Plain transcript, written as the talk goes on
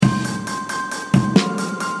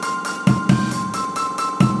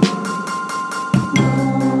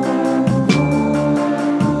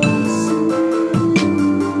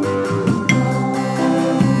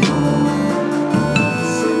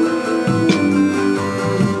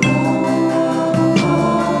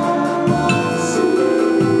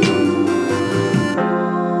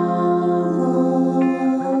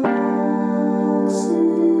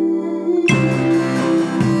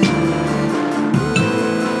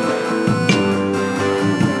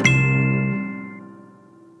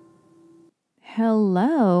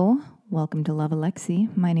Hello. Welcome to Love Alexi.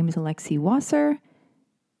 My name is Alexi Wasser.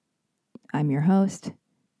 I'm your host.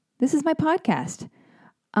 This is my podcast.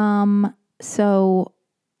 So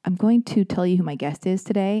I'm going to tell you who my guest is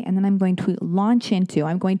today, and then I'm going to launch into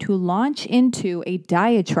a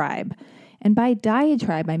diatribe. And by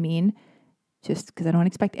diatribe, I mean, just because I don't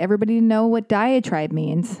expect everybody to know what diatribe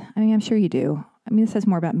means. I mean, I'm sure you do. I mean, this says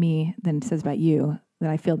more about me than it says about you, that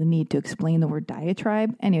I feel the need to explain the word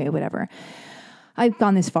diatribe. Anyway, whatever. I've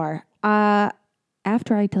gone this far.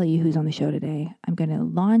 After I tell you who's on the show today, I'm going to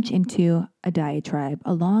launch into a diatribe,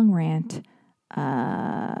 a long rant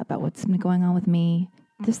about what's been going on with me.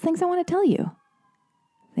 There's things I want to tell you.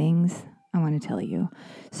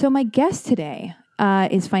 So my guest today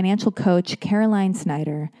is financial coach Caroline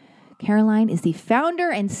Snyder. Caroline is the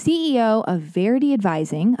founder and CEO of Verity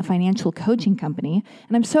Advising, a financial coaching company.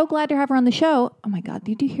 And I'm so glad to have her on the show. Oh my God,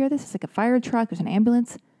 did you hear this? It's like a fire truck. There's an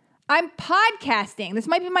ambulance. I'm podcasting. This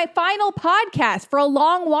might be my final podcast for a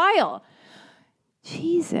long while.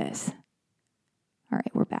 Jesus. All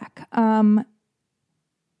right, we're back.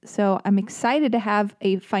 So I'm excited to have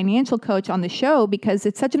a financial coach on the show because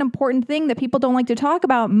it's such an important thing that people don't like to talk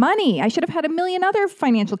about. Money. I should have had a million other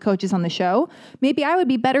financial coaches on the show. Maybe I would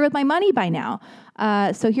be better with my money by now.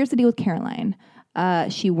 So here's the deal with Caroline.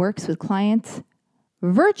 She works with clients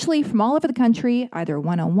virtually from all over the country, either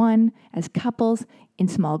one-on-one, as couples, in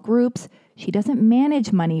small groups. She doesn't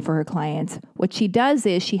manage money for her clients. What she does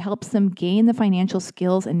is she helps them gain the financial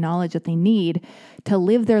skills and knowledge that they need to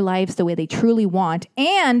live their lives the way they truly want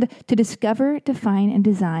and to discover, define, and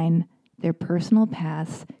design their personal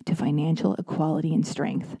paths to financial equality and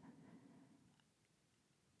strength.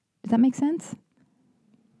 Does that make sense?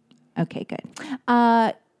 Okay, good.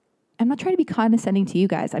 I'm not trying to be condescending to you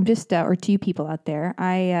guys. I'm just, or to you people out there.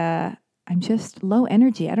 I'm just low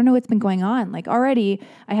energy. I don't know what's been going on. Like already,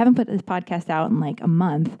 I haven't put this podcast out in like a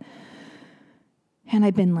month. And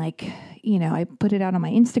I've been like, I put it out on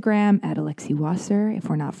my Instagram at Alexi Wasser. If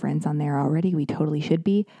we're not friends on there already, we totally should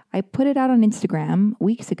be. I put it out on Instagram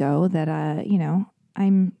weeks ago that,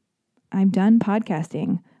 I'm done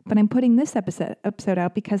podcasting. But I'm putting this episode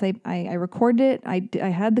out because I recorded it. I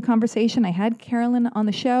had the conversation. I had Carolyn on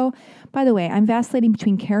the show. By the way, I'm vacillating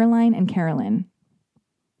between Caroline and Carolyn.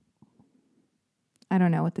 I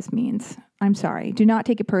don't know what this means. I'm sorry. Do not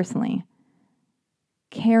take it personally.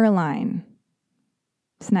 Caroline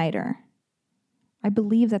Snyder. I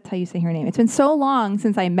believe that's how you say her name. It's been so long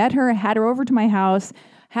since I met her, had her over to my house,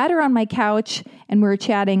 had her on my couch, and we were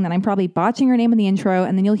chatting that I'm probably botching her name in the intro,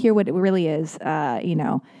 and then you'll hear what it really is,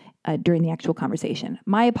 during the actual conversation.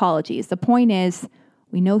 My apologies. The point is,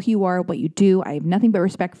 we know who you are, what you do. I have nothing but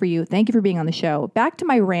respect for you. Thank you for being on the show. Back to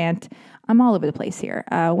my rant. I'm all over the place here.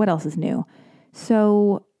 What else is new?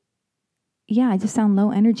 So, yeah, I just sound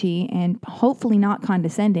low energy and hopefully not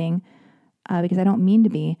condescending because I don't mean to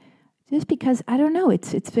be. Just because, I don't know,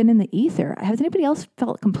 it's been in the ether. Has anybody else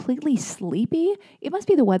felt completely sleepy? It must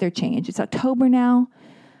be the weather change. It's October now.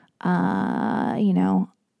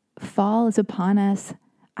 Fall is upon us.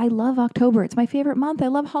 I love October. It's my favorite month. I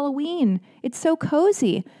love Halloween. It's so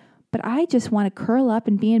cozy. But I just want to curl up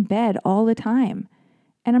and be in bed all the time.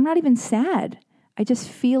 And I'm not even sad. I just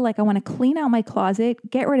feel like I want to clean out my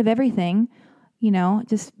closet, get rid of everything,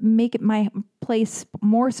 just make it my place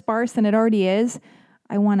more sparse than it already is.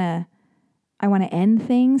 I want to end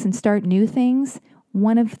things and start new things.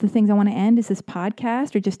 One of the things I want to end is this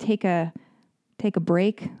podcast, or just take a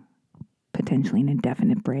break, potentially an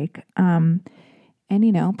indefinite break, and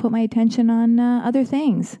put my attention on other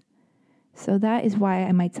things. So that is why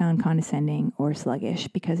I might sound condescending or sluggish,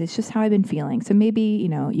 because it's just how I've been feeling. So maybe,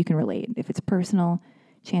 you can relate. If it's personal,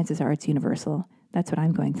 chances are it's universal. That's what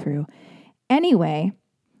I'm going through. Anyway,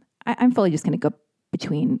 I'm fully just going to go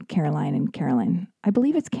between Caroline and Carolyn. I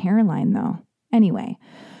believe it's Caroline, though. Anyway,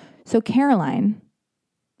 so Caroline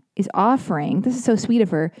is offering, this is so sweet of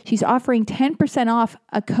her, she's offering 10% off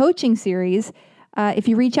a coaching series if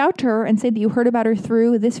you reach out to her and say that you heard about her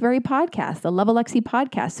through this very podcast, the Love Alexi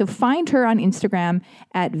podcast. So find her on Instagram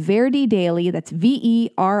at Verity Daily. That's VERDIDAILY.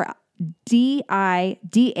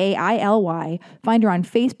 Find her on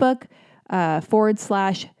Facebook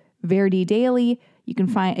 /Verity Daily. You can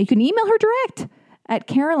email her direct at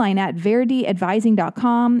Caroline at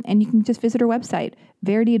verityadvising.com, and you can just visit her website,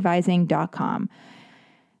 verityadvising.com.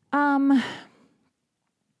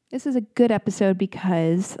 This is a good episode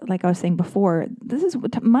because, like I was saying before,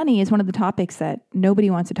 money is one of the topics that nobody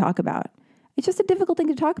wants to talk about. It's just a difficult thing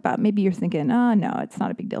to talk about. Maybe you're thinking, oh, no, it's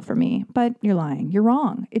not a big deal for me. But you're lying. You're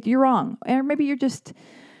wrong. You're wrong. Or maybe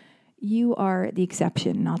you are the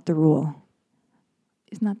exception, not the rule.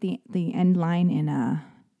 It's not the end line in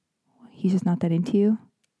he's just not that into you.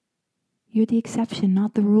 You're the exception,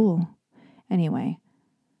 not the rule. Anyway,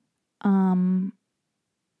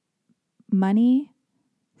 money,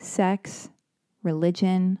 sex,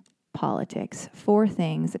 religion, politics. 4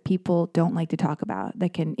 things that people don't like to talk about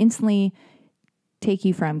that can instantly take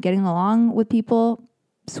you from getting along with people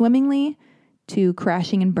swimmingly to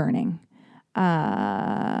crashing and burning.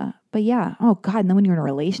 But yeah, oh God, and then when you're in a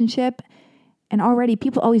relationship, and already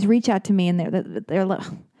people always reach out to me and they're let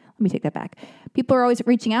me take that back. People are always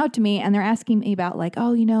reaching out to me and they're asking me about like,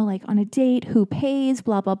 oh, like on a date, who pays,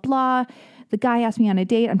 blah, blah, blah. The guy asked me on a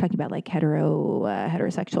date. I'm talking about like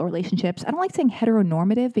heterosexual relationships. I don't like saying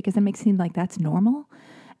heteronormative because it makes it seem like that's normal.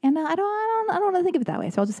 And I don't want to think of it that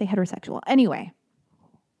way. So I'll just say heterosexual. Anyway.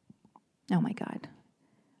 Oh my God.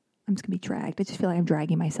 I'm just going to be dragged. I just feel like I'm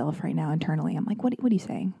dragging myself right now internally. I'm like, what are you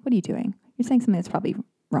saying? What are you doing? You're saying something that's probably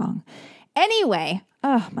wrong. Anyway,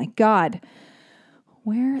 oh my God.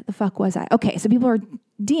 Where the fuck was I? Okay, so people are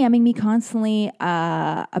DMing me constantly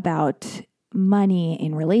about money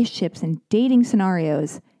in relationships and dating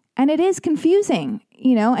scenarios. And it is confusing,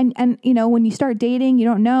 and when you start dating, you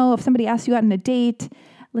don't know if somebody asks you out on a date.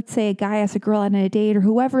 Let's say a guy asks a girl out on a date, or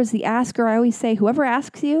whoever is the asker. I always say, whoever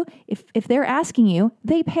asks you, if they're asking you,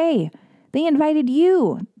 they pay. They invited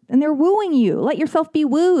you, and they're wooing you. Let yourself be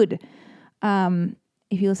wooed.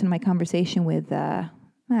 If you listen to my conversation with,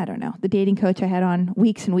 I don't know, the dating coach I had on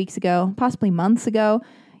weeks and weeks ago, possibly months ago,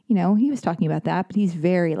 he was talking about that, but he's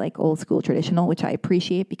very like old school traditional, which I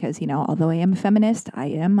appreciate because, although I am a feminist, I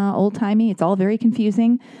am old timey. It's all very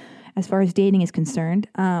confusing as far as dating is concerned.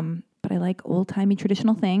 But I like old-timey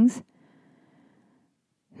traditional things.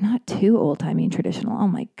 Not too old-timey and traditional. Oh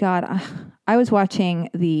my God. I was watching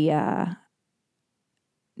the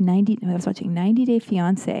 90 Day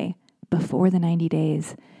Fiancé before the 90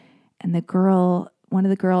 days. And one of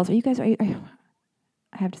the girls, are you guys, I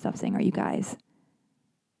have to stop saying, are you guys?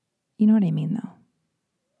 You know what I mean though.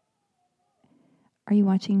 Are you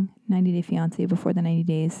watching 90 Day Fiancé before the 90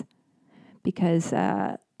 days? Because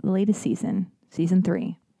the latest season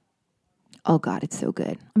 3, oh God, it's so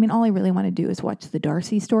good. I mean, all I really want to do is watch the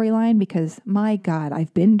Darcy storyline because my God,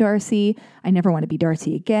 I've been Darcy. I never want to be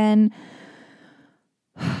Darcy again.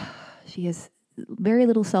 She has very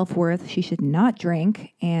little self-worth. She should not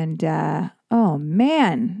drink. And, oh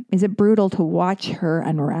man, is it brutal to watch her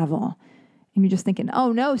unravel. And you're just thinking,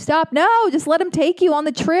 oh no, stop. No, just let him take you on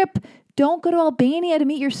the trip. Don't go to Albania to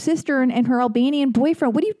meet your sister and her Albanian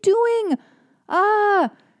boyfriend. What are you doing?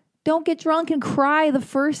 Don't get drunk and cry the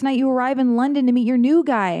first night you arrive in London to meet your new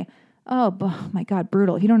guy. Oh my God,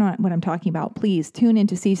 brutal. If you don't know what I'm talking about, please tune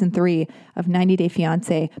into season 3 of 90 Day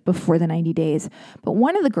Fiancé before the 90 days. But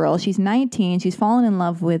one of the girls, she's 19. She's fallen in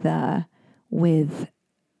love with a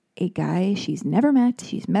guy she's never met.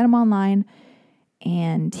 She's met him online.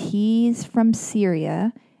 And he's from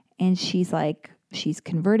Syria. And she's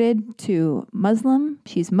converted to Muslim.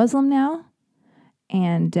 She's Muslim now.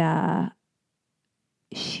 And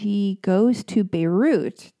she goes to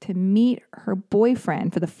Beirut to meet her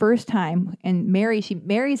boyfriend for the first time and she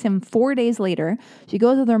marries him 4 days later. She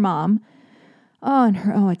goes with her mom.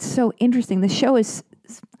 It's so interesting. The show is,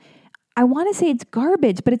 I want to say it's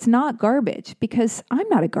garbage, but it's not garbage because I'm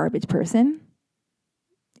not a garbage person.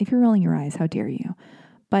 If you're rolling your eyes, how dare you?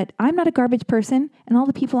 But I'm not a garbage person, and all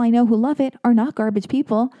the people I know who love it are not garbage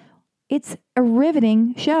people. It's a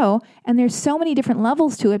riveting show, and there's so many different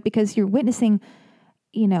levels to it because you're witnessing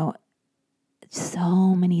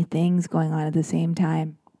so many things going on at the same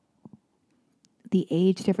time. The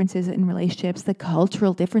age differences in relationships, the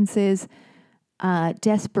cultural differences,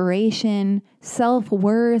 desperation,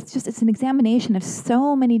 self-worth. It's an examination of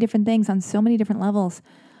so many different things on so many different levels.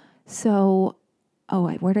 So,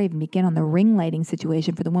 where do I even begin on the ring lighting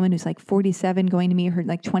situation for the woman who's like 47 going to meet her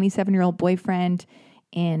like 27-year-old boyfriend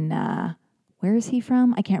in, where is he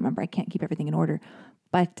from? I can't remember. I can't keep everything in order.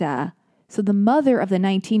 But, so the mother of the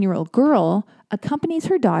 19-year-old girl accompanies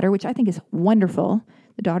her daughter, which I think is wonderful.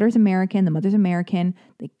 The daughter's American. The mother's American.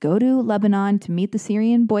 They go to Lebanon to meet the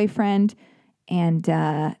Syrian boyfriend. And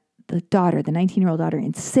the 19-year-old daughter,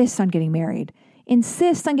 insists on getting married. And,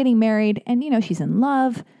 she's in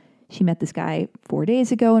love. She met this guy 4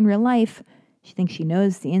 days ago in real life. She thinks she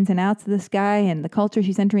knows the ins and outs of this guy and the culture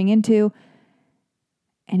she's entering into.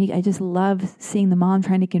 And I just love seeing the mom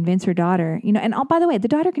trying to convince her daughter, and by the way, the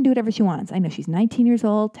daughter can do whatever she wants. I know she's 19 years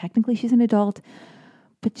old. Technically, she's an adult.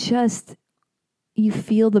 But just, you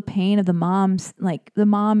feel the pain of the mom's, like the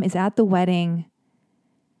mom is at the wedding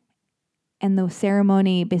and the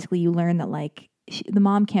ceremony, basically you learn that the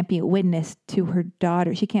mom can't be a witness to her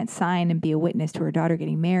daughter. She can't sign and be a witness to her daughter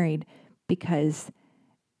getting married because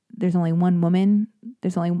there's only one woman,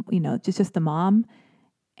 there's only, just the mom.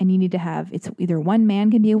 And you need to have, it's either one man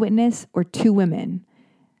can be a witness or two women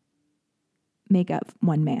make up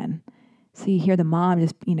one man. So you hear the mom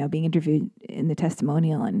just, being interviewed in the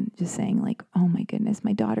testimonial and just saying like, oh my goodness,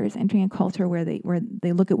 my daughter is entering a culture where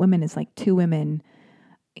they look at women as like two women,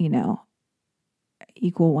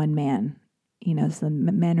 equal one man, so the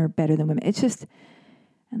men are better than women. It's just,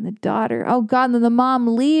 and the daughter, oh God, and then the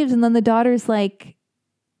mom leaves and then the daughter's like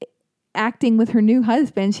acting with her new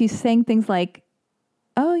husband. She's saying things like,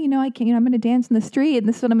 oh, I can't, I'm going to dance in the street and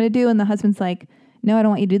this is what I'm going to do. And the husband's like, no, I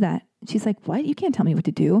don't want you to do that. She's like, what? You can't tell me what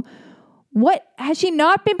to do. What? Has she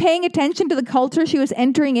not been paying attention to the culture she was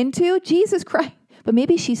entering into? Jesus Christ. But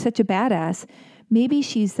maybe she's such a badass. Maybe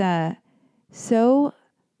she's so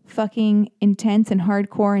fucking intense and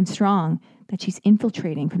hardcore and strong that she's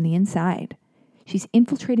infiltrating from the inside. She's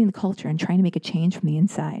infiltrating the culture and trying to make a change from the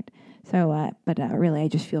inside. So, but really, I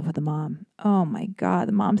just feel for the mom. Oh my God,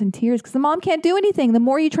 the mom's in tears because the mom can't do anything. The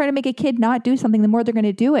more you try to make a kid not do something, the more they're going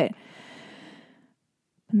to do it.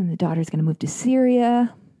 And then the daughter's going to move to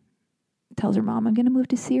Syria. Tells her mom, I'm going to move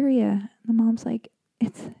to Syria. And the mom's like,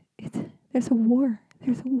 there's a war.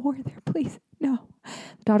 There's a war there, please. No.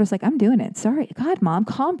 The daughter's like, I'm doing it. Sorry. God, mom,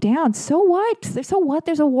 calm down. So what? So what?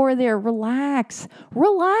 There's a war there. Relax.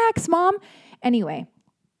 Relax, mom. Anyway,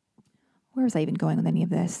 where was I even going with any of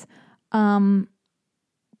this? Yeah.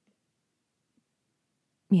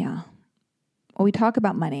 Well, we talk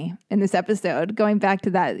about money in this episode, going back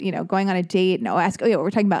to that, going on a date. No, we're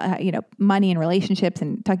talking about, money and relationships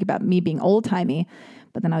and talking about me being old timey.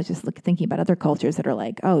 But then I was just thinking about other cultures that are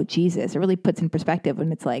like, oh, Jesus, it really puts in perspective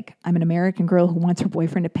when it's like, I'm an American girl who wants her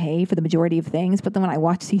boyfriend to pay for the majority of things. But then when I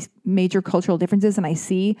watch these major cultural differences and I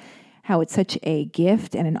see how it's such a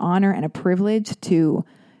gift and an honor and a privilege to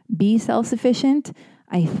be self-sufficient,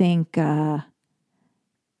 I think, oh,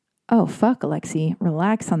 fuck, Alexi,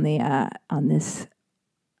 relax on this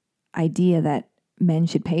idea that men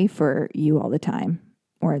should pay for you all the time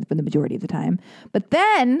or for the majority of the time. But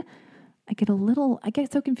then I get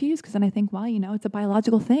so confused because then I think, well, it's a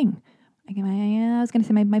biological thing. I was going to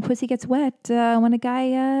say my pussy gets wet when a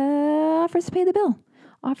guy offers to pay the bill,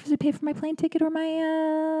 offers to pay for my plane ticket or my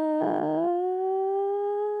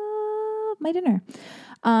dinner.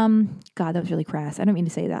 God, that was really crass. I don't mean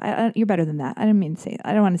to say that. You're better than that. I don't mean to say that.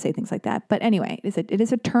 I don't want to say things like that. But anyway, it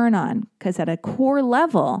is a turn on because at a core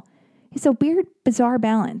level, it's a weird, bizarre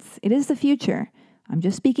balance. It is the future. I'm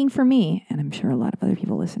just speaking for me, and I'm sure a lot of other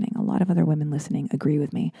people listening, a lot of other women listening agree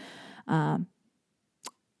with me.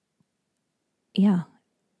 Yeah,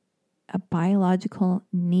 a biological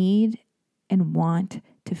need and want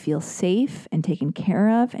to feel safe and taken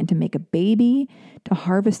care of and to make a baby, to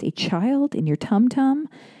harvest a child in your tum-tum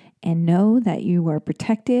and know that you are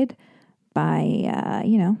protected by,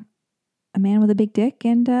 a man with a big dick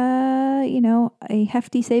and, a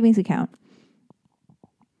hefty savings account.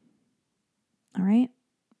 All right?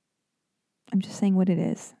 I'm just saying what it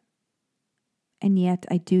is. And yet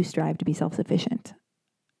I do strive to be self-sufficient.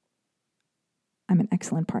 I'm an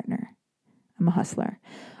excellent partner. I'm a hustler.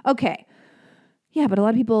 Okay. Yeah, but a lot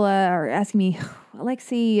of people are asking me,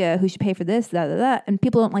 Alexi, who should pay for this, that. And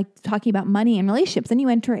people don't like talking about money and relationships. Then you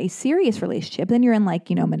enter a serious relationship. Then you're in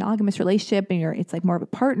monogamous relationship and it's like more of a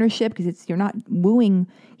partnership because you're not wooing.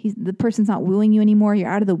 The person's not wooing you anymore. You're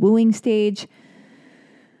out of the wooing stage.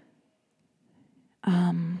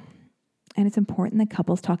 And it's important that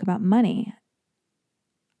couples talk about money.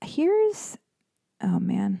 Oh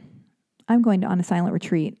man, I'm going on a silent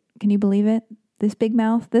retreat. Can you believe it? This big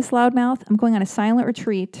mouth, this loud mouth. I'm going on a silent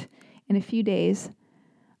retreat in a few days.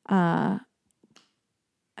 I'm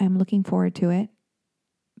looking forward to it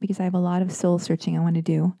because I have a lot of soul searching I want to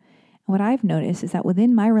do. And what I've noticed is that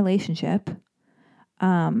within my relationship,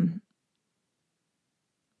 I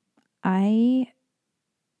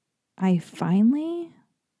finally,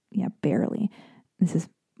 barely, this is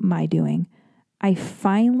my doing, I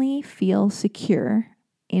finally feel secure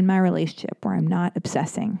in my relationship where I'm not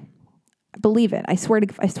obsessing. Believe it. I swear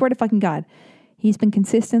to fucking God. He's been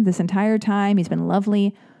consistent this entire time. He's been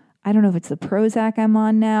lovely. I don't know if it's the Prozac I'm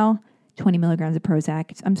on now, 20 milligrams of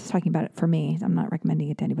Prozac. I'm just talking about it for me. I'm not recommending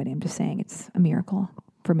it to anybody. I'm just saying it's a miracle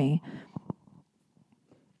for me.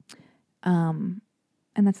 And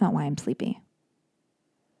that's not why I'm sleepy.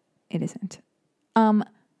 It isn't. I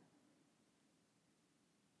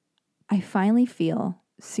finally feel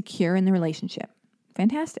secure in the relationship.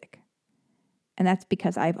 Fantastic. And that's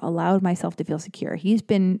because I've allowed myself to feel secure.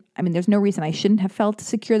 There's no reason I shouldn't have felt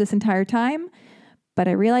secure this entire time, but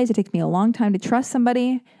I realize it takes me a long time to trust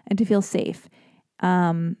somebody and to feel safe.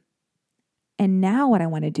 And And now what I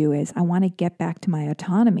want to do is I want to get back to my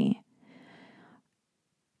autonomy.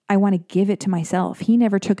 I want to give it to myself. He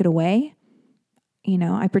never took it away.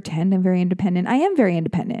 I pretend I'm very independent. I am very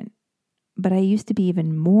independent, but I used to be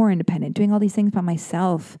even more independent, doing all these things by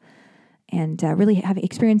myself and really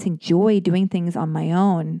experiencing joy doing things on my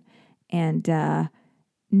own and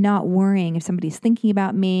not worrying if somebody's thinking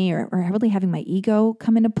about me or really having my ego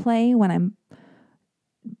come into play when I'm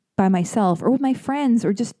by myself or with my friends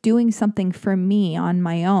or just doing something for me on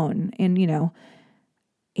my own. And,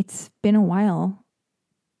 it's been a while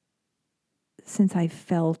since I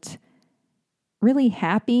felt really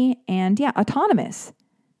happy and autonomous.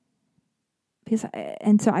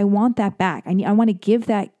 So I want that back. I want to give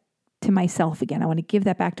that to myself again. I want to give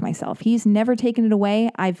that back to myself. He's never taken it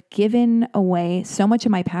away. I've given away so much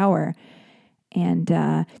of my power and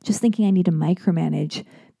just thinking I need to micromanage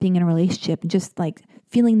being in a relationship and just like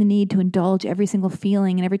feeling the need to indulge every single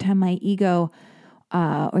feeling. And every time my ego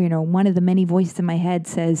or one of the many voices in my head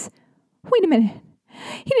says, wait a minute,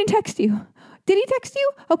 he didn't text you. Did he text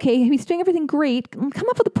you? Okay, he's doing everything great. Come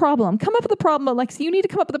up with a problem. Come up with a problem, Alexa. You need to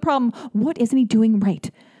come up with a problem. What isn't he doing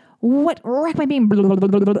right? What rack my brain?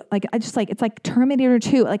 Like it's like Terminator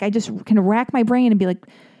 2. Like I just can rack my brain and be like,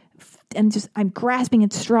 I'm grasping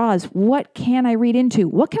at straws. What can I read into?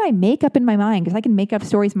 What can I make up in my mind? Because I can make up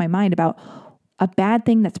stories in my mind about a bad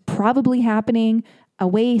thing that's probably happening, a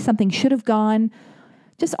way something should have gone.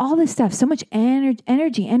 Just all this stuff. So much energy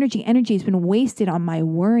has been wasted on my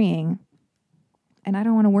worrying. And I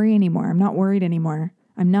don't want to worry anymore. I'm not worried anymore.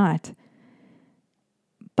 I'm not.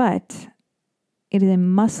 But it is a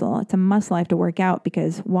muscle. It's a muscle I have to work out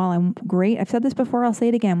because while I'm great, I've said this before, I'll say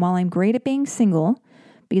it again, while I'm great at being single,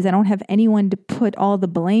 because I don't have anyone to put all the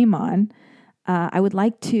blame on, I would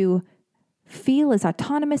like to feel as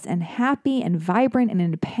autonomous and happy and vibrant and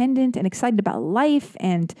independent and excited about life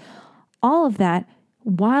and all of that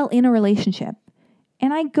while in a relationship.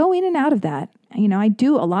 And I go in and out of that. I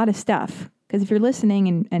do a lot of stuff. Because if you're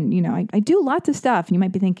listening and I do lots of stuff and you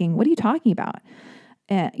might be thinking, what are you talking about?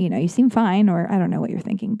 You seem fine, or I don't know what you're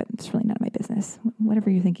thinking, but it's really none of my business. Whatever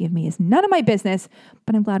you're thinking of me is none of my business,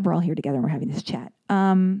 but I'm glad we're all here together and we're having this chat.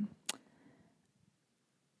 So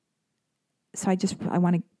I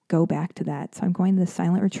want to go back to that. So I'm going to the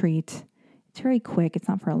silent retreat. It's very quick. It's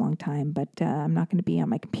not for a long time, but I'm not going to be on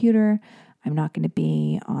my computer. I'm not going to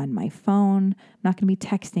be on my phone. I'm not going to be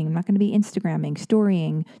texting. I'm not going to be Instagramming,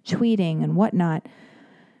 storying, tweeting, and whatnot.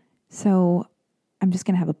 So I'm just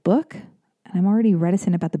going to have a book. And I'm already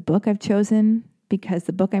reticent about the book I've chosen because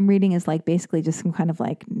the book I'm reading is like basically just some kind of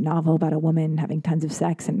like novel about a woman having tons of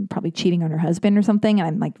sex and probably cheating on her husband or something. And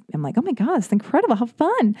I'm like, oh my God, it's incredible. How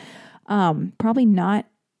fun. Probably not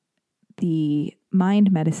the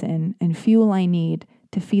mind medicine and fuel I need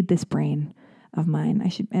to feed this brain of mine.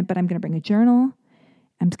 But I'm going to bring a journal.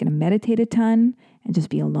 I'm just going to meditate a ton and just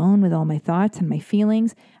be alone with all my thoughts and my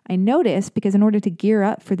feelings. I noticed because in order to gear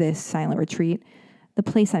up for this silent retreat, the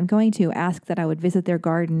place I'm going to asked that I would visit their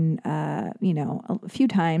garden, a few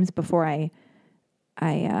times before I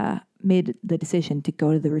made the decision to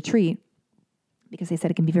go to the retreat, because they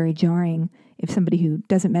said it can be very jarring if somebody who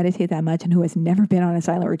doesn't meditate that much and who has never been on a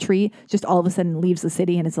silent retreat just all of a sudden leaves the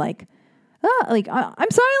city and is like, I'm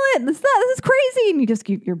silent. This is crazy. And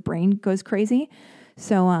your brain goes crazy.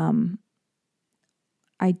 So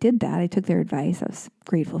I did that. I took their advice. I was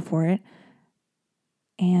grateful for it.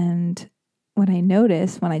 And what I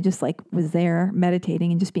noticed when I just was there meditating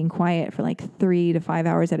and just being quiet for 3 to 5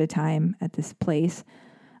 hours at a time at this place,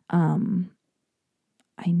 I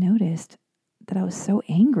noticed that I was so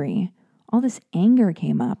angry. All this anger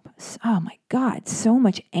came up. Oh my God, so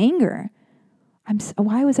much anger.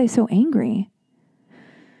 Why was I so angry?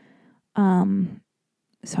 So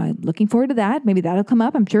I'm looking forward to that. Maybe that'll come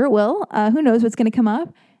up. I'm sure it will. Who knows what's going to come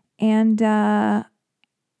up? And I've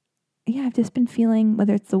just been feeling,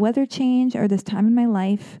 whether it's the weather change or this time in my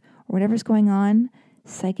life or whatever's going on,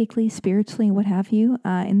 psychically, spiritually, what have you,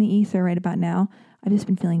 in the ether right about now, I've just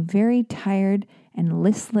been feeling very tired and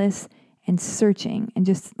listless and searching and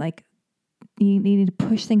just needing to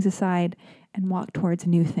push things aside and walk towards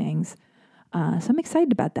new things. So I'm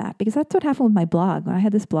excited about that because that's what happened with my blog. When I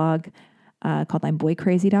had this blog called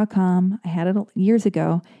I'mBoyCrazy.com, I had it years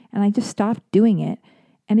ago, and I just stopped doing it.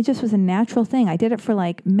 And it just was a natural thing. I did it for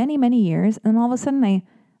many, many years, and all of a sudden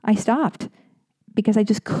I stopped because I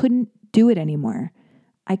just couldn't do it anymore.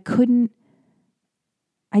 I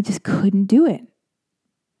just couldn't do it.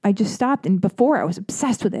 I just stopped, and before I was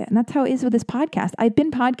obsessed with it. And that's how it is with this podcast. I've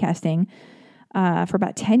been podcasting for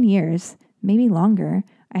about 10 years, maybe longer.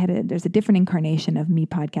 There's a different incarnation of me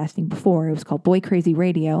podcasting before. It was called Boy Crazy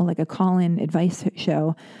Radio, like a call-in advice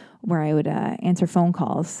show where I would answer phone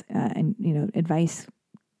calls and, advice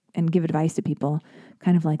and give advice to people,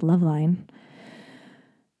 kind of like Loveline.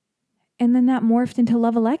 And then that morphed into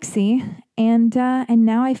Love Alexi. And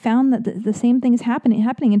now I found that the same thing is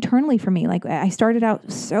happening internally for me. Like I started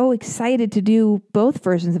out so excited to do both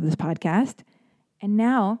versions of this podcast. And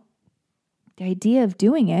now the idea of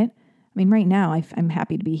doing it, I mean, right now I'm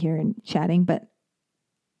happy to be here and chatting, but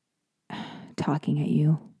talking at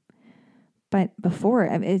you. But before,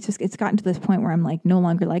 it's gotten to this point where I'm like no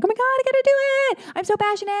longer like, oh my God, I got to do it. I'm so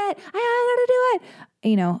passionate. I got to do it.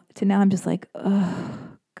 To now I'm just like, oh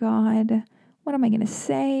God, what am I going to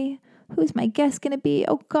say? Who's my guest going to be?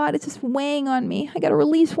 Oh God, it's just weighing on me. I got to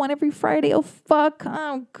release one every Friday. Oh fuck.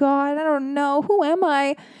 Oh God, I don't know. Who am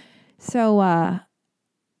I? So,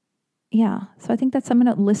 So I think I'm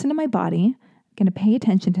going to listen to my body. I'm going to pay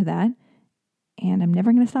attention to that. And I'm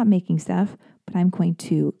never going to stop making stuff, but I'm going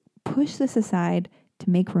to push this aside to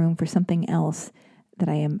make room for something else that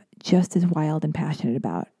I am just as wild and passionate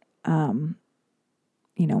about.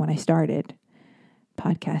 When I started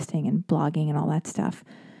podcasting and blogging and all that stuff.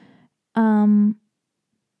 I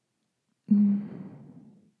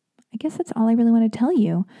guess that's all I really want to tell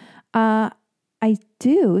you. I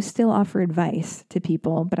do still offer advice to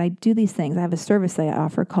people, but I do these things. I have a service that I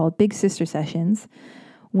offer called Big Sister Sessions,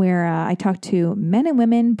 where I talk to men and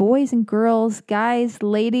women, boys and girls, guys,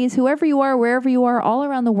 ladies, whoever you are, wherever you are, all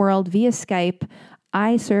around the world via Skype.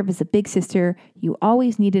 I serve as a big sister you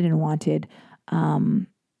always needed and wanted.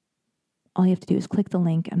 All you have to do is click the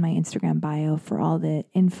link on my Instagram bio for all the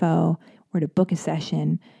info or to book a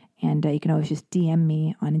session. And you can always just DM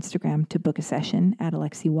me on Instagram to book a session at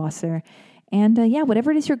Alexi Wasser. And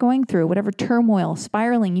whatever it is you're going through, whatever turmoil,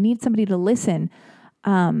 spiraling, you need somebody to listen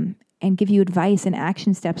and give you advice and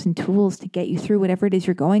action steps and tools to get you through whatever it is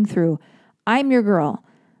you're going through. I'm your girl.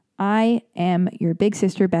 I am your big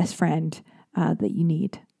sister, best friend that you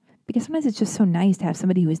need. Because sometimes it's just so nice to have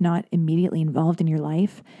somebody who is not immediately involved in your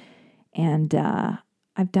life. And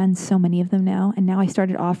I've done so many of them now. And now I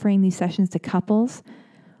started offering these sessions to couples,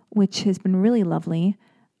 which has been really lovely.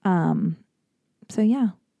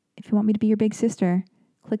 If you want me to be your big sister,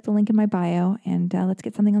 click the link in my bio and let's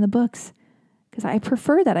get something on the books. Because I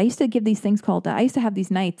prefer that. I used to give these things called, I used to have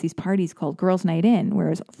these parties called Girls Night In, where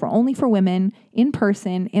it was only for women, in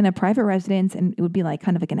person, in a private residence. And it would be like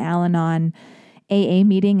kind of like an Al-Anon AA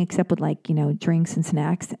meeting, except with drinks and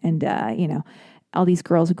snacks. And, all these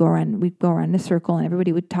girls would we'd go around in a circle and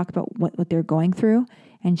everybody would talk about what they're going through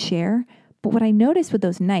and share. But what I noticed with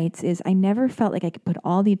those nights is I never felt like I could put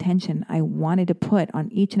all the attention I wanted to put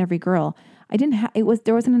on each and every girl.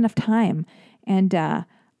 There wasn't enough time. And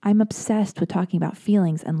I'm obsessed with talking about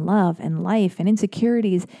feelings and love and life and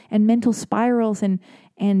insecurities and mental spirals and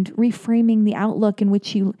reframing the outlook in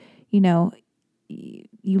which you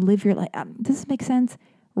live your life. Does this make sense?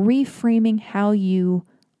 Reframing how you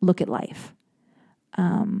look at life.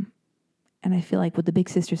 And I feel like with the Big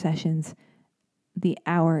Sister Sessions, the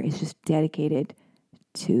hour is just dedicated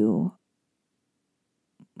to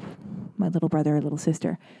my little brother or little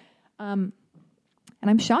sister. And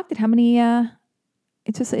I'm shocked at how many,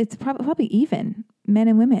 it's probably even men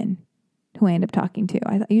and women who I end up talking to.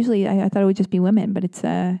 I thought it would just be women, but it's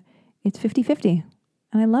 50-50.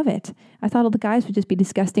 And I love it. I thought all the guys would just be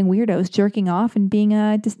disgusting weirdos jerking off and being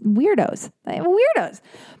just weirdos. Weirdos.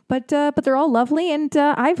 But they're all lovely, and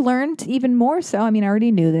I've learned even more so. I mean, I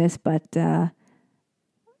already knew this, but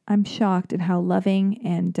I'm shocked at how loving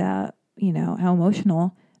and, how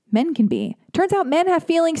emotional men can be. Turns out men have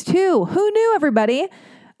feelings too. Who knew, everybody?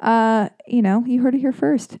 You heard it here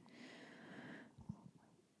first.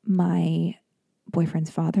 My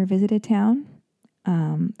boyfriend's father visited town.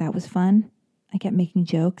 That was fun. I kept making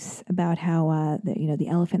jokes about how, the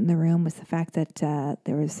elephant in the room was the fact that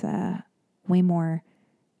there was way more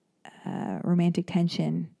romantic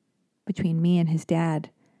tension between me and his dad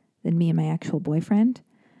than me and my actual boyfriend.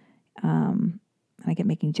 And I kept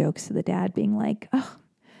making jokes to the dad being like, oh,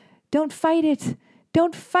 don't fight it,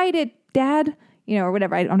 Dad, or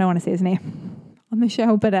whatever. I don't want to say his name on the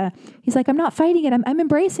show, but he's like, I'm not fighting it. I'm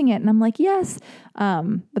embracing it. And I'm like, yes.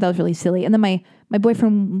 But that was really silly. And then my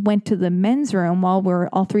boyfriend went to the men's room while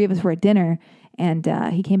all three of us were at dinner, and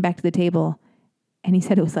he came back to the table, and he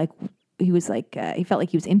said it was like, he felt like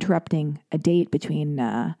he was interrupting a date between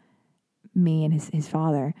me and his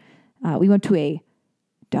father. We went to a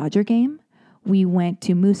Dodger game. We went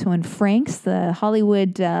to Musso and Frank's, the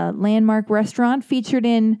Hollywood landmark restaurant featured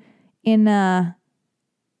in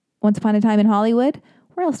Once Upon a Time in Hollywood.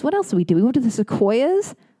 Where else? What else did we do? We went to the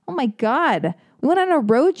Sequoias. Oh my God. We went on a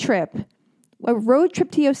road trip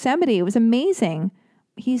to Yosemite. It was amazing.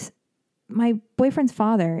 He's my boyfriend's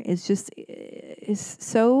father is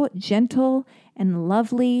so gentle and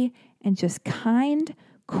lovely and just kind,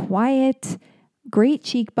 quiet, great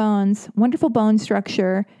cheekbones, wonderful bone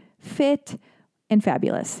structure, fit, and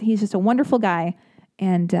fabulous. He's just a wonderful guy.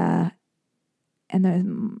 And the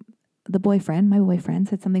boyfriend, my boyfriend,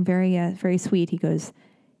 said something very, very sweet. He goes,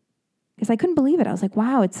 because I couldn't believe it. I was like,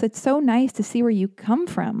 wow, it's so nice to see where you come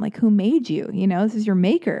from. Like, who made you? You know, this is your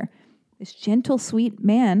maker. This gentle, sweet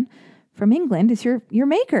man from England is your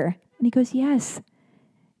maker. And he goes, yes.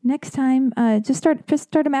 Next time, just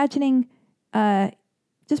start imagining,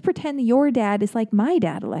 just pretend that your dad is like my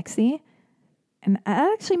dad, Alexi. And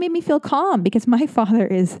that actually made me feel calm because my father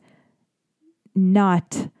is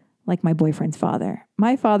not like my boyfriend's father.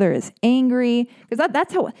 My father is angry because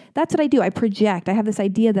that's what I do. I project. I have this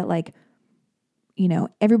idea that, like, you know,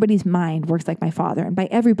 everybody's mind works like my father. And by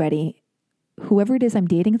everybody, whoever it is I'm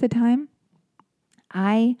dating at the time,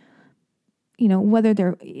 no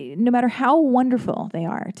matter how wonderful they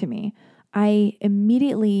are to me, I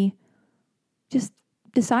immediately just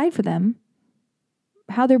decide for them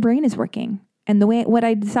how their brain is working. And what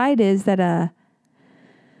I decide is that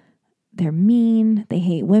they're mean, they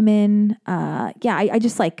hate women. I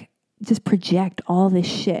just project all this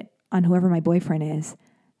shit on whoever my boyfriend is.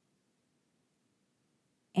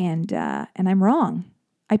 And I'm wrong.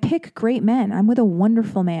 I pick great men. I'm with a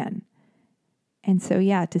wonderful man. And so,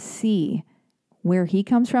 to see where he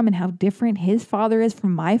comes from and how different his father is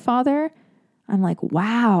from my father, I'm like,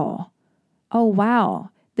 wow. Oh, wow.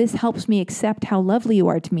 This helps me accept how lovely you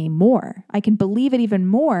are to me more. I can believe it even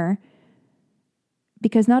more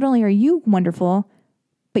because not only are you wonderful,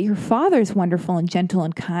 but your father's wonderful and gentle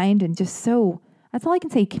and kind and just so, that's all I can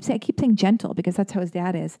say. I keep saying gentle because that's how his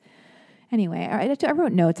dad is. Anyway, I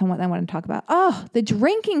wrote notes on what I want to talk about. Oh, the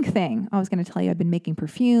drinking thing. I was going to tell you I've been making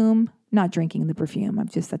perfume, not drinking the perfume.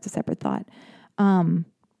 That's a separate thought. Silent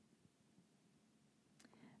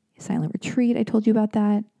retreat. I told you about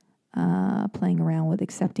that. Playing around with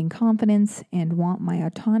accepting confidence and want my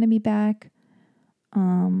autonomy back.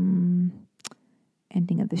 Ending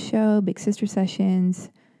of the show, big sister sessions.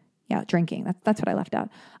 Yeah, drinking. That's what I left out.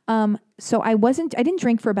 So I didn't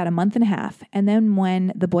drink for about a month and a half. And then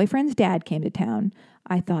when the boyfriend's dad came to town,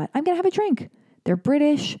 I thought, I'm going to have a drink. They're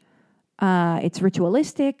British. It's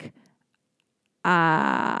ritualistic.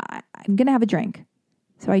 I'm going to have a drink.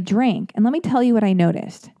 So I drank. And let me tell you what I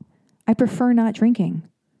noticed. I prefer not drinking.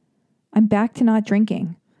 I'm back to not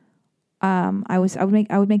drinking. I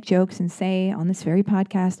would make jokes and say on this very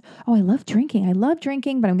podcast, oh, I love drinking,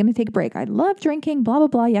 but I'm going to take a break. I love drinking, blah, blah,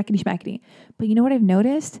 blah, yakety schmackety. But you know what I've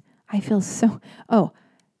noticed? I feel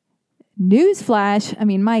newsflash. I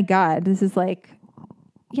mean, my God, this is like,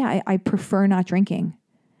 I prefer not drinking.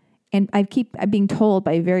 And I'm being told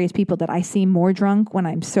by various people that I seem more drunk when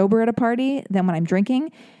I'm sober at a party than when I'm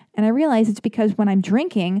drinking. And I realize it's because when I'm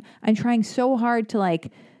drinking, I'm trying so hard to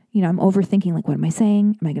I'm overthinking, what am I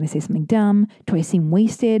saying? Am I going to say something dumb? Do I seem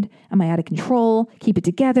wasted? Am I out of control? Keep it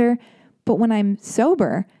together. But when I'm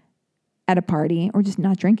sober at a party or just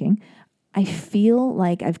not drinking, I feel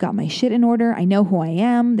like I've got my shit in order. I know who I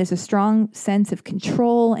am. There's a strong sense of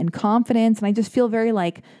control and confidence. And I just feel very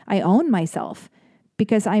like I own myself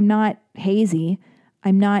because I'm not hazy.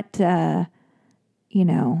 I'm not,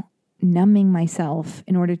 numbing myself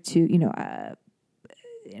in order to,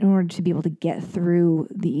 in order to be able to get through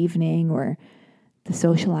the evening or the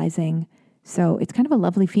socializing. So it's kind of a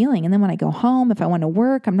lovely feeling. And then when I go home, if I want to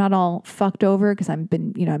work, I'm not all fucked over because I'm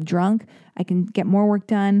drunk. I can get more work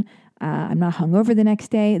done. I'm not hungover the next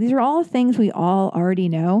day. These are all things we all already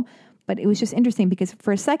know. But it was just interesting because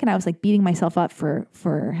for a second I was beating myself up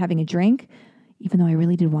for having a drink, even though I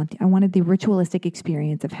really did I wanted the ritualistic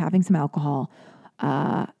experience of having some alcohol,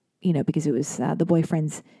 because it was the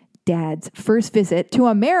boyfriend's dad's first visit to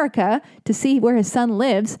America to see where his son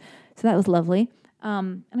lives. So that was lovely.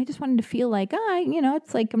 And I just wanted to feel like,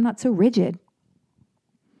 it's like I'm not so rigid.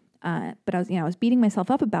 But I was beating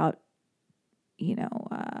myself up about,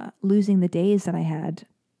 losing the days that I had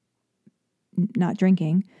not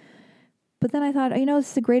drinking. But then I thought,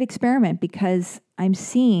 this is a great experiment because I'm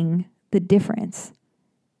seeing the difference.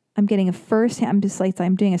 I'm getting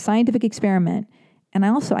I'm doing a scientific experiment. And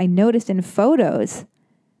I noticed in photos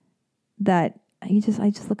that I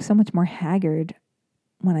just look so much more haggard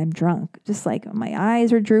when I'm drunk. Just like my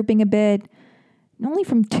eyes are drooping a bit, only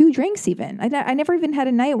from 2 drinks even. I never even had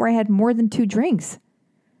a night where I had more than 2 drinks.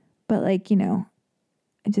 But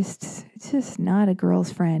it's just not a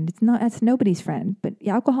girl's friend. That's nobody's friend. But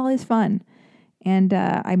alcohol is fun. And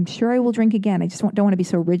I'm sure I will drink again. I just don't want to be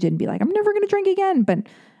so rigid and be like, I'm never going to drink again. But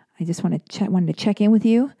I just wanted to check in with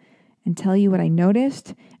you and tell you what I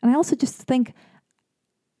noticed. And I also just think,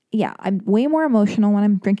 yeah, I'm way more emotional when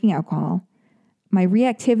I'm drinking alcohol. My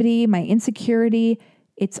reactivity, my insecurity,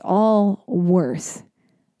 it's all worse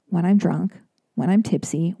when I'm drunk, when I'm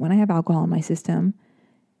tipsy, when I have alcohol in my system.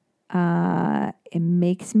 It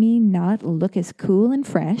makes me not look as cool and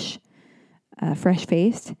fresh-faced.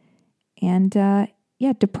 And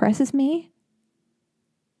it depresses me.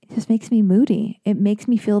 It just makes me moody. It makes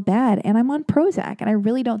me feel bad. And I'm on Prozac. And I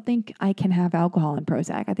really don't think I can have alcohol and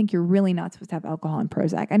Prozac. I think you're really not supposed to have alcohol and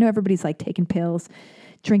Prozac. I know everybody's like taking pills,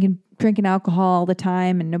 drinking alcohol all the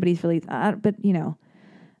time, and nobody's really, but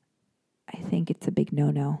I think it's a big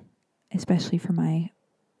no-no, especially for my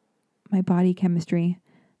body chemistry,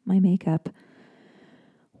 my makeup.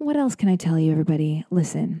 What else can I tell you, everybody?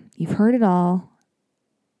 Listen, you've heard it all.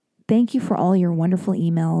 Thank you for all your wonderful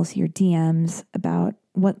emails, your DMs about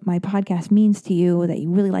what my podcast means to you, that you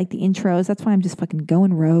really like the intros. That's why I'm just fucking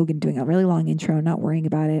going rogue and doing a really long intro, not worrying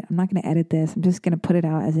about it. I'm not going to edit this. I'm just going to put it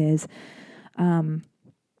out as is. Thank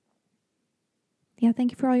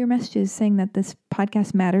you for all your messages saying that this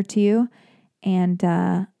podcast mattered to you. And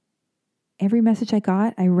every message I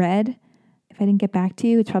got, I read. If I didn't get back to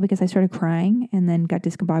you, it's probably because I started crying and then got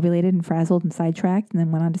discombobulated and frazzled and sidetracked and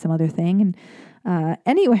then went on to some other thing. And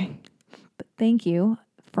anyway, but thank you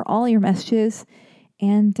for all your messages.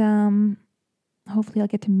 And hopefully I'll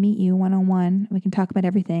get to meet you one-on-one. We can talk about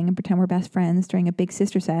everything and pretend we're best friends during a big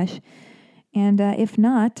sister sesh. And if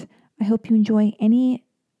not, I hope you enjoy any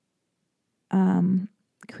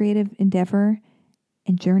creative endeavor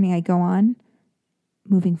and journey I go on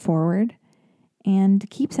moving forward. And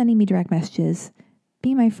keep sending me direct messages.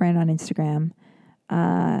 Be my friend on Instagram.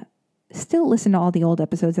 Still listen to all the old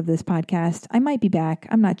episodes of this podcast. I might be back.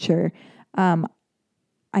 I'm not sure.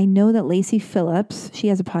 I know that Lacey Phillips, she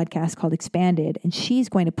has a podcast called Expanded, and she's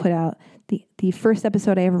going to put out the first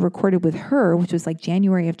episode I ever recorded with her, which was like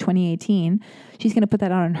January of 2018. She's going to put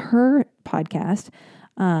that out on her podcast.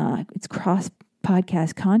 It's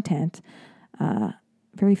cross-podcast content.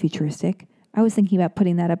 Very futuristic. I was thinking about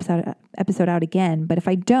putting that episode out again, but if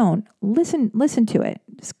I don't, listen to it.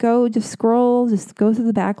 Just scroll, just go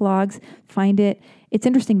through the backlogs, find it. It's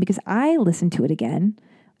interesting because I listened to it again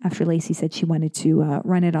after Lacey said she wanted to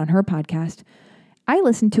run it on her podcast. I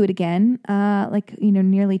listened to it again,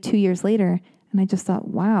 nearly 2 years later, and I just thought,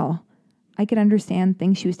 wow, I could understand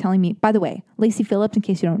things she was telling me. By the way, Lacey Phillips, in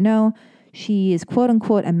case you don't know, she is quote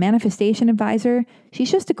unquote a manifestation advisor. She's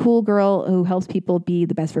just a cool girl who helps people be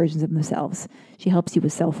the best versions of themselves. She helps you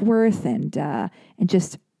with self-worth and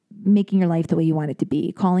just making your life the way you want it to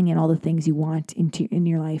be, calling in all the things you want in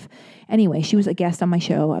your life. Anyway, she was a guest on my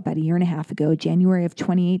show about 1.5 years ago, January of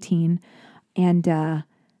 2018. And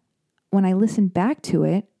when I listened back to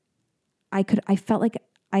it, I felt like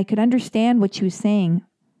I could understand what she was saying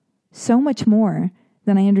so much more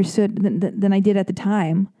than I understood than I did at the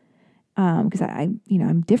time. Because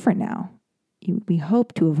I'm different now. We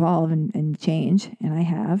hope to evolve and change, and I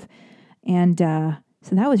have. And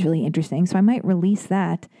so that was really interesting. So I might release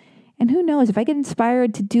that. And who knows, if I get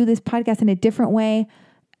inspired to do this podcast in a different way,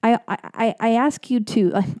 I ask you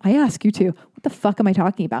to, what the fuck am I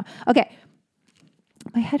talking about? Okay.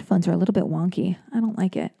 My headphones are a little bit wonky. I don't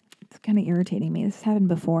like it. It's kind of irritating me. This has happened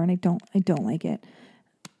before, and I don't like it.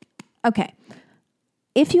 Okay.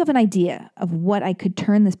 If you have an idea of what I could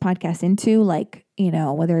turn this podcast into, like,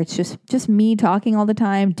 whether it's just me talking all the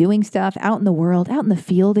time, doing stuff out in the world, out in the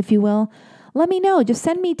field, if you will, let me know. Just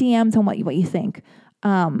send me DMs on what you think.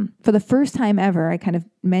 For the first time ever, I kind of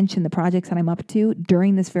mentioned the projects that I'm up to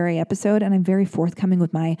during this very episode, and I'm very forthcoming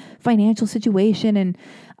with my financial situation, and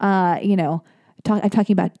I'm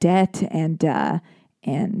talking about debt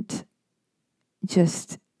and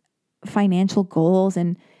just financial goals,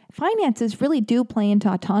 and finances really do play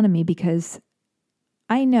into autonomy, because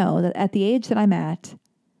I know that at the age that I'm at,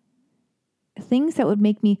 things that would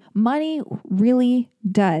make me, money really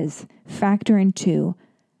does factor into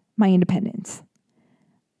my independence.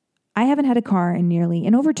 I haven't had a car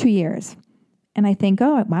in over 2 years. And I think,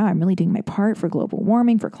 oh, wow, I'm really doing my part for global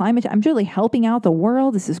warming, for climate change. I'm really helping out the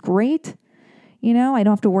world. This is great. I don't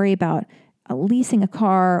have to worry about leasing a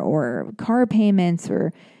car or car payments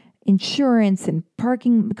or insurance and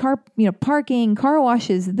parking, car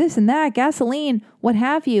washes, this and that, gasoline, what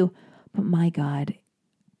have you. But my God,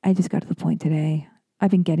 I just got to the point today.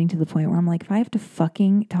 I've been getting to the point where I'm like, if I have to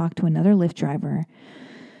fucking talk to another Lyft driver,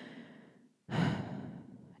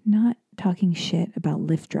 not talking shit about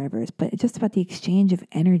Lyft drivers, but just about the exchange of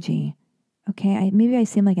energy. Okay, maybe I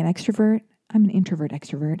seem like an extrovert. I'm an introvert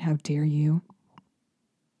extrovert. How dare you?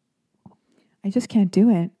 I just can't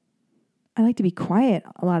do it. I like to be quiet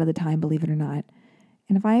a lot of the time, believe it or not.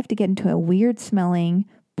 And if I have to get into a weird smelling,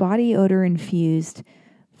 body odor infused,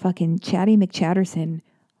 fucking Chatty McChatterson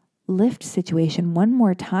lift situation one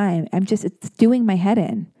more time, it's doing my head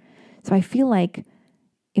in. So I feel like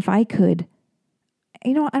if I could,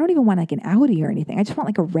 I don't even want like an Audi or anything. I just want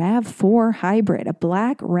like a RAV4 hybrid, a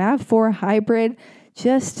black RAV4 hybrid.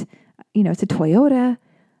 Just, it's a Toyota,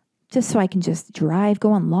 just so I can just drive,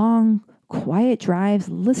 go on long, quiet drives,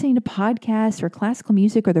 listening to podcasts or classical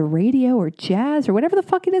music or the radio or jazz or whatever the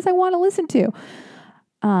fuck it is I want to listen to.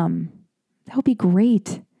 That would be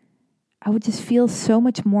great. I would just feel so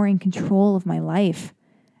much more in control of my life.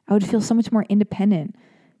 I would feel so much more independent.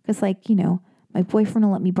 Because my boyfriend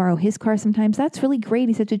will let me borrow his car sometimes. That's really great.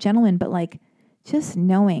 He's such a gentleman. But just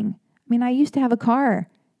knowing. I used to have a car.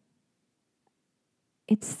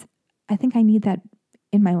 I think I need that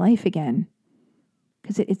in my life again.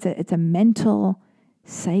 Because it's a mental,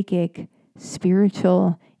 psychic,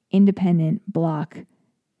 spiritual, independent block.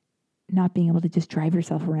 Not being able to just drive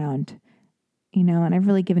yourself around. And I've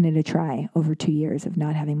really given it a try over 2 years of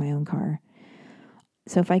not having my own car.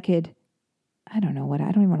 So if I could, I don't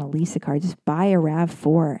even want to lease a car. Just buy a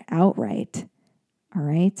RAV4 outright. All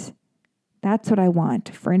right? That's what I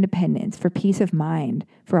want for independence, for peace of mind,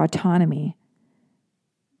 for autonomy.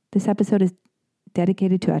 This episode is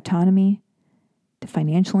dedicated to autonomy, to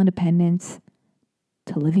financial independence,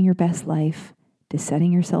 to living your best life, to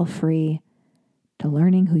setting yourself free, to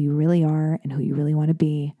learning who you really are and who you really want to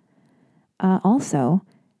be. Also,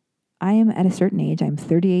 I am at a certain age. I'm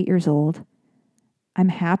 38 years old. I'm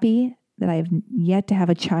happy that I have yet to have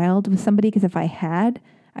a child with somebody, because if I had,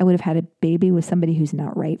 I would have had a baby with somebody who's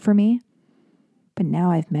not right for me. But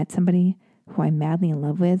now I've met somebody who I'm madly in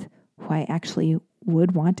love with, who I actually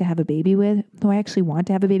would want to have a baby with, who I actually want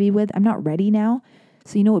to have a baby with. I'm not ready now.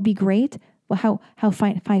 So what would be great? Well,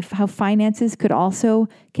 how finances could also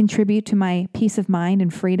contribute to my peace of mind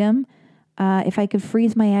and freedom. If I could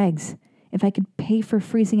freeze my eggs, if I could pay for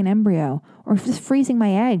freezing an embryo, or just freezing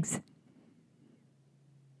my eggs,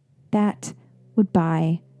 that would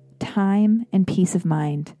buy time and peace of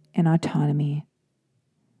mind and autonomy.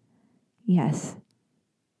 Yes.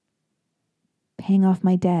 Paying off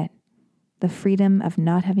my debt, the freedom of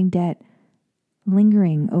not having debt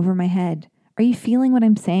lingering over my head. Are you feeling what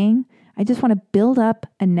I'm saying? I just want to build up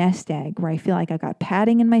a nest egg where I feel like I've got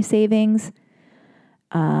padding in my savings.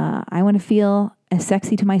 I want to feel as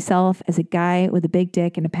sexy to myself as a guy with a big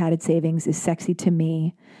dick and a padded savings is sexy to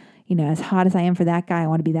me. As hot as I am for that guy, I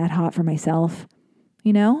want to be that hot for myself.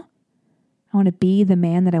 I want to be the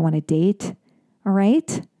man that I want to date. All right?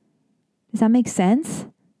 Does that make sense?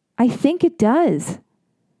 I think it does.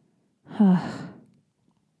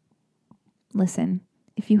 Listen,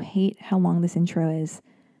 if you hate how long this intro is,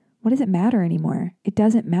 what does it matter anymore? It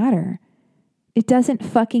doesn't matter. It doesn't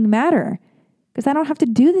fucking matter. Because I don't have to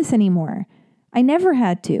do this anymore. I never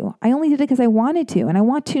had to. I only did it because I wanted to, and I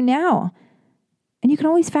want to now. And you can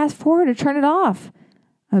always fast forward or turn it off.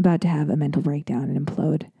 I'm about to have a mental breakdown and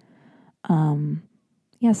implode.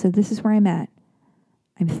 So this is where I'm at.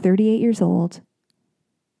 I'm 38 years old.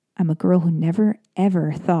 I'm a girl who never,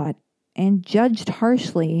 ever thought and judged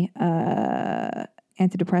harshly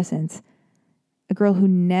antidepressants. A girl who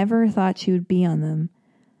never thought she would be on them.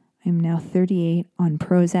 I'm now 38 on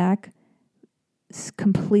Prozac.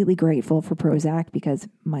 Completely grateful for Prozac because,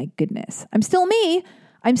 my goodness, I'm still me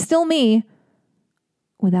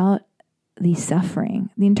without the suffering,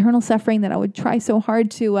 the internal suffering that I would try so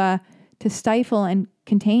hard to stifle and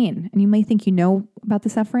contain. And you may think you know about the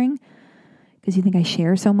suffering because you think I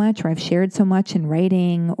share so much, or I've shared so much in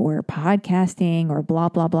writing or podcasting or blah,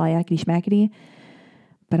 blah, blah, yakety schmackety.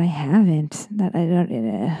 But I haven't.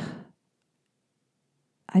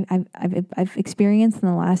 I've experienced in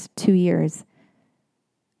the last 2 years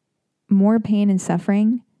more pain and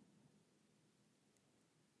suffering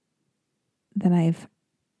than I've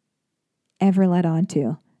ever led on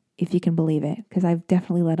to, if you can believe it. Because I've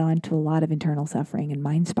definitely led on to a lot of internal suffering and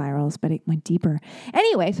mind spirals, but it went deeper.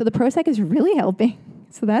 Anyway, so the Prozac is really helping.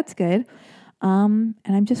 So that's good. And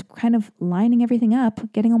I'm just kind of lining everything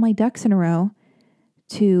up, getting all my ducks in a row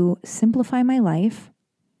to simplify my life,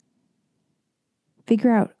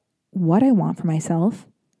 figure out what I want for myself,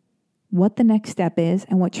 what the next step is,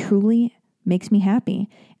 and what truly makes me happy.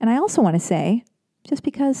 And I also want to say, just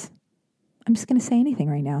because I'm just going to say anything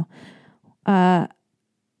right now,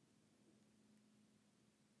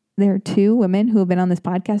 there are two women who have been on this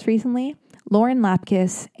podcast recently, Lauren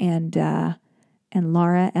Lapkus and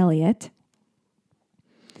Laura Elliott.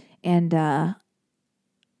 And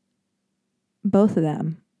both of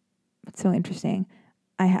them, it's so interesting.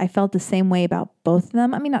 I felt the same way about both of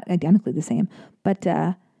them. I mean, not identically the same, but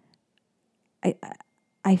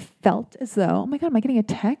I felt as though, oh my God, am I getting a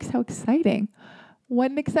text? How exciting.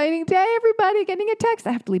 What an exciting day, everybody, getting a text.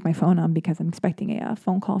 I have to leave my phone on because I'm expecting a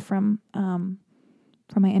phone call from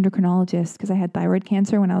my endocrinologist because I had thyroid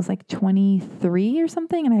cancer when I was like 23 or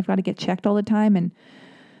something, and I've got to get checked all the time, and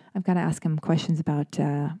I've got to ask him questions about,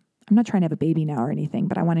 I'm not trying to have a baby now or anything,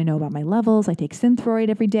 but I want to know about my levels. I take Synthroid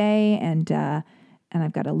every day, and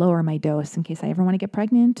I've got to lower my dose in case I ever want to get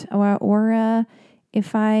pregnant, or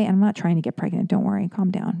if I'm not trying to get pregnant, don't worry,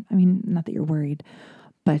 calm down. I mean, not that you're worried,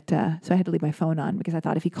 but so I had to leave my phone on because I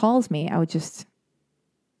thought if he calls me, I would just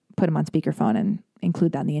put him on speakerphone and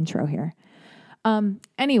include that in the intro here.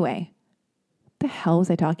 Anyway, what the hell was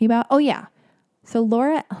I talking about? Oh yeah. So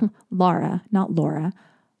Lara, not Laura.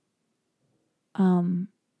 Oh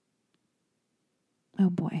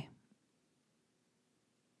boy.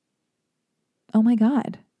 Oh my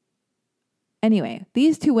God. Anyway,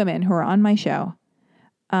 these two women who are on my show,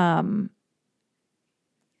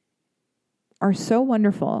 are so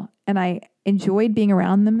wonderful. And I enjoyed being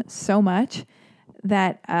around them so much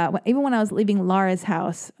that even when I was leaving Lara's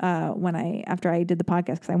house, after I did the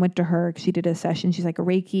podcast, because I went to her, she did a session. She's like a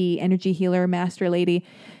Reiki energy healer, master lady.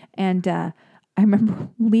 And I remember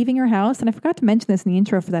leaving her house, and I forgot to mention this in the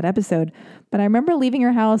intro for that episode, but I remember leaving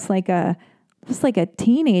her house like a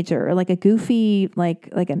teenager or like a goofy, like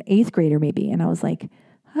an 8th grader maybe. And I was like,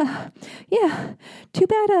 yeah, too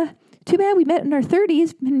bad we met in our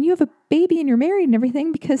 30s and you have a baby and you're married and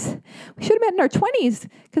everything, because we should have met in our 20s.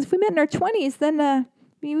 Because if we met in our 20s, then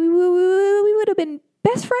we would have been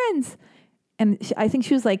best friends. And I think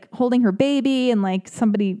she was like holding her baby, and like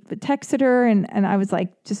somebody texted her, and I was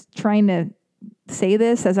like just trying to say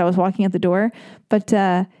this as I was walking out the door. But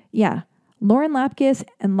yeah, Lauren Lapkus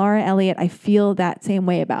and Lara Elliott, I feel that same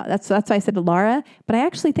way about. That's why I said to Lara, but I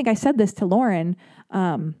actually think I said this to Lauren.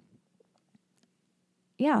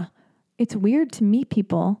 Yeah, it's weird to meet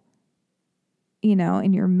people,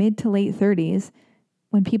 in your mid to late 30s,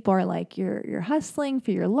 when people are like, you're hustling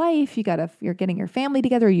for your life, you're getting your family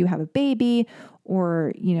together, or you have a baby,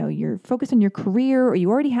 or, you're focused on your career, or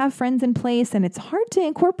you already have friends in place, and it's hard to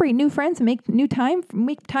incorporate new friends and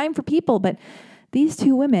make time for people. But these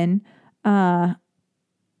two women, I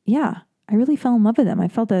really fell in love with them. I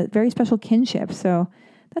felt a very special kinship. So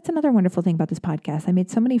that's another wonderful thing about this podcast. I made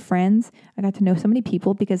so many friends. I got to know so many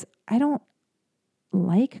people because I don't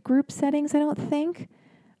like group settings, I don't think.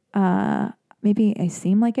 Maybe I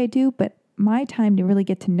seem like I do, but my time to really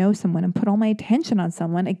get to know someone and put all my attention on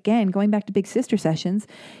someone, again, going back to Big Sister sessions,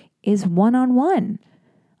 is one-on-one.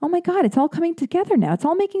 Oh my God, it's all coming together now. It's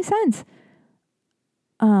all making sense.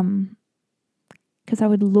 Because I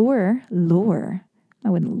would I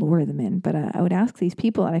wouldn't lure them in, but I would ask these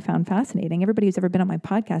people that I found fascinating. Everybody who's ever been on my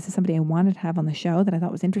podcast is somebody I wanted to have on the show that I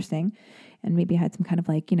thought was interesting, and maybe I had some kind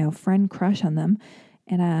of friend crush on them.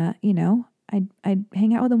 And, I'd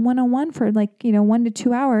hang out with them one-on-one for 1 to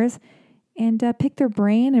 2 hours and pick their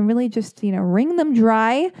brain and really just, wring them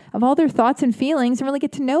dry of all their thoughts and feelings and really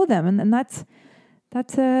get to know them. And that's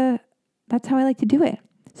how I like to do it.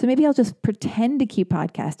 So maybe I'll just pretend to keep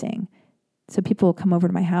podcasting so people will come over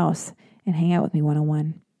to my house and hang out with me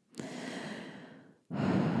one-on-one.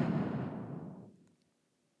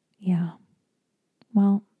 Yeah.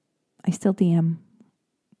 Well, I still DM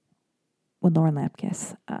with Lauren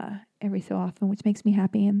Lapkus every so often, which makes me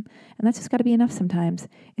happy. And that's just got to be enough sometimes.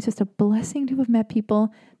 It's just a blessing to have met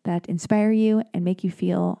people that inspire you and make you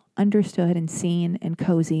feel understood and seen and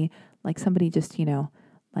cozy, like somebody just,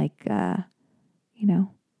 like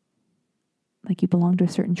you belong to a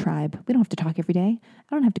certain tribe. We don't have to talk every day.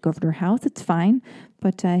 I don't have to go over to her house. It's fine.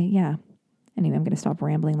 But yeah. Anyway, I'm going to stop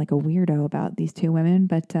rambling like a weirdo about these two women,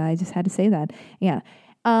 but I just had to say that. Yeah.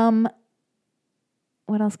 What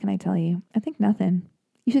else can I tell you? I think nothing.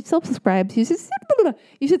 You should still subscribe. You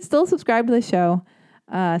should still subscribe to the show.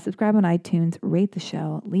 Subscribe on iTunes. Rate the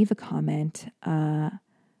show. Leave a comment.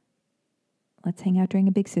 Let's hang out during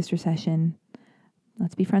a Big Sister session.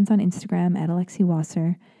 Let's be friends on Instagram at Alexi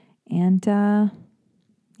Wasser. And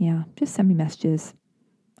just send me messages.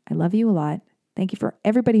 I love you a lot. Thank you for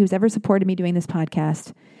everybody who's ever supported me doing this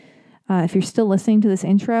podcast. If you're still listening to this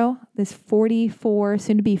intro, this 44,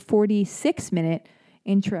 soon to be 46-minute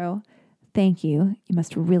intro, thank you. You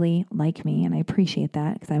must really like me, and I appreciate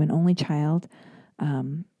that because I'm an only child,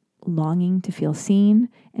 longing to feel seen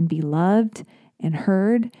and be loved and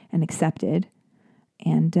heard and accepted.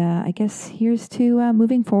 And I guess here's to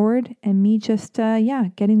moving forward and me just,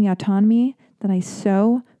 getting the autonomy that I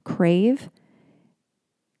so crave.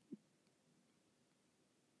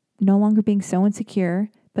 No longer being so insecure,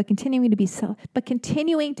 but continuing to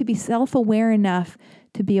be self-aware enough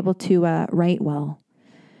to be able to write well.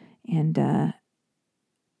 And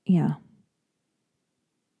yeah.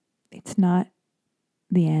 It's not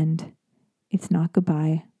the end. It's not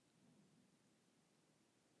goodbye.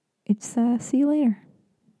 It's see you later.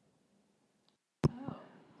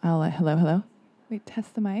 Oh, hello. Wait,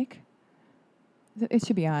 test the mic. It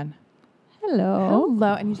should be on. Hello.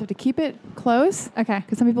 And you just have to keep it close. Okay.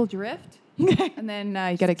 Because some people drift. And then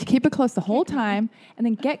you got to keep it close the whole time. And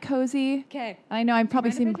then get cozy. Okay. I know I'm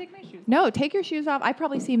probably seem... take my shoes No, take your shoes off. I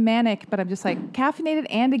probably seem manic, but I'm just like caffeinated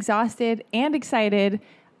and exhausted and excited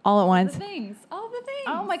all at once. All the things.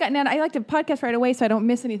 Oh my God. Now I like to podcast right away so I don't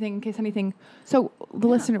miss anything in case anything. So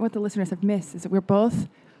what the listeners have missed is that we both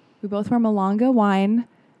wear Malanga wine.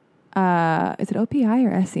 Is it OPI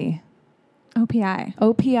or SE? OPI.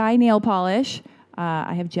 OPI nail polish.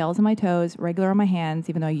 I have gels on my toes, regular on my hands,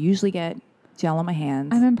 even though I usually get gel on my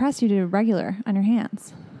hands. I'm impressed you did regular on your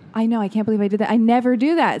hands. I know. I can't believe I did that. I never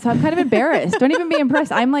do that. So I'm kind of embarrassed. Don't even be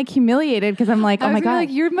impressed. I'm like humiliated because I'm like, oh my God. Like,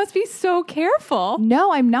 you must be so careful.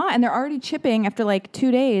 No, I'm not. And they're already chipping after like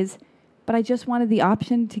 2 days. But I just wanted the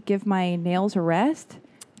option to give my nails a rest.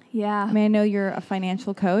 Yeah. I mean, I know you're a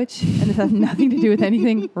financial coach and this has nothing to do with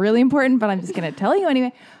anything really important, but I'm just going to tell you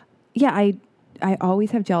anyway. Yeah, I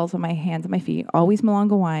always have gels on my hands and my feet, always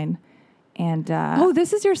Malanga wine. And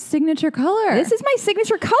this is your signature color. This is my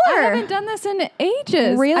signature color. I haven't done this in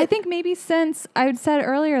ages. Really? I think maybe since I said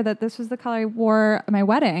earlier that this was the color I wore at my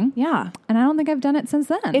wedding. Yeah. And I don't think I've done it since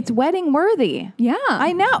then. It's wedding worthy. Yeah.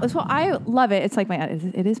 I know. So I love it. It's like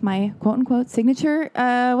it is my quote unquote signature,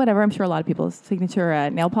 whatever. I'm sure a lot of people's signature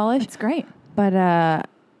nail polish. It's great. But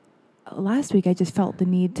last week I just felt the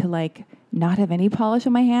need to like not have any polish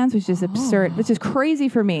on my hands, which is absurd, which is crazy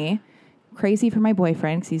for me. Crazy for my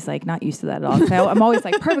boyfriend because he's like not used to that at all. So I'm always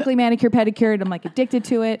like perfectly manicured, pedicured. I'm like addicted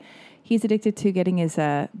to it. He's addicted to getting his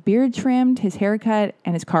beard trimmed, his hair cut,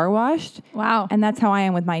 and his car washed. Wow. And that's how I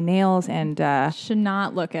am with my nails. And should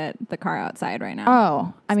not look at the car outside right now.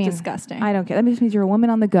 Oh, I mean, disgusting. I don't care. That just means you're a woman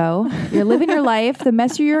on the go. You're living your life. The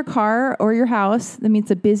messier your car or your house, that means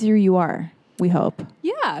the busier you are. We hope.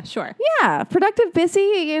 Yeah, sure. Yeah, productive,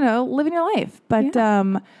 busy. Living your life. But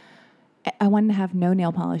I wanted to have no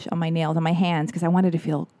nail polish on my nails, on my hands, because I wanted to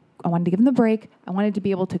give them the break. I wanted to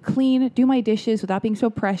be able to clean, do my dishes without being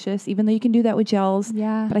so precious, even though you can do that with gels.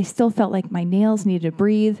 Yeah. But I still felt like my nails needed to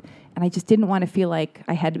breathe, and I just didn't want to feel like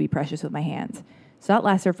I had to be precious with my hands. So that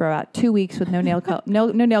lasted for about 2 weeks with no nail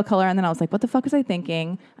no nail color, and then I was like, what the fuck was I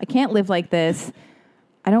thinking? I can't live like this.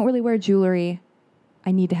 I don't really wear jewelry.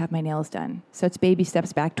 I need to have my nails done. So it's baby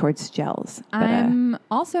steps back towards gels. But, I'm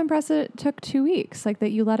also impressed that it took 2 weeks, like that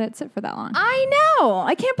you let it sit for that long. I know.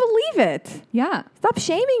 I can't believe it. Yeah. Stop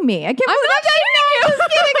shaming me. I can't I'm believe not shaming you. I'm just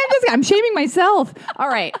kidding. I'm shaming myself. All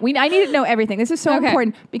right. I need to know everything. This is so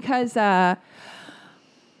important because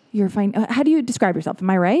you're fine. How do you describe yourself? Am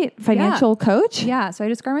I right? Financial coach? Yeah. So I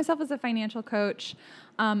describe myself as a financial coach.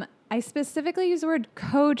 I specifically use the word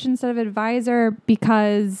coach instead of advisor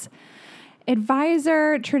because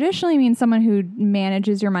advisor traditionally means someone who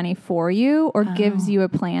manages your money for you or gives you a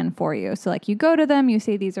plan for you. So like you go to them, you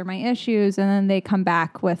say, these are my issues, and then they come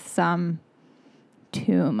back with some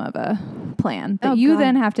tomb of a plan that you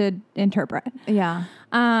then have to interpret. Yeah.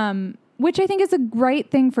 Which I think is a great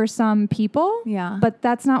thing for some people. Yeah. But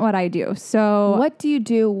that's not what I do. So what do you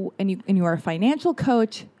do? And you are a financial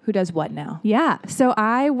coach who does what now? Yeah. So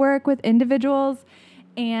I work with individuals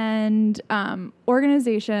and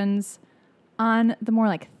organizations on the more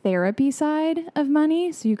like therapy side of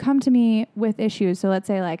money. So you come to me with issues. So let's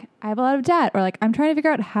say like I have a lot of debt, or like I'm trying to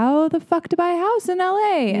figure out how the fuck to buy a house in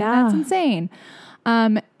LA. And that's insane.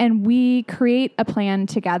 And we create a plan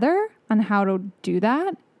together on how to do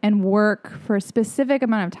that and work for a specific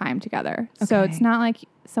amount of time together. Okay. So it's not like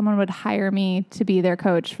someone would hire me to be their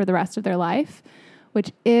coach for the rest of their life,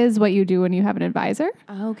 which is what you do when you have an advisor.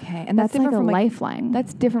 Okay. And that's different like a from lifeline.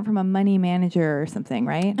 That's different from a money manager or something,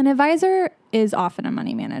 right? An advisor is often a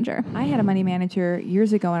money manager. I had a money manager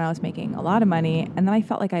years ago when I was making a lot of money, and then I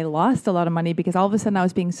felt like I lost a lot of money because all of a sudden I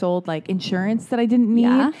was being sold like insurance that I didn't need.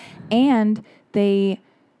 Yeah. And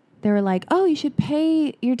they were like, oh, you should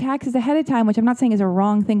pay your taxes ahead of time, which I'm not saying is a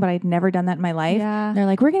wrong thing, but I'd never done that in my life. Yeah. They're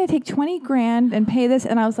like, we're going to take $20,000 and pay this.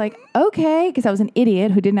 And I was like, okay, because I was an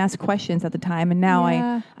idiot who didn't ask questions at the time. And now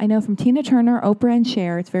I know from Tina Turner, Oprah, and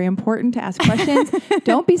Cher, it's very important to ask questions.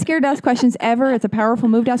 Don't be scared to ask questions ever. It's a powerful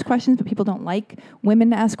move to ask questions, but people don't like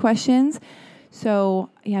women to ask questions.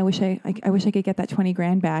 So yeah, I wish I could get that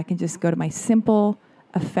 $20,000 back and just go to my simple,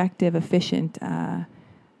 effective, efficient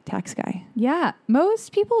tax guy. Yeah.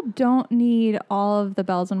 Most people don't need all of the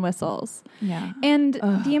bells and whistles. Yeah. And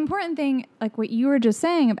the important thing, like what you were just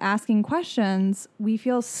saying of asking questions, we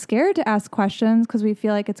feel scared to ask questions because we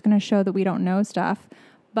feel like it's going to show that we don't know stuff.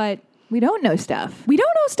 but We don't know stuff. we don't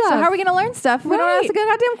know stuff. So how are we going to learn stuff if we don't Right. ask a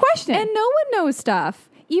goddamn question? And no one knows stuff.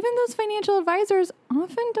 Even those financial advisors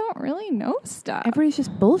often don't really know stuff. Everybody's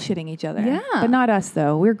just bullshitting each other. Yeah. But not us,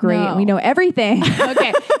 though. We're great. No. And we know everything.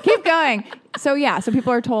 Okay, keep going. So, so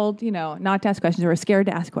people are told, not to ask questions or are scared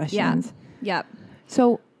to ask questions. Yep.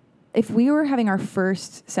 So if we were having our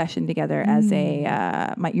first session together as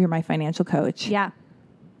you're my financial coach. Yeah.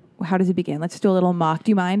 How does it begin? Let's do a little mock.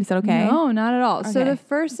 Do you mind? Is that okay? No, not at all. So Okay. the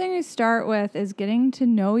first thing we start with is getting to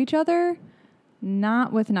know each other,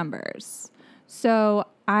 not with numbers. So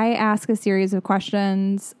I ask a series of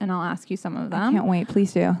questions, and I'll ask you some of them. I can't wait.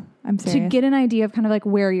 Please do. I'm serious. To get an idea of kind of like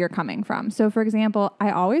where you're coming from. So for example,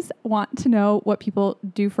 I always want to know what people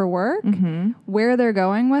do for work, where they're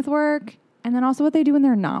going with work, and then also what they do when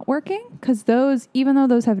they're not working. Because those, even though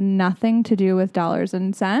those have nothing to do with dollars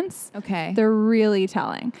and cents, Okay. they're really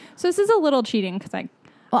telling. So this is a little cheating because I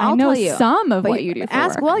I'll know tell you. some of But what you do for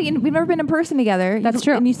ask. work. Well, we've never been in person together. That's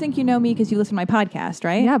true. And you think you know me because you listen to my podcast,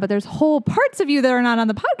 right? Yeah, but there's whole parts of you that are not on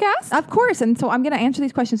the podcast. Of course. And so I'm going to answer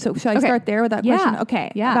these questions. So should I Okay. start there with that Yeah. question?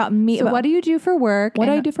 Okay. Yeah. About me. So what do you do for work? What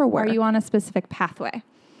do I and do for work? Are you on a specific pathway?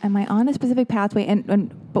 Am I on a specific pathway?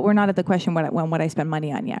 But we're not at the question what I spend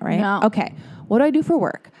money on yet, right? No. Okay. What do I do for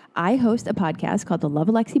work? I host a podcast called the Love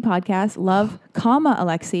Alexi podcast. Love,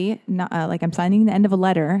 Alexi. Not, like I'm signing the end of a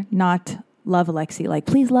letter, not Love Alexi. Like,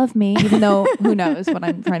 please love me, even though who knows what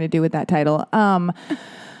I'm trying to do with that title.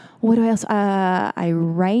 What do I else? I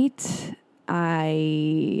write.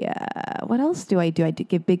 What else do? I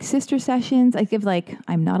give big sister sessions. I give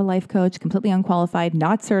I'm not a life coach, completely unqualified,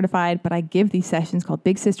 not certified, but I give these sessions called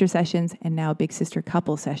big sister sessions and now big sister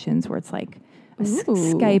couple sessions where it's like a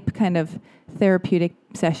Ooh. Skype kind of therapeutic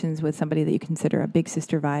sessions with somebody that you consider a big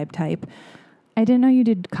sister vibe type. I didn't know you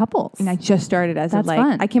did couples. And I just started as That's of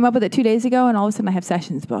fun. I came up with it 2 days ago and all of a sudden I have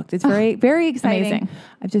sessions booked. It's very, very exciting. Amazing.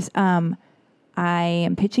 I've just, I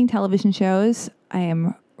am pitching television shows. I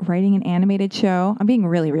am writing an animated show. I'm being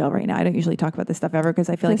really real right now. I don't usually talk about this stuff ever because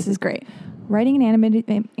I feel This is great. Writing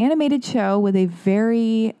an animated show with a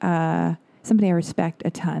very, somebody I respect a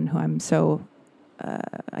ton who I'm so,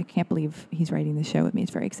 I can't believe he's writing the show with me.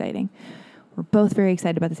 It's very exciting. We're both very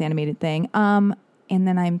excited about this animated thing. And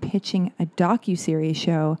then I'm pitching a docuseries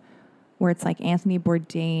show where it's like Anthony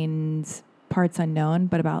Bourdain's Parts Unknown,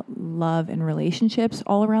 but about love and relationships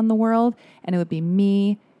all around the world. And it would be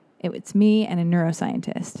me. It's me and a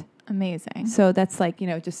neuroscientist. Amazing. So that's So,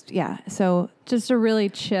 Just a really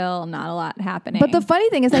chill, not a lot happening. but the funny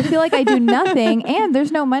thing is, I feel like I do nothing, and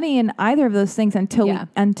there's no money in either of those things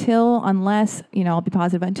unless I'll be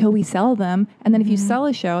positive until we sell them. And then if you sell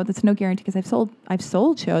a show, that's no guarantee because I've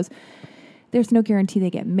sold shows. There's no guarantee they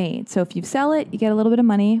get made. So if you sell it, you get a little bit of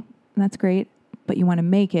money, and that's great. But you want to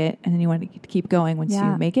make it, and then you want to keep going once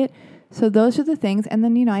you make it. So those are the things. And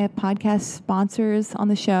then I have podcast sponsors on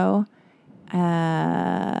the show. So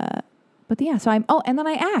and then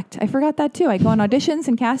I act. I forgot that too. I go on auditions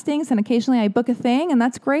and castings, and occasionally I book a thing, and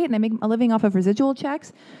that's great. And I make a living off of residual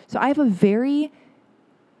checks. So I have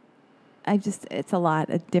it's a lot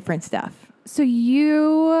of different stuff. So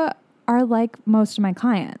you are like most of my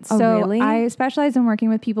clients. Oh, so really? I specialize in working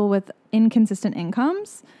with people with inconsistent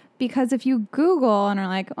incomes because if you Google and are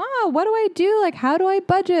like, oh, what do I do? Like, how do I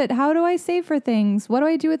budget? How do I save for things? What do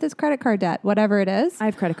I do with this credit card debt? Whatever it is. I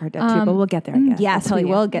have credit card debt too, but we'll get there, I guess. yes, I'll tell we you.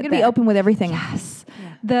 will get I'm gonna be there. open with everything. Yes.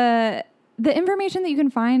 Yeah. The information that you can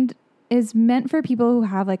find is meant for people who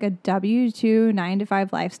have like a W-2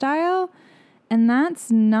 9-to-5 lifestyle. And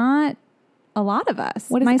that's not a lot of us,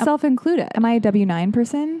 What is myself included. Am I a W-9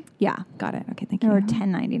 person? Yeah. Got it. Okay, thank you. Or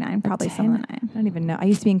 1099, probably some of the I nine. don't even know. I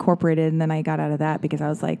used to be incorporated, and then I got out of that because I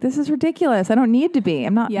was like, this is ridiculous. I don't need to be.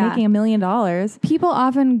 I'm not Yeah. making $1 million. People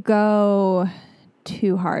often go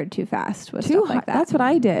too hard, too fast with stuff like that. That's what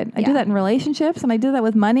I did. I Yeah. did that in relationships, and I did that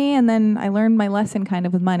with money, and then I learned my lesson kind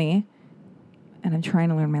of with money. And I'm trying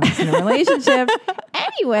to learn my lesson in relationships.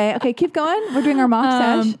 Anyway, okay, keep going. We're doing our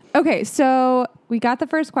mock sesh. Okay, so we got the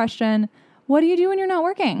first question. What do you do when you're not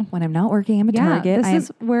working? When I'm not working, I'm a target. This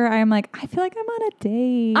is where I'm like, I feel like I'm on a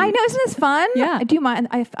date. I know, isn't this fun? Yeah. Do you mind?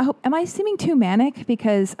 I hope, am I seeming too manic?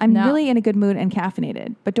 Because I'm No. really in a good mood and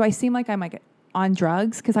caffeinated. But do I seem like I'm like on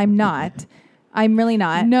drugs? Because I'm not. I'm really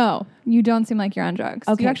not. No, you don't seem like you're on drugs.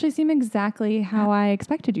 Okay. You actually seem exactly how I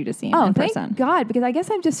expected you to seem Oh, in thank person. God, because I guess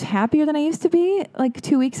I'm just happier than I used to be. Like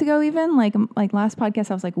 2 weeks ago, even like last podcast,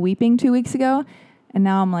 I was like weeping 2 weeks ago, and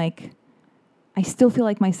now I'm like I still feel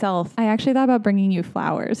like myself. I actually thought about bringing you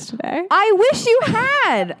flowers today. I wish you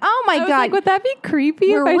had. Oh my I was God. like, would that be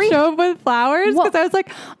creepy if I show up with flowers? Because I was like,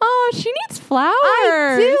 oh, she needs flowers.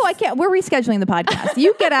 I do. I can't. We're rescheduling the podcast.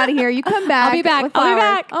 You get out of here. You come back. I'll be back. with I'll be flowers.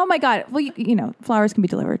 back. Oh my God. Well, you know, flowers can be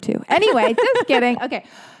delivered too. Anyway, just kidding. Okay.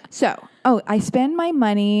 So, I spend my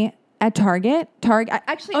money at Target.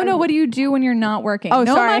 No, what do you do when you're not working? Oh,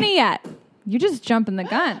 no sorry. money yet. You just jumping the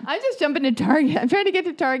gun. I'm just jumping to Target. I'm trying to get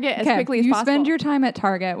to Target as quickly as you possible. spend your time at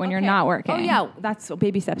Target when you're not working. Oh yeah, that's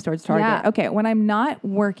baby steps towards Target. Yeah. Okay, when I'm not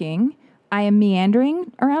working, I am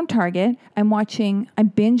meandering around Target. I'm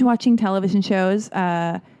binge watching television shows,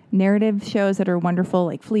 narrative shows that are wonderful,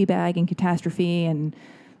 like Fleabag and Catastrophe and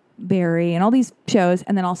Barry and all these shows,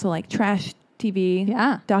 and then also like trash TV,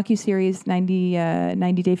 docuseries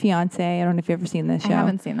 90 Day Fiance. I don't know if you've ever seen this show. I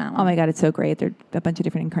haven't seen that one. Oh my God, it's so great. There are a bunch of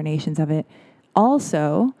different incarnations of it.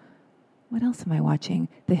 Also, what else am I watching?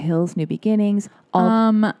 The Hills, New Beginnings.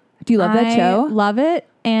 Do you love that show? I love it,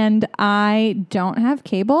 and I don't have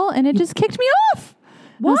cable, and it just kicked me off.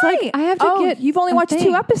 Why? I have to get. You've only watched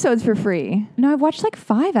 2 episodes for free. No, I've watched like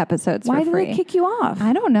 5 episodes Why for free. did they kick you off?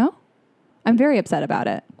 I don't know. I'm very upset about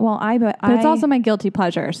it. Well, but it's also my guilty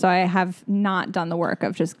pleasure, so I have not done the work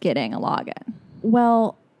of just getting a login.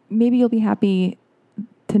 Well, maybe you'll be happy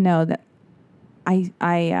to know that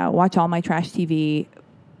I watch all my trash TV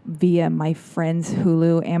via my friend's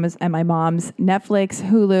Hulu, Amazon, and my mom's Netflix,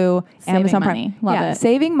 Hulu, Amazon money. Prime. Love it.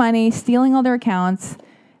 Saving money, stealing all their accounts,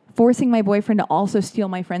 forcing my boyfriend to also steal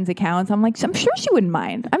my friends' accounts. I'm like, I'm sure she wouldn't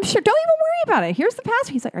mind. I'm sure. Don't even worry about it. Here's the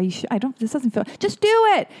password. He's like, are you sure? This doesn't feel. Just do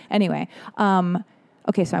it. Anyway,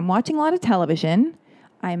 okay. So I'm watching a lot of television.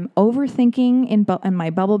 I'm overthinking in my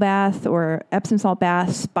bubble bath or Epsom salt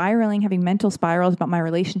bath, spiraling, having mental spirals about my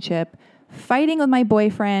relationship, fighting with my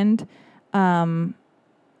boyfriend.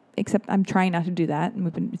 Except I'm trying not to do that.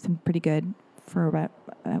 And it's been pretty good for about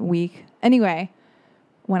a week. Anyway,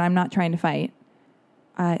 when I'm not trying to fight,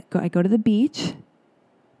 I go to the beach.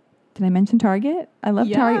 Did I mention Target? I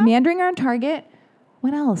love Target. Meandering around Target.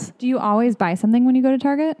 What else? Do you always buy something when you go to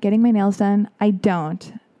Target? Getting my nails done. I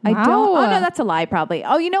don't. I don't. Oh, no, that's a lie, probably.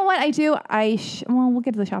 Oh, you know what I do? We'll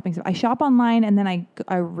get to the shopping stuff. I shop online, and then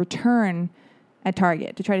I return at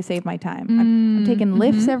Target to try to save my time. I'm taking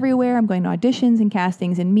lifts everywhere. I'm going to auditions and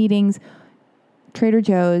castings and meetings, Trader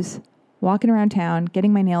Joe's, walking around town,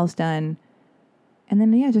 getting my nails done. And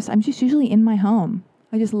then, I'm just usually in my home.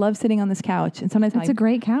 I just love sitting on this couch. And sometimes it's a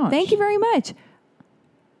great couch. Thank you very much.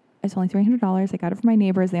 It's only $300. I got it from my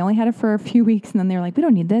neighbors. They only had it for a few weeks, and then they were like, we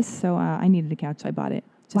don't need this. So I needed a couch, so I bought it.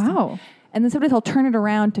 Wow. And then sometimes I'll turn it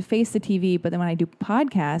around to face the TV, but then when I do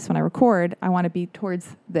podcasts, when I record, I want to be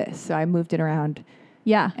towards this. So I moved it around.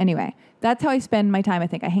 Yeah. Anyway, that's how I spend my time, I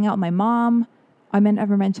think. I hang out with my mom. I'm on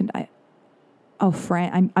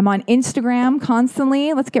Instagram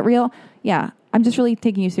constantly. Let's get real. Yeah. I'm just really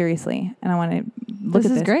taking you seriously, and I want to look at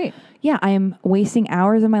this. This is great. Yeah. I am wasting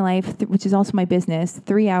hours of my life, which is also my business,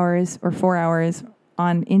 3 hours or 4 hours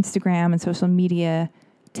on Instagram and social media,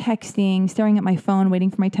 texting, staring at my phone, waiting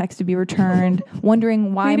for my text to be returned,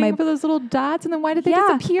 wondering why waiting for those little dots, and then why did they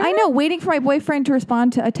disappear? I know, waiting for my boyfriend to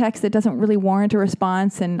respond to a text that doesn't really warrant a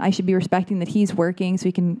response, and I should be respecting that he's working so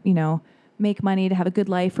he can, make money to have a good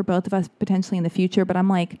life for both of us potentially in the future. But I'm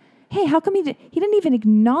like, hey, how come he didn't even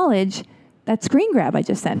acknowledge that screen grab I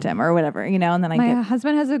just sent him or whatever, and then my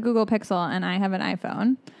husband has a Google Pixel and I have an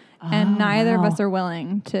iPhone. And neither of us are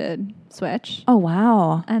willing to switch. Oh,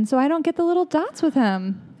 wow. And so I don't get the little dots with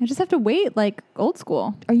him. I just have to wait like old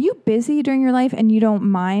school. Are you busy during your life and you don't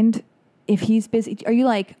mind if he's busy? Are you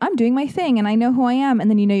like, I'm doing my thing and I know who I am,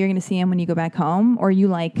 and then you're going to see him when you go back home? Or are you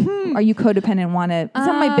like, are you codependent and want to, it's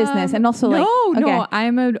not my business. And also No,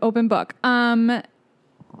 I'm an open book.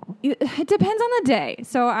 It depends on the day.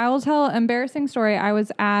 So I will tell an embarrassing story. I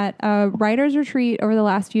was at a writer's retreat over the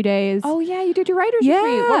last few days. Oh, yeah. You did your writer's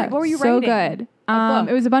retreat. What were you writing? So good.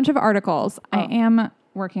 It was a bunch of articles. Oh. I am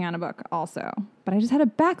working on a book also. But I just had a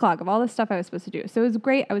backlog of all the stuff I was supposed to do. So it was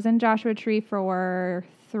great. I was in Joshua Tree for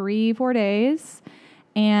 3-4 days.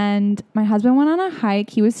 And my husband went on a hike.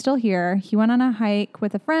 He was still here. He went on a hike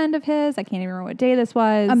with a friend of his. I can't even remember what day this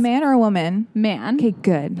was. A man or a woman? Man. Okay,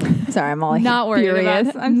 good. Sorry, I'm all not worried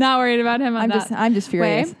furious. I'm not worried about him. I'm just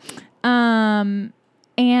furious. And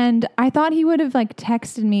I thought he would have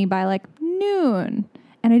texted me by noon,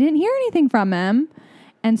 and I didn't hear anything from him.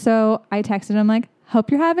 And so I texted him hope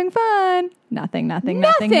you're having fun. Nothing.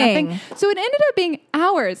 So it ended up being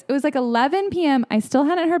hours. It was like 11 p.m. I still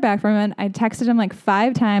hadn't heard back from him. I texted him like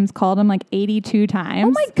 5 times, called him like 82 times.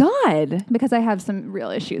 Oh my God. Because I have some real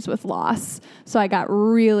issues with loss. So I got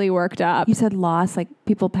really worked up. You said loss, like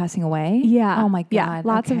people passing away? Yeah. Oh my God. Yeah.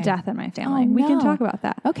 Lots of death in my family. We can talk about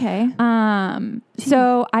that. Okay.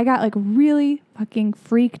 So I got like really fucking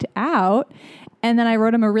freaked out. And then I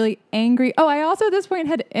wrote him a really angry. Oh, I also at this point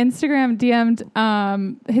had Instagram DM'd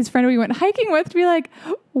his friend we went hiking with to be like,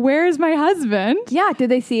 "Where's my husband?" Yeah. Did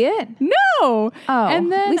they see it? No. Oh.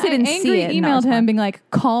 And then at least they didn't see it and not emailed him respond. being like,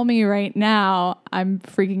 "Call me right now. I'm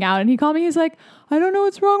freaking out." And he called me. He's like, "I don't know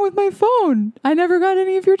what's wrong with my phone. I never got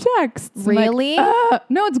any of your texts." I'm like, Really?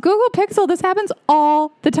 no, it's Google Pixel. This happens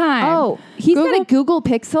all the time. Oh, he's got a Google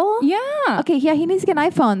Pixel? Yeah. Okay. Yeah. He needs to get an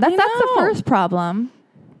iPhone. That's the know. first problem.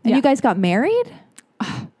 And Yeah. you guys got married?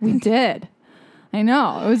 We did. I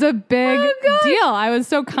know. It was a big deal. I was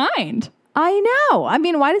so kind. I know. I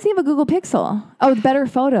mean, why does he have a Google Pixel? Oh, better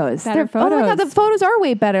photos. Better Oh my God, photos. the photos are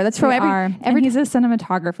way better. That's from They every are. And he's a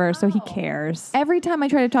cinematographer, so he cares. every time I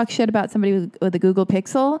try to talk shit about somebody with a Google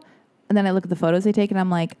Pixel, and then I look at the photos they take, and I'm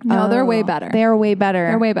like, No, they're way oh, better. They're way better.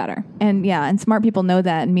 They're way better. And yeah, and smart people know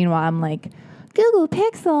that. And meanwhile, I'm like, Google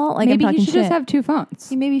Pixel. Like Maybe I'm he talking should shit. just have 2 phones.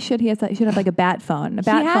 He maybe should. He should have like a bat phone. A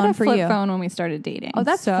bat he had phone a for flip you. phone when we started dating. Oh,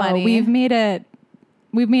 that's so funny. We've made it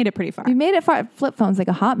pretty far. We made it for flip phones like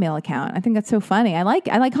a Hotmail account. I think that's so funny. I like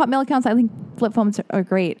Hotmail accounts. I think flip phones are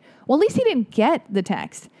great. Well, at least he didn't get the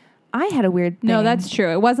text. I had a weird thing. No, that's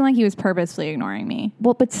true. It wasn't like he was purposefully ignoring me.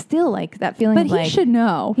 well, but still like that feeling. But of he like, should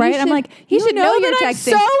know, right? I'm should- like, he you should know that you're I'm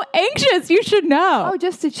texting. so anxious. You should know. Oh,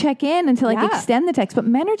 just to check in and to like Yeah. extend the text. But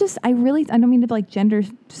men are just, I don't mean to like gender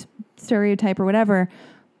stereotype or whatever,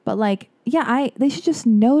 but like, yeah, they should just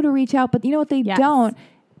know to reach out. But you know what? They Yes. don't.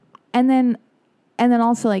 And then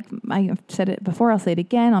also like I've said it before, I'll say it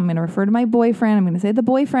again. I'm going to refer to my boyfriend. I'm going to say the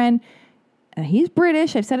boyfriend. He's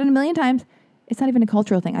British. I've said it a million times. It's not even a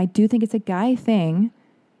cultural thing. I do think it's a guy thing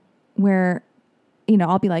where, you know,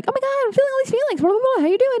 I'll be like, oh my God, I'm feeling all these feelings. Blah, blah, blah. How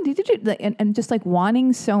you doing? And just like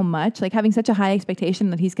wanting so much, like having such a high expectation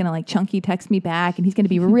that he's going to like chunky text me back and he's going to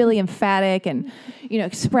be really emphatic and, you know,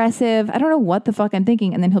 expressive. I don't know what the fuck I'm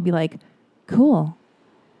thinking. And then he'll be like, cool.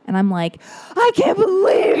 And I'm like, I can't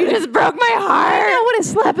believe you just broke my heart. I want to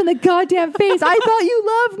slap in the goddamn face. I thought you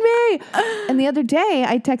loved me. And the other day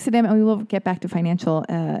I texted him, and we will get back to financial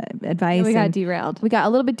advice. We got and derailed. We got a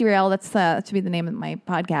little bit derailed. That should be the name of my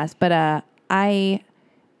podcast. But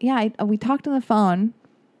we talked on the phone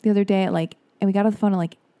the other day and we got on the phone at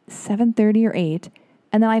like 7:30 or 8.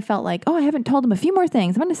 And then I felt like, oh, I haven't told him a few more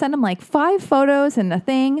things. I'm going to send him like 5 photos and a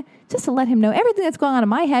thing just to let him know everything that's going on in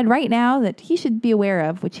my head right now that he should be aware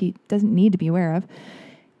of, which he doesn't need to be aware of.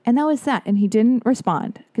 And that was that. And he didn't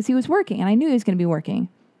respond because he was working, and I knew he was going to be working.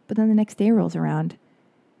 But then the next day rolls around.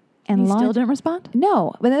 And He still didn't respond?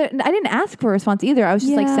 No. But I didn't ask for a response either. I was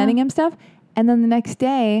just like Yeah. sending him stuff. And then the next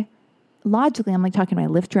day, logically, I'm like talking to my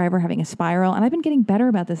Lyft driver, having a spiral. And I've been getting better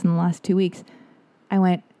about this in the last 2 weeks. I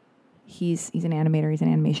went, he's an animator. He's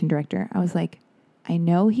an animation director. I was like, I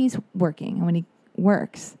know he's working. And when he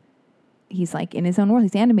works, he's like in his own world.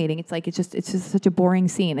 He's animating. It's just such a boring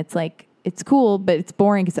scene. It's like, it's cool, but it's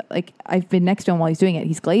boring because like I've been next to him while he's doing it.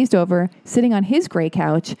 He's glazed over, sitting on his gray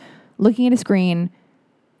couch, looking at a screen,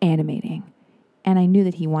 animating. And I knew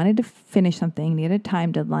that he wanted to finish something. He had a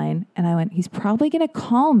time deadline. And I went, he's probably going to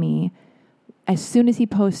call me as soon as he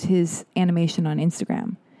posts his animation on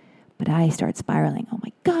Instagram. But I start spiraling. Oh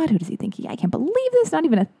my God, who does he think I can't believe this. Not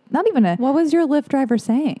even a What was your Lyft driver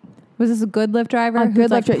saying? Was this a good Lyft driver? a who's good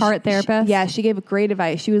like Lyft driver. part therapist? Yeah, she gave great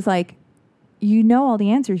advice. She was like, you know all the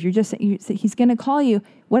answers. He's going to call you.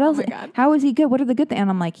 What else? my God. How is he good? What are the good things? And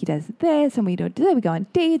I'm like, he does this, and we do that. We go on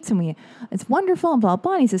dates, and it's wonderful, and blah,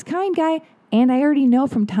 blah. And he's this kind guy. And I already know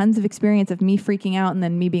from tons of experience of me freaking out and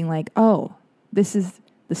then me being like, oh, this is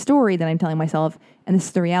the story that I'm telling myself, and this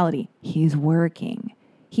is the reality. He's working.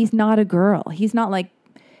 He's not a girl. He's not like,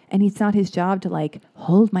 and it's not his job to like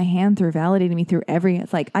hold my hand through validating me through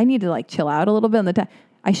it's like, I need to like chill out a little bit on the time.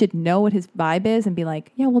 I should know what his vibe is and be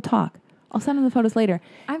like, yeah, we'll talk. I'll send him the photos later.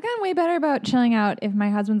 I've gotten way better about chilling out if my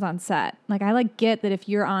husband's on set. Like I like get that if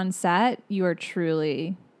you're on set, you are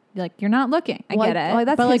truly like you're not looking. I get it.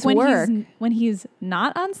 That's but his like work. when he's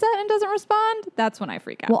not on set and doesn't respond, that's when I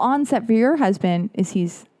freak out. Well, on set for your husband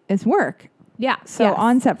is work. yeah. So yes.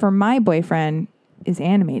 on set for my boyfriend is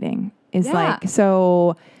animating. Is Yeah. like,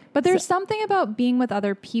 so. But there's something about being with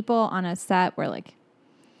other people on a set where like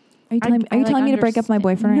Are you telling me to break up with my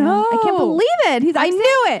boyfriend right now? I can't No. believe it. I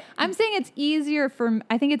knew it. I'm saying it's easier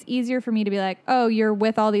I think it's easier for me to be like, oh, you're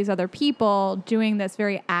with all these other people doing this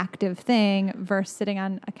very active thing versus sitting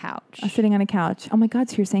on a couch. Sitting on a couch. Oh my God.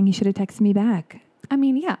 So you're saying he should have texted me back. I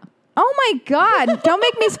mean, yeah. Oh my God. Don't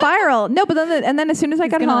make me spiral. No, but then as soon as I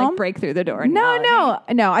got Gonna, home. like, break through the door. No,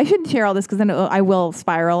 I shouldn't share all this because then I will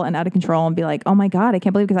spiral and out of control and be like, oh my God, I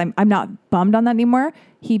can't believe, because I'm not bummed on that anymore.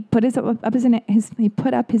 He put he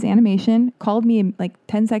put up his animation, called me like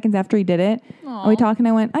 10 seconds after he did it. Aww. And we talked and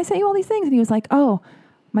I went, I sent you all these things. And he was like, oh,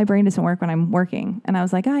 my brain doesn't work when I'm working. And I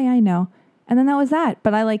was like, oh, yeah, I know. And then that was that.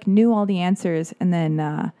 But I like knew all the answers. And then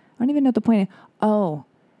I don't even know what the point is. Oh,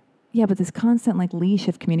 yeah, but this constant like leash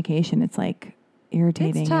of communication, it's like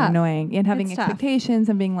irritating and annoying. And having expectations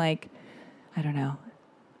and being like, I don't know.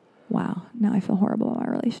 Wow. Now I feel horrible about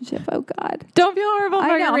our relationship. Oh God. Don't feel horrible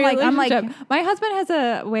about your relationship. I'm like, my husband has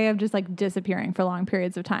a way of just like disappearing for long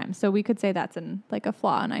periods of time. So we could say that's like a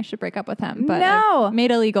flaw and I should break up with him. But no. I've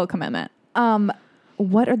made a legal commitment.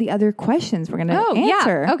 What are the other questions we're going to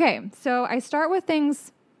answer? Yeah. Okay. So I start with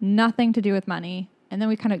things nothing to do with money, and then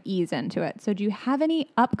we kind of ease into it. So do you have any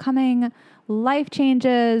upcoming life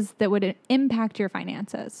changes that would impact your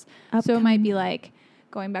finances? So it might be like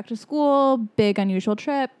going back to school, big unusual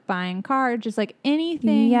trip, buying a car, just like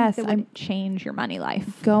anything that would change your money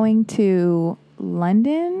life. Going to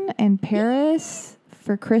London and Paris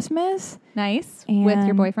for Christmas. Nice. With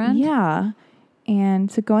your boyfriend? Yeah.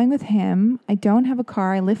 And so going with him, I don't have a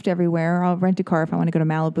car. I lift everywhere. I'll rent a car if I want to go to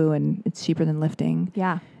Malibu, and it's cheaper than lifting.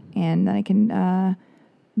 Yeah. And then I can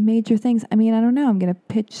major things. I mean, I don't know. I'm going to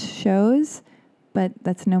pitch shows, but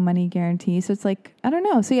that's no money guarantee. So it's like, I don't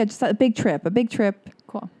know. So yeah, just a big trip.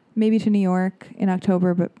 Cool. Maybe to New York in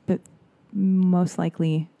October, but most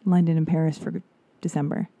likely London and Paris for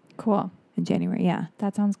December. Cool. In January, yeah.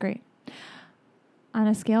 That sounds great. On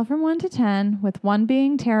a scale from 1 to 10, with 1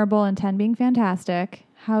 being terrible and 10 being fantastic,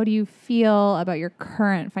 how do you feel about your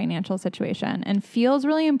current financial situation? And feel's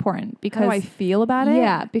really important because... How do I feel about it?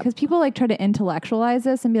 Yeah, because people like try to intellectualize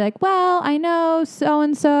this and be like, well, I know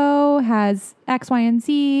so-and-so has X, Y, and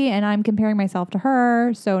Z, and I'm comparing myself to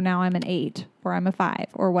her, so now I'm an 8 or I'm a 5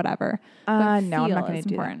 or whatever. No, I'm not going to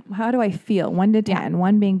do that. How do I feel? 1 to 10.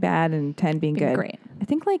 1 being bad and 10 being good. Great. I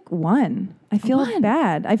think like 1. I feel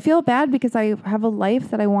bad. I feel bad because I have a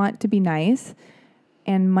life that I want to be nice,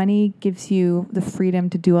 and money gives you the freedom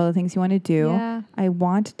to do all the things you want to do. Yeah. I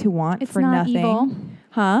want to want it's for not nothing. Evil.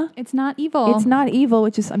 Huh? It's not evil. It's not evil,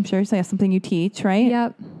 which is, I'm sure, something you teach, right?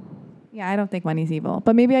 Yep. Yeah, I don't think money's evil,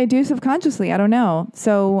 but maybe I do subconsciously. I don't know.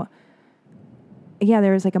 So, yeah,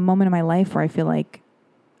 there was like a moment in my life where I feel like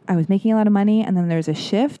I was making a lot of money, and then there's a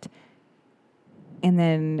shift, and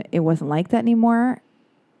then it wasn't like that anymore.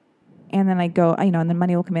 And then I go, and then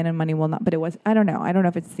money will come in and money will not. But it was, I don't know. I don't know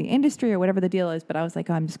if it's the industry or whatever the deal is, but I was like,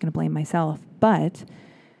 I'm just going to blame myself. But,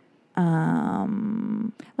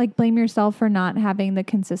 like blame yourself for not having the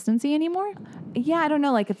consistency anymore? Yeah, I don't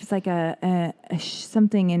know. Like if it's like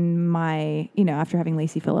something in my, after having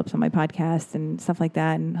Lacey Phillips on my podcast and stuff like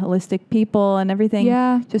that, and holistic people and everything.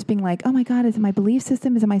 Yeah. Just being like, oh my God, is it my belief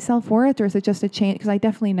system? Is it my self-worth? Or is it just a change? Because I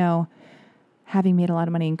definitely know, having made a lot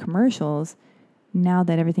of money in commercials, now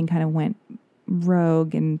that everything kind of went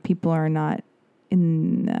rogue and people are not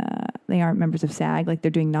they aren't members of SAG, like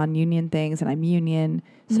they're doing non-union things, and I'm union,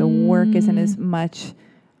 so work isn't as much.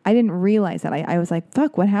 I didn't realize that. I was like,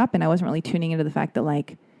 fuck, what happened? I wasn't really tuning into the fact that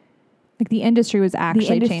like the industry was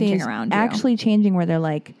actually changing around you. Actually changing, where they're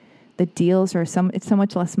like, the deals are it's so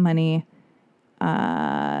much less money.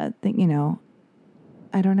 I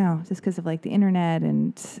don't know, just because of like the internet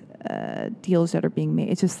and deals that are being made.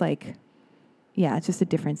 It's just like, yeah, it's just a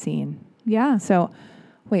different scene. Yeah. So,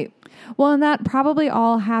 wait. Well, and that probably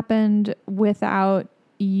all happened without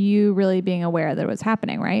you really being aware that it was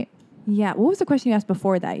happening, right? Yeah. What was the question you asked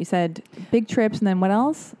before that? You said big trips, and then what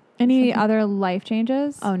else? Any other life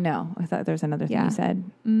changes? Oh, no. I thought there was another thing you said.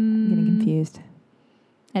 I'm getting confused.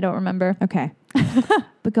 I don't remember. Okay.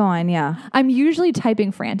 But go on, yeah. I'm usually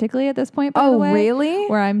typing frantically at this point, by the way. Oh, really?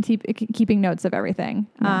 Where I'm keeping notes of everything.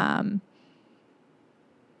 Yeah.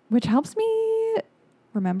 Which helps me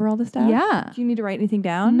remember all the stuff? Yeah. Do you need to write anything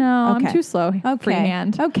down? No, okay. I'm too slow. Okay.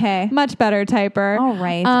 Freehand. Okay. Much better typer. All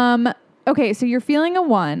right. Okay, so you're feeling a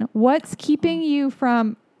 1. What's keeping you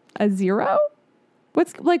from a 0?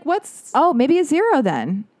 What's... Oh, maybe a 0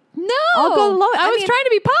 then. No, I'll go low. I was trying to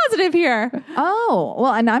be positive here. Oh,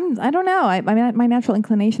 well, and I don't know. I mean, my natural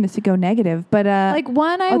inclination is to go negative, but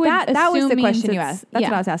 1, I would that was the question you asked. That's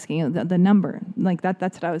what I was asking you. The number, like that's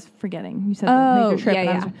what I was forgetting. You said the major trip.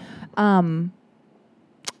 Yeah.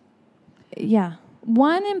 Yeah.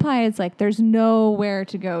 one implies like there's nowhere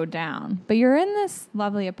to go down, but you're in this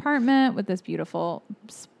lovely apartment with this beautiful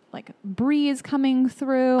like breeze coming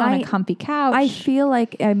through on a comfy couch. I feel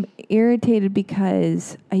like I'm irritated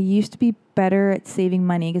because I used to be better at saving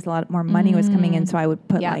money because a lot more money was coming in. So I would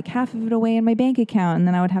put like half of it away in my bank account and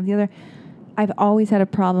then I would have the other. I've always had a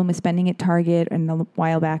problem with spending at Target and a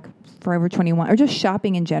while back, Forever 21, or just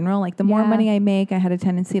shopping in general. Like the more money I make, I had a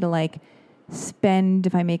tendency to like spend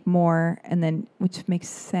if I make more and then, which makes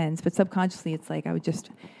sense. But subconsciously, it's like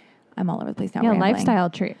I'm all over the place now. Yeah, lifestyle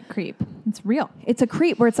creep. It's real. It's a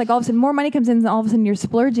creep where it's like all of a sudden more money comes in and all of a sudden you're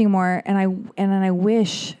splurging more. And then I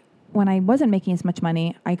wish when I wasn't making as much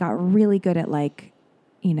money, I got really good at like,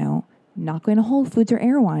 you know, not going to Whole Foods or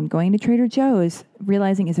Erewhon, going to Trader Joe's,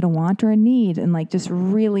 realizing is it a want or a need? And like just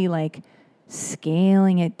really like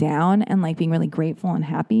scaling it down and like being really grateful and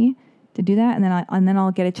happy to do that. And then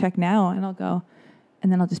I'll get a check now and I'll go,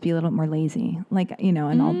 and then I'll just be a little bit more lazy, like, you know,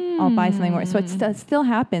 and I'll buy something more. So it still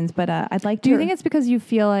happens, but I'd like to. Do you think it's because you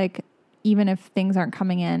feel like even if things aren't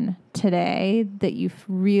coming in today, that you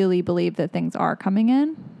really believe that things are coming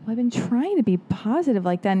in? Well, I've been trying to be positive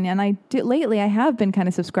like that. And lately I have been kind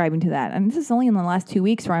of subscribing to that. And this is only in the last 2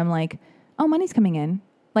 weeks where I'm like, oh, money's coming in.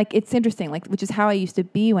 Like, it's interesting, like, which is how I used to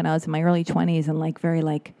be when I was in my early 20s and like very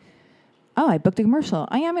like, oh, I booked a commercial.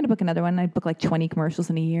 I am going to book another one. I'd book like 20 commercials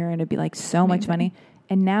in a year and it'd be like so much money.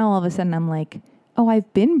 And now all of a sudden I'm like, oh,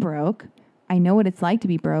 I've been broke. I know what it's like to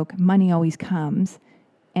be broke. Money always comes.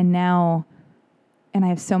 And now, and I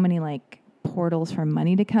have so many like portals for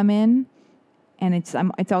money to come in. And it's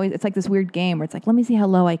like this weird game where it's like, let me see how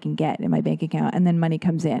low I can get in my bank account. And then money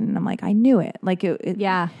comes in and I'm like, I knew it. Like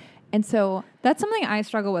yeah. And so that's something I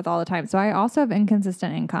struggle with all the time. So I also have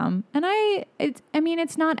inconsistent income and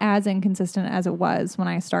it's not as inconsistent as it was when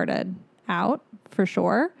I started out for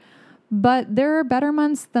sure. But there are better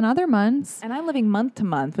months than other months. And I'm living month to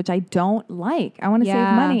month, which I don't like. I want to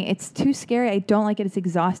save money. It's too scary. I don't like it. It's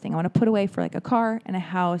exhausting. I want to put away for like a car and a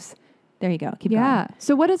house. There you go. Keep going.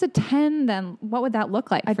 So what is a 10 then? What would that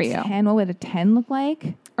look like for you? What would a 10 look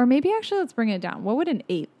like? Or maybe actually let's bring it down. What would an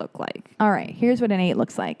 8 look like? All right. Here's what an 8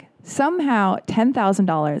 looks like. Somehow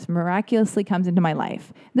 $10,000 miraculously comes into my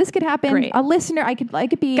life. This could happen. Great. A listener, I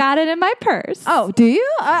could be. Got it in my purse. Oh, do you?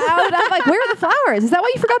 I'm like, where are the flowers? Is that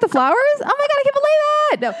why you forgot the flowers? Oh my God, I can't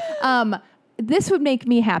believe that. No. This would make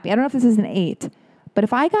me happy. I don't know if this is an 8, but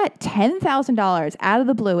if I got $10,000 out of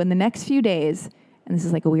the blue in the next few days, and this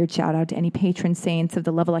is like a weird shout out to any patron saints of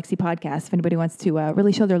the Love Alexi podcast, if anybody wants to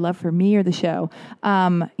really show their love for me or the show,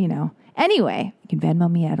 you know. Anyway, you can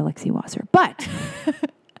Venmo me at Alexi Wasser. But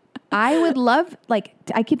I would love, like,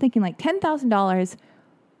 I keep thinking like $10,000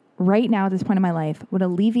 right now at this point in my life would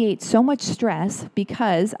alleviate so much stress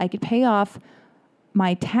because I could pay off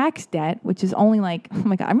my tax debt, which is only like, oh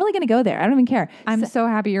my God, I'm really going to go there. I don't even care. I'm so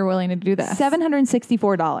happy you're willing to do this.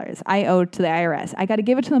 $764 I owe to the IRS. I got to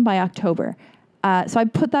give it to them by October. So I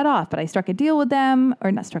put that off, but I struck a deal with them,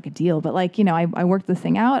 or not struck a deal, but like, you know, I worked this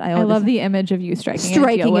thing out. I love the image of you striking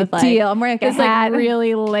a deal with like, I'm wearing like this like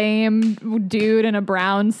really lame dude in a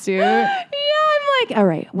brown suit. Yeah, I'm like, all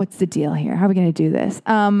right, what's the deal here? How are we going to do this?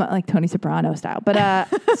 Like Tony Soprano style. But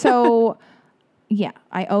so yeah,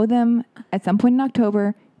 I owe them at some point in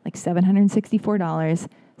October like $764.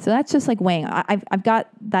 So that's just like weighing. I've got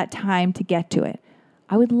that time to get to it.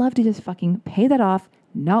 I would love to just fucking pay that off,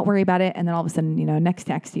 not worry about it, and then all of a sudden, you know, next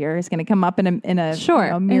tax year is going to come up in a sure.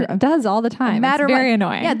 You know, it does all the time. It's very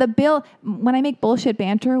annoying. Yeah, the bill when I make bullshit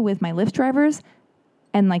banter with my Lyft drivers,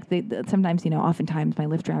 and like sometimes, you know, oftentimes my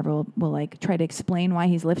Lyft driver will like try to explain why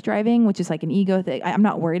he's Lyft driving, which is like an ego thing. I'm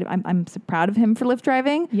not worried. I'm so proud of him for Lyft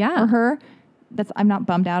driving. Yeah, or her. I'm not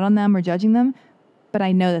bummed out on them or judging them, but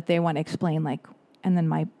I know that they want to explain like, and then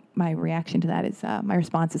my reaction to that is my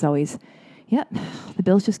response is always, yep, the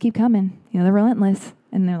bills just keep coming. You know, they're relentless.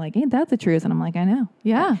 And they're like, ain't that the truth? And I'm like, I know.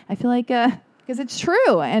 Yeah. I feel like, because it's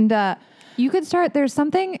true. And you could start, there's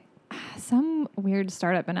some weird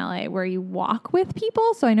startup in LA where you walk with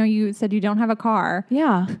people. So I know you said you don't have a car.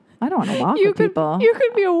 Yeah. I don't want to walk with people. You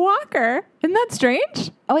could be a walker. Isn't that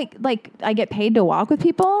strange? Oh, wait, like I get paid to walk with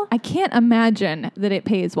people? I can't imagine that it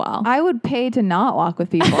pays well. I would pay to not walk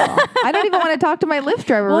with people. I don't even want to talk to my Lyft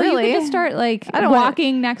driver, really. You could just start like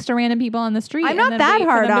walking next to random people on the street. I'm not that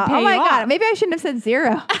hard on. Oh my God. Maybe I shouldn't have said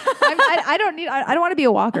zero. I don't want to be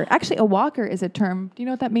a walker. Actually, a walker is a term. Do you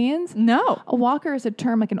know what that means? No. A walker is a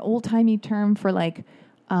term, like an old timey term for like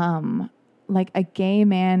a gay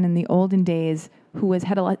man in the olden days who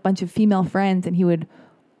had a bunch of female friends, and he would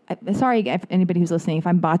sorry if anybody who's listening, if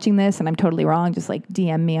I'm botching this and I'm totally wrong, just like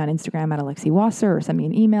DM me on Instagram at Alexi Wasser or send me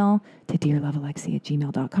an email to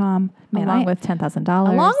dearlovealexi@gmail.com. Along with $10,000.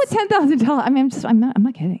 Along with $10,000. I mean, I'm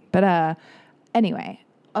not kidding. But anyway,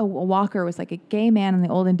 a walker was like a gay man in the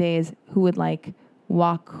olden days who would like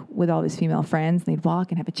walk with all his female friends. And they'd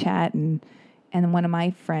walk and have a chat. And one of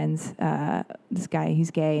my friends, this guy, he's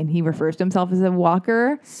gay, and he refers to himself as a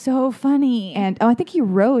walker. So funny. And I think he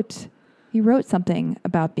wrote something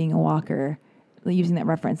about being a walker using that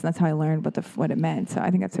reference. And that's how I learned what it meant. So I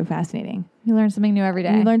think that's so fascinating. You learn something new every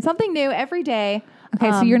day. You learn something new every day. Okay,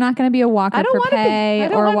 so you're not going to be a walker for pay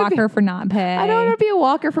or a walker for not pay. I don't want to be a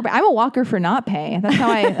walker for pay. I'm a walker for not pay. That's how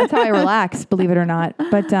I relax, believe it or not.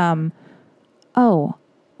 But,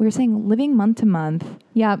 we were saying living month to month.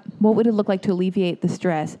 Yep. What would it look like to alleviate the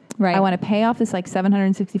stress? Right. I want to pay off this like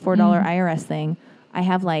 $764 IRS thing. I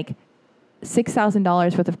have like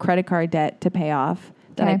 $6,000 worth of credit card debt to pay off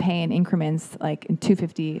that I pay in increments, like in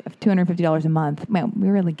 $250 a month. Man, we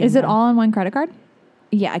really get. Is it all on one credit card?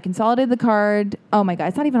 Yeah, I consolidated the card. Oh my God,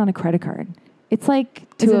 it's not even on a credit card. It's like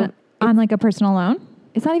on like a personal loan?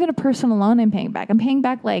 It's not even a personal loan I'm paying back. I'm paying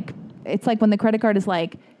back like, it's like when the credit card is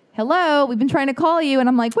like, hello, we've been trying to call you. And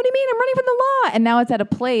I'm like, what do you mean? I'm running from the law. And now it's at a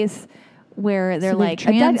place where they're like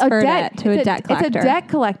transferred it to a debt collector. It's a debt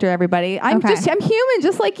collector, everybody. I'm human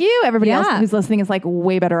just like you. Everybody else who's listening is like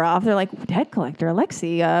way better off. They're like, debt collector,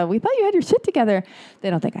 Alexi, we thought you had your shit together. They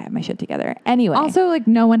don't think I have my shit together. Anyway. Also, like,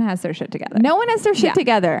 no one has their shit together. No one has their shit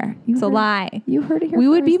together. It's a lie. You heard it here We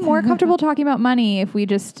would be first. more comfortable talking about money if we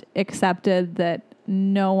just accepted that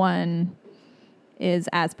no one is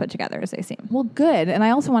as put together as they seem. Well, good. And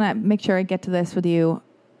I also want to make sure I get to this with you,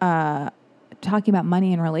 talking about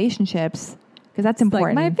money and relationships, because that's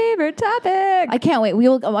important. Like my favorite topic. I can't wait.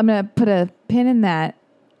 I'm going to put a pin in that.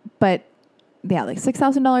 But yeah, like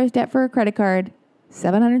 $6,000 debt for a credit card,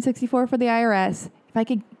 $764 for the IRS. If I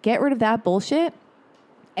could get rid of that bullshit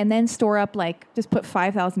and then store up, like, just put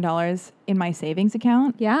 $5,000 in my savings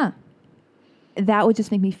account. Yeah. That would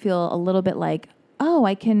just make me feel a little bit like, oh,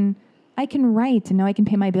 I can write and know I can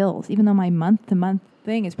pay my bills, even though my month-to-month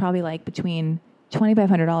thing is probably like between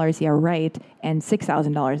 $2,500, right, and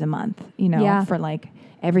 $6,000 a month, for like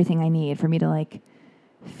everything I need for me to like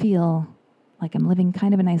feel like I'm living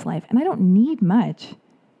kind of a nice life. And I don't need much,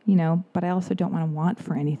 but I also don't want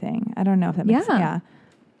for anything. I don't know if that makes sense. Yeah.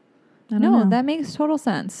 I don't know. That makes total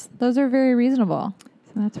sense. Those are very reasonable.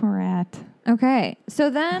 So that's where we're at. Okay. So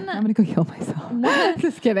then I'm going to go kill myself. I'm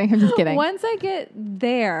just kidding. Once I get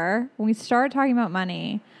there, when we start talking about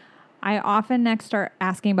money, I often next start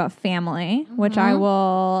asking about family, which I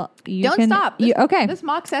will... Don't stop. Okay. This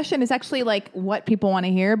mock session is actually like what people want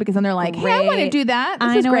to hear, because then they're like, hey, I want to do that. This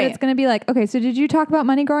I is know great. what it's going to be like. Okay, so did you talk about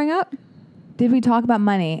money growing up? Did we talk about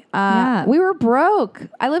money? Yeah. We were broke.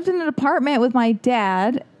 I lived in an apartment with my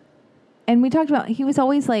dad, and we talked about... He was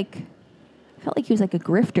always like... I felt like he was like a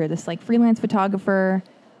grifter, this like freelance photographer,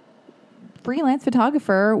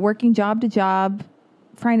 working job to job,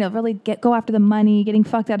 trying to really go after the money, getting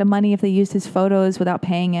fucked out of money if they used his photos without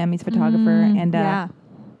paying him. He's a photographer.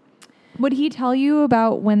 Would he tell you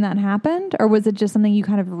about when that happened, or was it just something you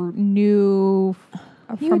kind of knew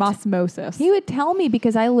from osmosis? He would tell me,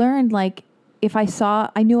 because I learned, like,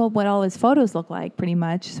 I knew what all his photos looked like pretty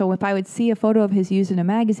much. So if I would see a photo of his used in a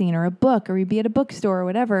magazine or a book, or he'd be at a bookstore or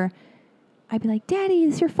whatever, I'd be like, Daddy,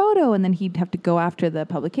 it's your photo. And then he'd have to go after the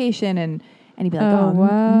publication and he'd be like, oh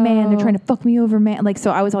man, they're trying to fuck me over, man. Like,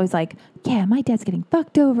 so I was always like, yeah, my dad's getting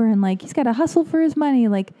fucked over, and like, he's got to hustle for his money.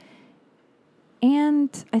 Like,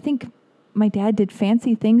 and I think my dad did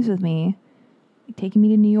fancy things with me, taking me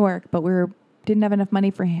to New York, but didn't have enough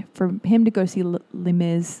money for him to go see Les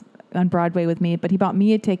Mis on Broadway with me, but he bought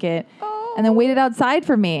me a ticket. And then waited outside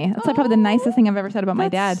for me. That's like probably the nicest thing I've ever said about my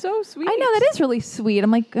dad. That's so sweet. I know, that is really sweet. I'm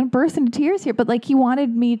like going to burst into tears here. But like, he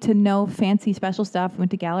wanted me to know fancy special stuff.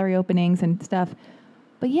 Went to gallery openings and stuff.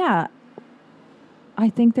 But yeah, I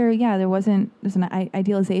think there's an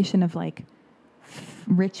idealization of like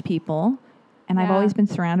rich people. And I've always been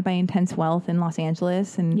surrounded by intense wealth in Los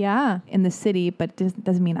Angeles and in the city. But it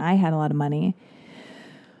doesn't mean I had a lot of money.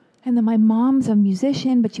 And then my mom's a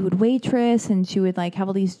musician, but she would waitress, and she would like have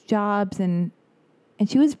all these jobs, and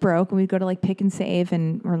she was broke, and we'd go to like Pick and Save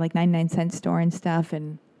or like 99-cent store and stuff,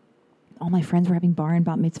 and all my friends were having bar and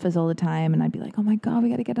bat mitzvahs all the time, and I'd be like, oh my God, we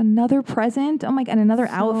got to get another present. Oh my God, another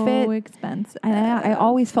outfit. So expensive. And I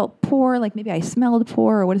always felt poor, like maybe I smelled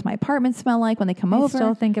poor, or what does my apartment smell like when they come over? I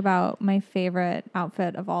still think about my favorite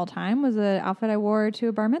outfit of all time was an outfit I wore to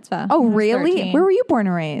a bar mitzvah. Oh, really? Where were you born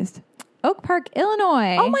and raised? Oak Park,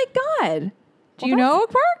 Illinois. Oh my God. Do you know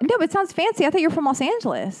Oak Park? No, but it sounds fancy. I thought you were from Los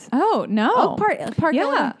Angeles. Oh, no. Oak Park, Yeah.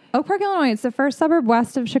 Illinois. Oak Park, Illinois. It's the first suburb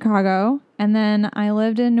west of Chicago. And then I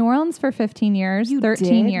lived in New Orleans for 15 years, You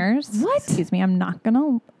 13 did? years. What? Excuse me. I'm not going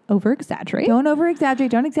to over-exaggerate. Don't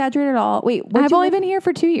over-exaggerate. Don't exaggerate at all. Wait, I've only been here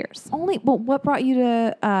for 2 years. Well, what brought you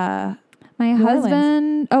to My New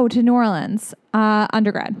husband, to New Orleans,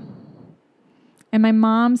 undergrad. And my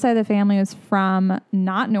mom's side of the family was from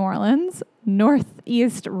not New Orleans,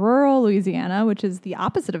 northeast rural Louisiana, which is the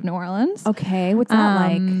opposite of New Orleans. Okay, what's that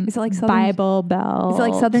like? Is it like Southern Bible Belt? Is it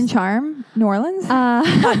like Southern Charm, New Orleans?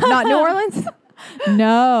 Not New Orleans.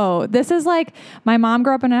 No, this is like my mom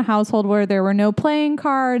grew up in a household where there were no playing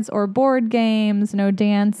cards or board games, no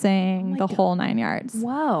dancing, the whole 9 yards.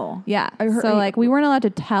 Whoa. Yeah. I heard- So like we weren't allowed to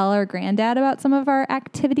tell our granddad about some of our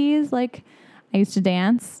activities. Like I used to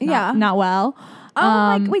dance. Yeah. Not well.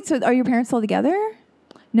 Wait, so are your parents still together?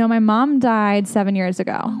 No, my mom died 7 years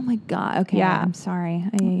ago. Oh my God. Okay. Yeah. I'm sorry.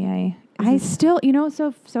 Ay. I still,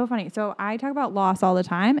 so funny. So I talk about loss all the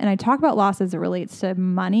time, and I talk about loss as it relates to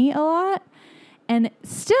money a lot. And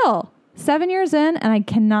still, 7 years in, and I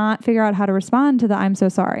cannot figure out how to respond to the "I'm so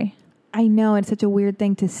sorry." I know it's such a weird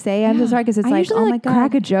thing to say. I'm so sorry because it's I like, usually oh my God.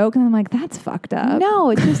 crack a joke, and I'm like, that's fucked up. No,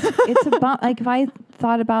 it's just it's about like if I've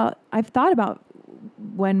thought about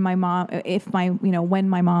when my mom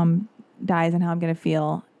dies and how I'm gonna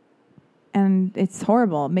feel, and it's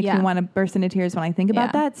horrible. It makes me want to burst into tears when I think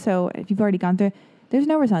about that. So if you've already gone through, there's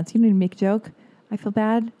no response. You don't need to make a joke. I feel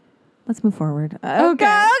bad. Let's move forward. Okay. Oh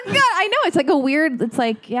God. I know it's like a weird. It's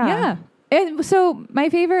like Yeah. And so my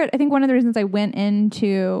favorite, I think one of the reasons I went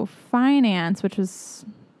into finance, which was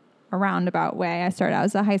a roundabout way, I started out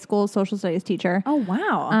as a high school social studies teacher. Oh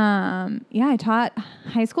wow. I taught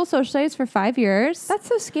high school social studies for 5 years. That's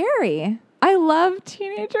so scary. I love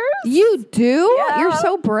teenagers. You do? Yeah. You're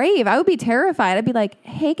so brave. I would be terrified. I'd be like,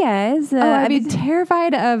 hey guys. I'd be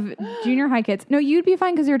terrified of junior high kids. No, you'd be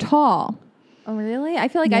fine because you're tall. Oh, really? I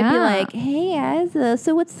feel like I'd be like, hey guys,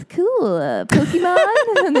 so what's cool? Pokemon?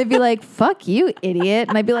 And they'd be like, fuck you, idiot.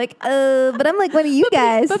 And I'd be like, but I'm like one of you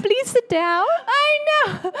guys. But please sit down. I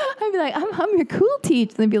know. I'd be like, I'm your cool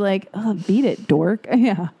teacher. And they'd be like, oh, beat it, dork.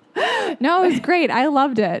 Yeah. No, it was great. I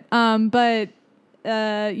loved it. But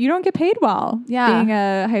you don't get paid well being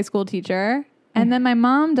a high school teacher. And then my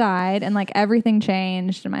mom died and like everything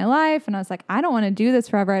changed in my life. And I was like, I don't want to do this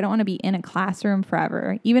forever. I don't want to be in a classroom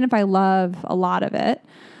forever, even if I love a lot of it.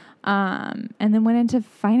 And then went into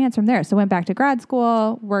finance from there. So went back to grad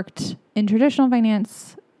school, worked in traditional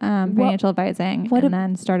finance, financial advising, and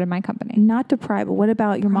then started my company. Not to pry, but what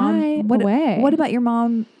about your mom? What about your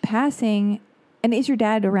mom passing? And is your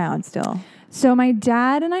dad around still? So my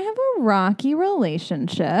dad and I have a rocky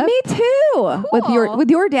relationship. Me too. Cool. With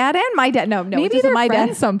your dad and my dad. No, maybe it's they're my friends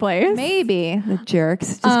dad someplace. Maybe the jerks.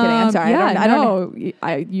 Just kidding. I'm sorry. Yeah, I don't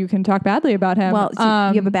know. You can talk badly about him. Well, so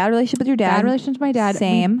you have a bad relationship with your dad. Bad relationship with my dad.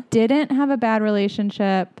 Same. We didn't have a bad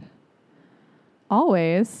relationship.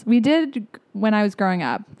 Always. We did when I was growing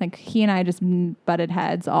up. Like he and I just butted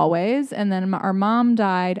heads always. And then our mom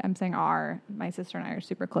died. I'm saying my sister and I are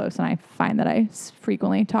super close. And I find that I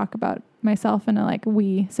frequently talk about myself in a like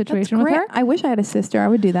we situation with her. I wish I had a sister. I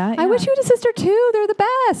would do that. I wish you had a sister too. They're the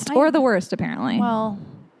best or the worst apparently. Well,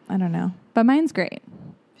 I don't know. But mine's great.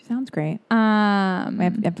 She sounds great.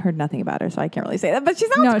 I've heard nothing about her, so I can't really say that. But she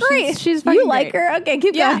sounds great. She's fucking you like great. her? Okay,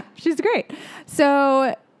 keep going. She's great.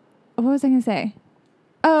 So what was I going to say?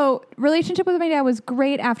 Oh, relationship with my dad was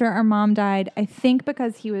great after our mom died. I think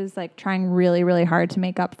because he was like trying really, really hard to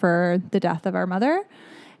make up for the death of our mother.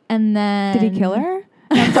 And then... Did he kill her?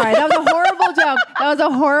 I'm sorry. That was a horrible joke. That was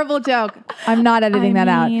a horrible joke. I'm not editing that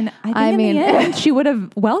out. I mean, in the end, she would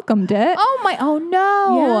have welcomed it. Oh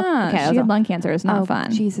no. Yeah. Okay, she had lung cancer. It's not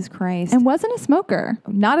fun. Jesus Christ. And wasn't a smoker.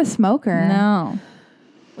 Not a smoker. No.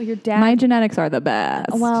 Well, your dad... My genetics are the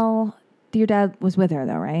best. Well... Your dad was with her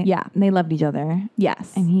though, right? Yeah. And they loved each other.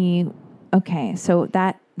 Yes. And so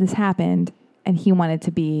this happened and he wanted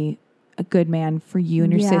to be a good man for you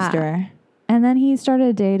and your sister. And then he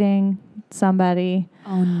started dating somebody.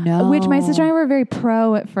 Oh no. Which my sister and I were very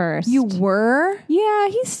pro at first. You were? Yeah,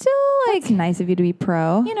 he's still like... That's nice of you to be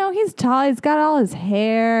pro. You know, he's tall. He's got all his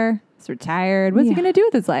hair. He's retired. What's he going to do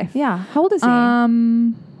with his life? Yeah. How old is he?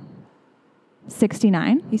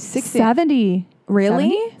 69. He's 60. 70. Really?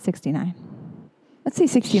 70? 69. Let's say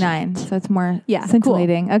 69. So it's more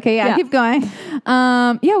scintillating. Cool. Okay, keep going.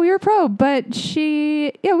 We were pro, but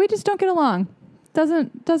we just don't get along.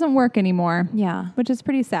 Doesn't work anymore. Yeah. Which is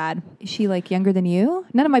pretty sad. Is she like younger than you?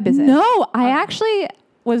 None of my business. No, I actually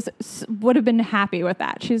would have been happy with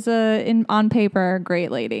that. She's on paper,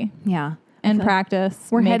 great lady. Yeah. In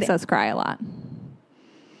practice, makes us cry a lot.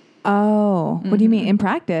 Oh, what do you mean? In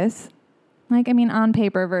practice? Like, I mean, on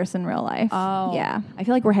paper versus in real life. Oh. Yeah. I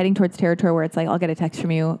feel like we're heading towards territory where it's like, I'll get a text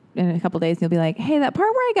from you in a couple of days and you'll be like, hey, that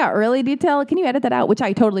part where I got really detailed, can you edit that out? Which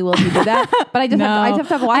I totally will if you do that. But I just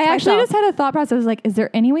have to watch I actually myself. just had a thought process like, is there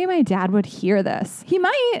any way my dad would hear this? He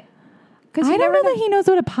might. I don't know that he knows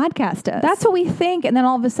what a podcast is. That's what we think. And then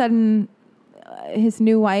all of a sudden, his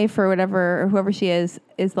new wife or whatever, or whoever she is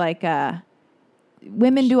like,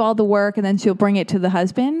 women do all the work and then she'll bring it to the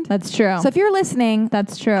husband. That's true. So if you're listening,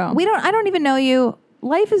 that's true. I don't even know you.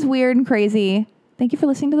 Life is weird and crazy. Thank you for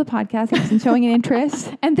listening to the podcast and showing an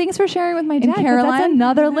interest. And thanks for sharing with my dad. Caroline. That's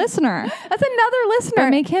another listener. That's another listener. But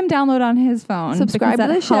make him download on his phone. Subscribe to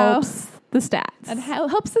the show. Helps the stats. It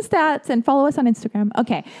helps the stats, and follow us on Instagram.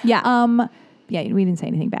 Okay. Yeah. Yeah, we didn't say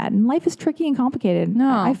anything bad. And life is tricky and complicated.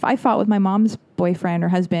 No. I fought with my mom's boyfriend or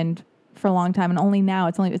husband for a long time, and only now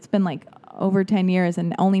it's been like over 10 years,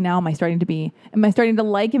 and only now am I starting to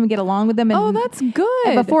like him and get along with him. And that's good.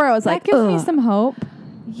 And before I was that like, gives ugh. me some hope.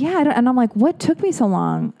 Yeah, and I'm like, what took me so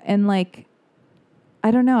long? And like,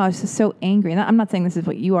 I don't know. I was just so angry. And I'm not saying this is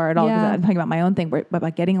what you are at all, because I'm talking about my own thing, but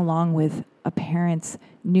about getting along with a parent's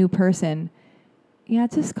new person. Yeah,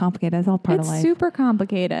 it's just complicated. It's all part of life. It's super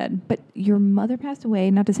complicated. But your mother passed away,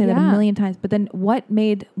 not to say that a million times, but then what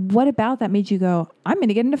about that made you go, I'm going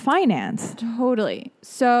to get into finance? Totally.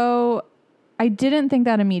 So I didn't think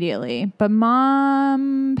that immediately, but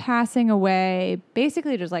mom passing away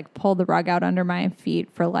basically just like pulled the rug out under my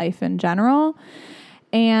feet for life in general.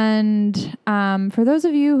 And for those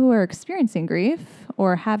of you who are experiencing grief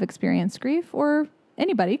or have experienced grief, or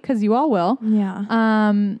anybody, because you all will,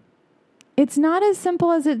 it's not as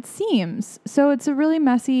simple as it seems. So it's a really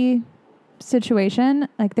messy situation.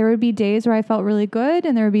 Like, there would be days where I felt really good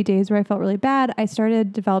and there would be days where I felt really bad. I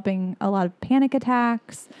started developing a lot of panic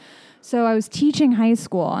attacks. So I was teaching high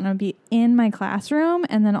school and I'd be in my classroom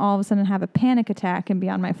and then all of a sudden have a panic attack and be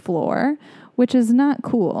on my floor, which is not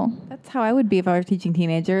cool. That's how I would be if I were teaching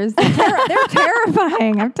teenagers. They're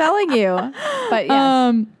terrifying, I'm telling you. But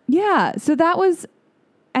yes. So that was,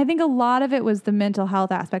 I think a lot of it was the mental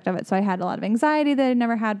health aspect of it. So I had a lot of anxiety that I'd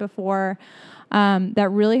never had before. That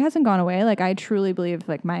really hasn't gone away. Like, I truly believe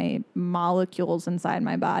like my molecules inside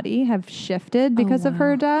my body have shifted because of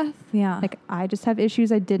her death. Yeah. Like, I just have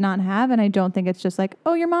issues I did not have. And I don't think it's just like,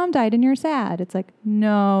 oh, your mom died and you're sad. It's like,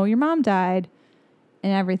 no, your mom died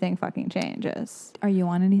and everything fucking changes. Are you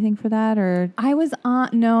on anything for that, or? I was on,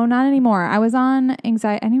 no, not anymore. I was on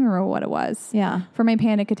anxiety. I don't even remember what it was. Yeah. For my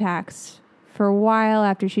panic attacks for a while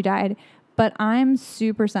after she died. But I'm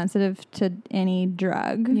super sensitive to any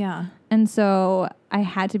drug. Yeah. And so I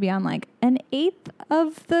had to be on like 1/8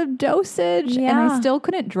 of the dosage and I still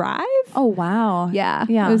couldn't drive. Oh, wow. Yeah.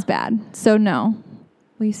 Yeah. It was bad. So no.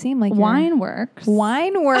 Well, you seem like wine works.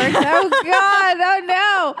 Wine works. Oh, God. Oh,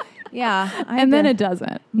 no. Yeah. And then it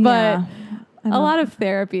doesn't. But a lot of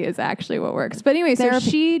therapy is actually what works. But anyway, so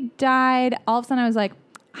she died. All of a sudden I was like,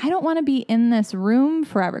 I don't want to be in this room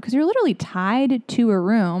forever, because you're literally tied to a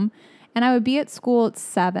room. And I would be at school at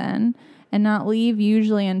 7 and not leave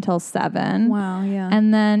usually until 7. Wow, yeah.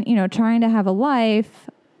 And then, trying to have a life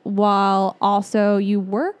while also you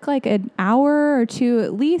work like an hour or two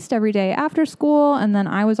at least every day after school. And then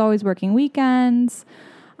I was always working weekends.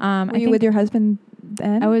 Were you with your husband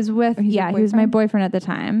then? I was with, he was my boyfriend at the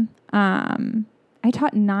time. I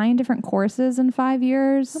taught 9 different courses in 5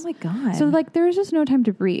 years. Oh my God. So like there was just no time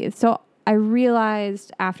to breathe. So I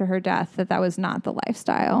realized after her death that was not the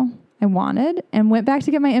lifestyle I wanted, and went back to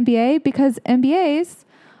get my MBA, because MBAs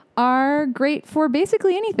are great for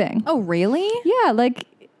basically anything. Oh, really? Yeah. Like,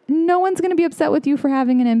 no one's going to be upset with you for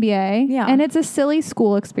having an MBA. Yeah. And it's a silly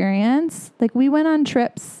school experience. Like, we went on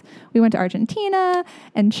trips. We went to Argentina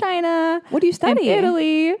and China. What do you study? And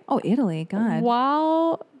Italy. Oh, Italy. God.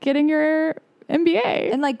 While getting your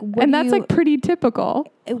MBA. And like, that's like pretty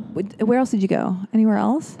typical. Where else did you go? Anywhere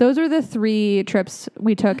else? Those are the 3 trips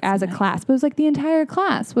we took as a class. But it was like the entire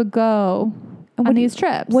class would go on these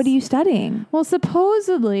trips. What are you studying? Well,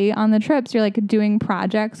 supposedly on the trips, you're like doing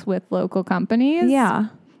projects with local companies. Yeah.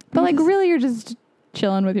 But like really, you're just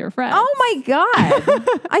chilling with your friends. Oh my God.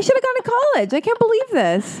 I should have gone to college. I can't believe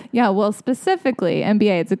this. Yeah. Well, specifically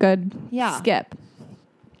MBA, it's a good skip.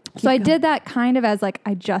 So I did that kind of as like,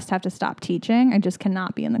 I just have to stop teaching. I just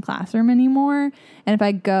cannot be in the classroom anymore. And if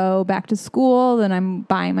I go back to school, then I'm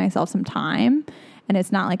buying myself some time. And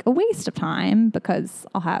it's not like a waste of time, because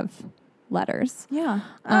I'll have letters. Yeah.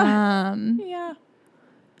 Yeah.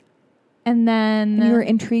 And then And you were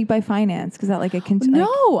intrigued by finance. Is that like a...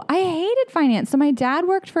 no, I hated finance. So my dad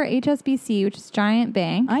worked for HSBC, which is a giant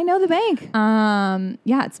bank. I know the bank.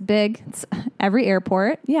 Yeah, it's big. It's every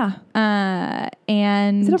airport. Yeah.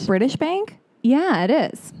 And Is it a British bank? yeah, it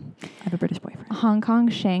is. I have a British boyfriend. Hong Kong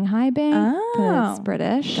Shanghai Bank, but it's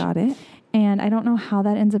British. Got it. And I don't know how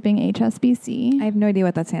that ends up being HSBC. I have no idea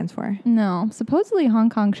what that stands for. No, supposedly Hong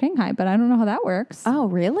Kong Shanghai, but I don't know how that works. Oh,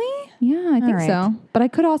 really? Yeah, I think right. so. But I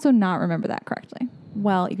could also not remember that correctly.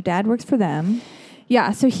 Well, your dad works for them.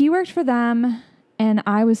 Yeah, so he worked for them and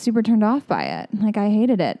I was super turned off by it. Like I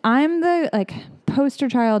hated it. I'm the like poster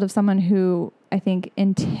child of someone who I think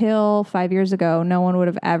until 5 years ago, no one would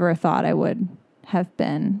have ever thought I would have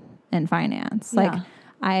been in finance. Yeah. Like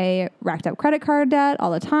I racked up credit card debt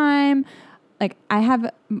all the time. Like I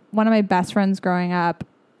have one of my best friends growing up.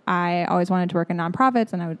 I always wanted to work in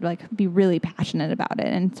nonprofits and I would like be really passionate about it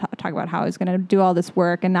and talk about how I was going to do all this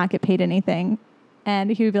work and not get paid anything.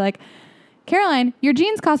 And he would be like, Caroline, your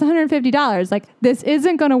jeans cost $150. Like this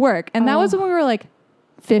isn't going to work. And that was when we were like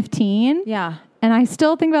 15. Yeah. And I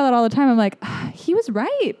still think about that all the time. I'm like, he was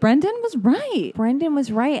right. Brendan was right. Brendan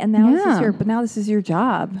was right. And now this is your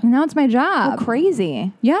job. And now it's my job. Oh,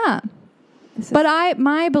 crazy. Yeah. But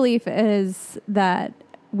my belief is that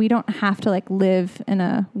we don't have to like live in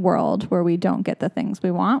a world where we don't get the things we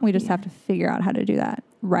want. We just have to figure out how to do that.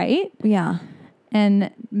 Right. Yeah.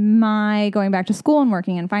 And my going back to school and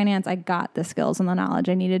working in finance, I got the skills and the knowledge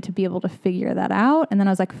I needed to be able to figure that out. And then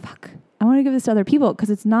I was like, fuck, I want to give this to other people because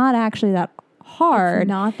it's not actually that hard. It's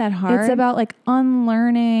not that hard. It's about like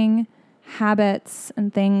unlearning habits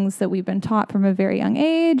and things that we've been taught from a very young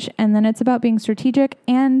age. And then it's about being strategic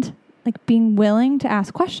and like being willing to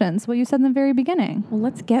ask questions, what you said in the very beginning. Well,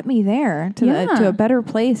 let's get me there to a better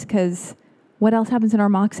place because what else happens in our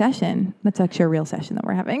mock session? That's actually a real session that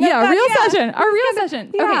we're having. Yeah, a real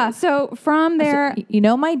session. Yeah. Okay, so from there... So, you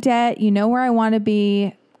know my debt, you know where I want to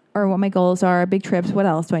be or what my goals are, big trips. What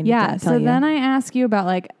else do I need to tell you? So then I ask you about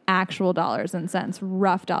like actual dollars and cents,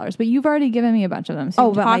 rough dollars, but you've already given me a bunch of them. So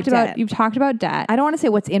you've talked about debt. I don't want to say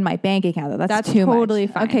what's in my bank account though. That's too totally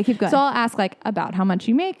much. Fine. Okay, keep going. So I'll ask like about how much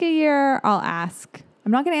you make a year. I'll ask.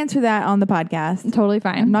 I'm not going to answer that on the podcast. Totally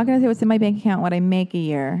fine. I'm not going to say what's in my bank account, what I make a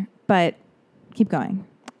year, but keep going.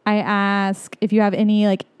 I ask if you have any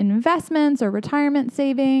like investments or retirement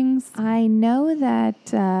savings. I know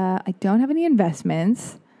that I don't have any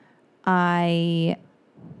investments.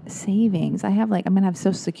 Savings. I have like, I'm going to have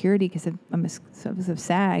Social Security because I'm of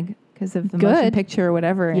SAG because of the motion picture or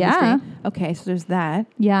whatever industry. Okay, so there's that.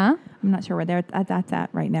 Yeah. I'm not sure where that's at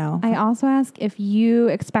right now. I also ask if you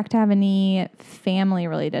expect to have any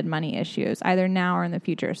family-related money issues, either now or in the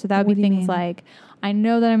future. So that would be things like, I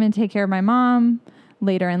know that I'm going to take care of my mom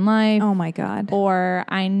later in life. Oh my God. Or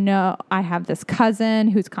I know I have this cousin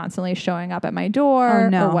who's constantly showing up at my door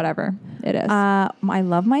or whatever it is. I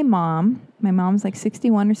love my mom. My mom's like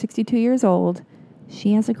 61 or 62 years old.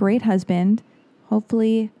 She has a great husband.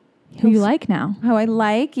 Hopefully... Who you like now? Who I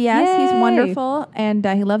like. Yes, Yay. He's wonderful. And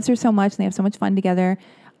he loves her so much. And they have so much fun together.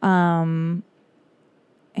 And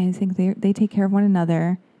I think they take care of one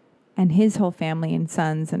another. And his whole family and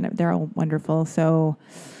sons. And they're all wonderful. So...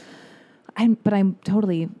 I'm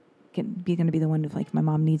totally going to be the one if like my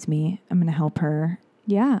mom needs me, I'm going to help her.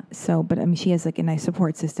 Yeah. So, but I mean, she has like a nice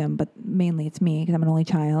support system, but mainly it's me because I'm an only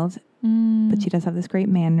child. But she does have this great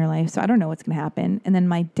man in her life. So I don't know what's going to happen. And then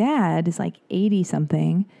my dad is like 80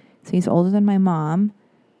 something. So he's older than my mom.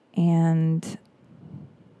 And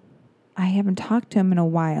I haven't talked to him in a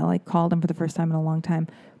while. I called him for the first time in a long time,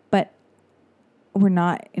 but we're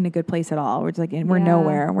not in a good place at all. We're just like, we're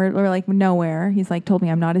nowhere. We're like nowhere. He's like told me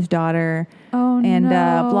I'm not his daughter. Oh, and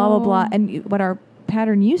no. Blah, blah, blah. And what our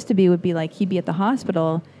pattern used to be would be like, he'd be at the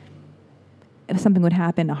hospital. If something would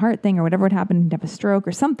happen, a heart thing or whatever would happen, he'd have a stroke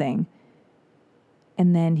or something.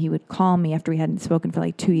 And then he would call me after we hadn't spoken for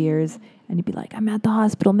like 2 years. And he'd be like, I'm at the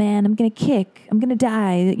hospital, man. I'm going to kick. I'm going to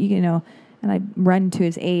die, And I'd run to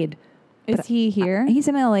his aid. Is he here? He's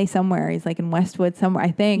in LA somewhere. He's like in Westwood somewhere,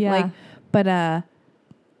 I think. Yeah.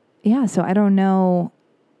 So I don't know.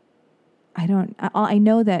 I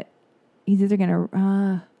know that he's either going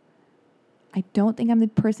to, I don't think I'm the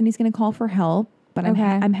person he's going to call for help, but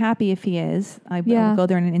I'm happy if he is. I will go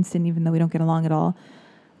there in an instant, even though we don't get along at all.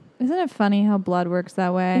 Isn't it funny how blood works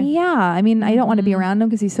that way? Yeah. I mean, I don't want to be around him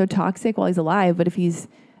because he's so toxic while he's alive, but if he's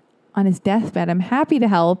on his deathbed, I'm happy to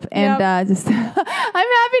help. And I'm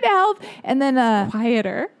happy to help. And then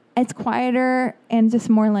quieter. It's quieter and just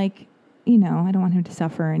more like, I don't want him to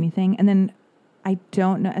suffer or anything. And then I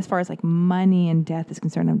don't know, as far as like money and death is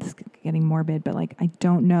concerned, I'm just getting morbid, but like, I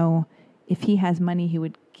don't know if he has money he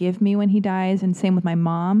would give me when he dies. And same with my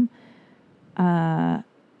mom. And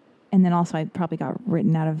then also I probably got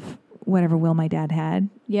written out of whatever will my dad had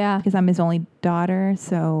Yeah. because I'm his only daughter.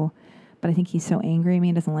 So, but I think he's so angry at me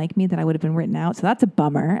and doesn't like me that I would have been written out. So that's a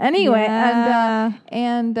bummer. Anyway, Yeah.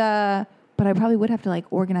 but I probably would have to like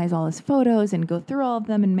organize all his photos and go through all of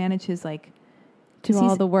them and manage his like Do 'cause all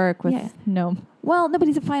he's- the work with yeah. no. Well,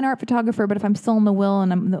 nobody's a fine art photographer, but if I'm still in the will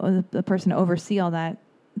and I'm the person to oversee all that,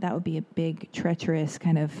 that would be a big, treacherous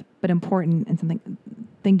kind of, but important and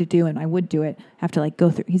thing to do, and I would do it. Have to like go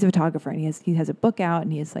through. He's a photographer, and he has a book out,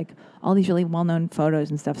 and he has like all these really well known photos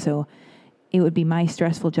and stuff. So it would be my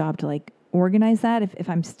stressful job to like organize that if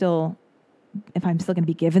I'm still going to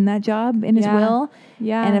be given that job in his Yeah. will,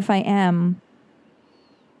 Yeah. and if I am,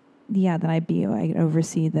 yeah, then I'd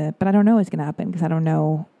oversee but I don't know what's going to happen because I don't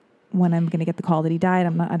know when I'm going to get the call that he died.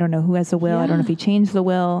 I don't know who has the will. I don't know if he changed the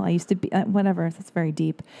will. I used to be, whatever. That's very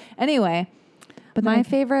deep. Anyway. But my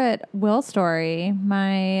favorite will story,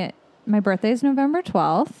 my birthday is November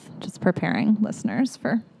 12th. Just preparing listeners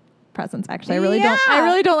for presents. Actually, I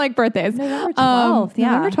really don't like birthdays. November 12th.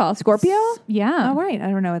 Yeah. November 12th. Scorpio? Yeah. Oh, right. I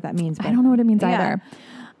don't know what that means. I don't know what it means either.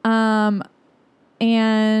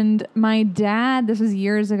 And my dad, this was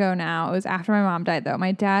years ago now. It was after my mom died though.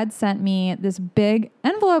 My dad sent me this big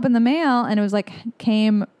envelope in the mail and it was like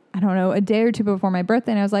came, I don't know, a day or two before my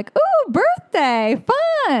birthday. And I was like, ooh, birthday,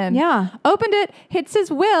 fun. Yeah. Opened it, hits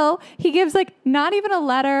his will. He gives like not even a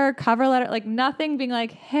letter, cover letter, like nothing being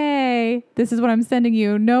like, hey, this is what I'm sending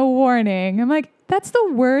you. No warning. I'm like, that's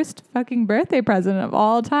the worst fucking birthday present of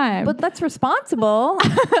all time. But that's responsible.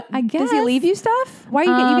 I guess. Does he leave you stuff? Why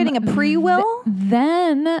are you getting a pre-will?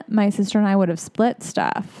 Then my sister and I would have split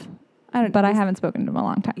stuff. I don't. But I haven't spoken to him in a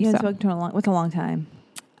long time. You haven't so. spoken to him what's a long time?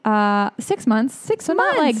 6 months. 6 So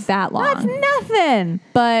months. Not like that long. That's nothing.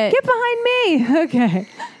 But Get behind me. Okay.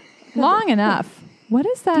 long enough. What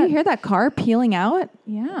is that? Do you hear that car peeling out?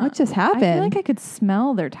 Yeah. What just happened? I feel like I could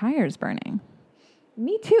smell their tires burning.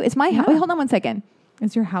 Me too. It's my house. Wait, hold on one second.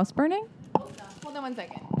 Is your house burning? Hold on one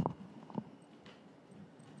second.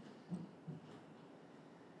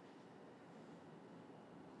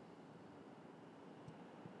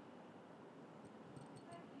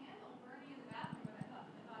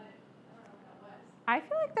 I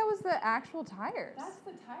feel like that was the actual tires.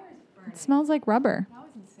 the tires burning. It smells like rubber. That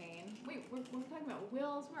was insane. Wait, we're talking about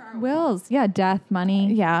wills. Where are Wills. Yeah, death,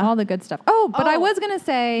 money. Yeah. All the good stuff. Oh, but I Oh. was going to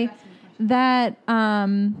say that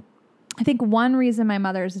I think one reason my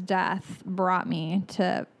mother's death brought me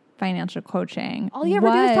to financial coaching. All you ever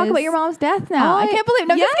do is talk about your mom's death now. I can't believe.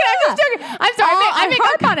 No, yeah. just kidding. I'm just joking. I'm sorry. I make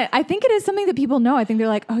harp on it. I think it is something that people know. I think they're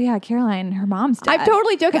like, oh yeah, Caroline, her mom's dead. I'm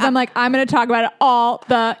totally joking. 'Cause I'm like, I'm going to talk about it all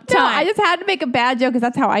the time. No, I just had to make a bad joke because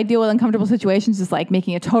that's how I deal with uncomfortable situations, just like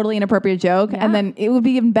making a totally inappropriate joke. Yeah. And then it would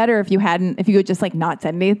be even better if you had just like not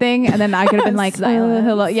said anything. And then I could have been like, Silence.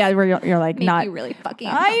 hello. Yeah, where you're like Make not. you really fucking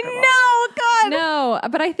I uncomfortable. know, God. No,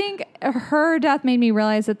 but I think her death made me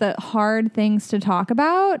realize that the hard things to talk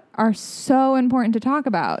about are so important to talk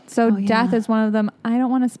about. So Oh, yeah. death is one of them. I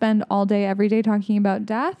don't want to spend all day, every day talking about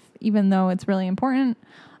death, even though it's really important.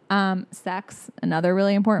 Sex, another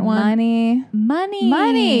really important one.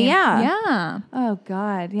 Money. Yeah. Yeah. Oh,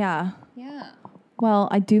 God. Yeah. Yeah. Well,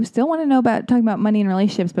 I do still want to know about talking about money and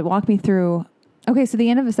relationships, but walk me through. Okay. So the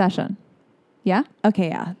end of a session. Yeah. Okay.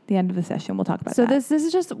 Yeah. The end of the session. We'll talk about So that.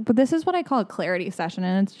 this is what I call a clarity session,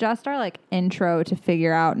 and it's just our like intro to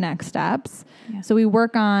figure out next steps. Yeah. So we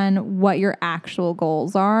work on what your actual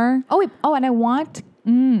goals are. Oh, wait. Oh, and I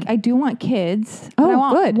do want kids. Oh, I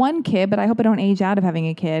want good. one kid, but I hope I don't age out of having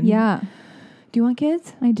a kid. Yeah. Do you want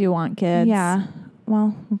kids? I do want kids. Yeah.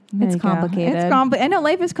 Well, there It's you go. complicated. It's I know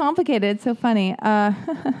life is complicated. It's so funny.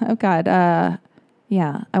 Oh God.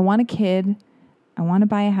 Yeah. I want a kid. I want to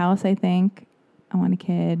buy a house. I think I want a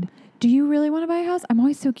kid. Do you really want to buy a house? I'm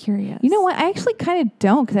always so curious. You know what? I actually kind of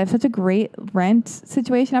don't because I have such a great rent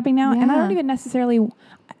situation happening now, and I Yeah.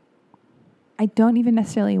 don't even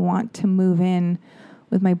necessarily want to move in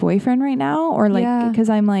with my boyfriend right now, or like Yeah. because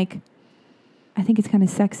I'm like, I think it's kind of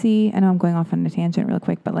sexy. I know I'm going off on a tangent real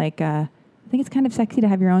quick, but like, I think it's kind of sexy to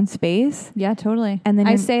have your own space. Yeah, totally. And then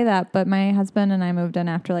I you're- say that, but my husband and I moved in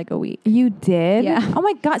after like a week. You did? Yeah. Oh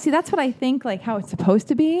my God. See, that's what I think, like how it's supposed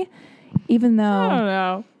to be, even though,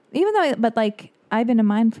 know. but like I've been in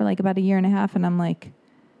mine for like about a year and a half, and I'm like,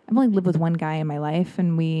 I've only lived with one guy in my life,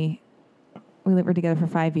 and we were together for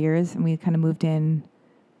 5 years, and we kind of moved in.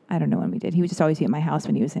 I don't know when we did. He would just always be at my house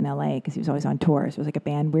when he was in LA because he was always on tour. So it was like a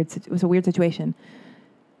band. It was a weird situation.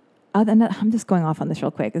 Other than that, I'm just going off on this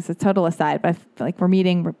real quick. It's a total aside, but I feel like we're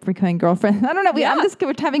becoming girlfriends. I don't know.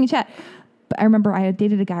 We're having a chat. But I remember I had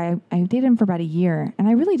dated a guy. I dated him for about a year, and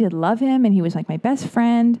I really did love him, and he was like my best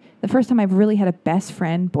friend. The first time I've really had a best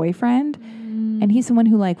friend boyfriend. And he's someone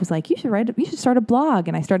who like was like, you should start a blog.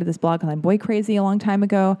 And I started this blog called I'm Boy Crazy a long time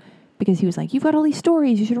ago because he was like, you've got all these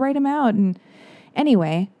stories, you should write them out. And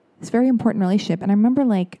anyway, it's a very important relationship. And I remember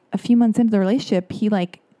like a few months into the relationship, he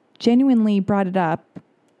like genuinely brought it up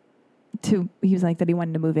he was like that he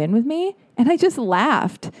wanted to move in with me. And I just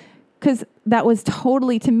laughed because that was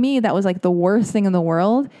totally, to me, that was like the worst thing in the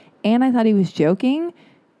world. And I thought he was joking.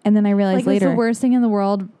 And then I realized later, it's the worst thing in the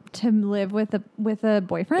world to live with a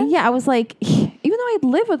boyfriend. Yeah, I was like, even though I'd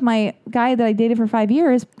lived with my guy that I dated for 5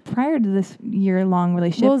 years prior to this year-long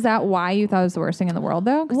relationship. Well, is that why you thought it was the worst thing in the world,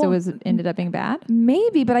 though? Because ended up being bad?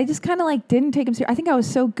 Maybe, but I just kind of like didn't take him serious. I think I was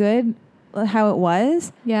so good how it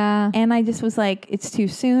was. Yeah. And I just was like, it's too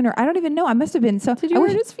soon, or I don't even know. I must have been. So did you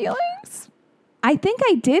hurt his feelings? I think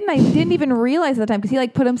I did, and I didn't even realize at the time because he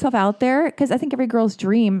like put himself out there. Because I think every girl's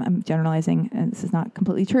dream, I'm generalizing, and this is not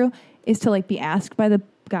completely true, is to like be asked by the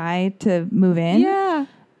guy to move in. Yeah.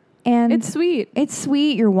 And it's sweet. It's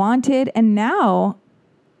sweet. You're wanted. And now,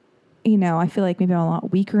 you know, I feel like maybe I'm a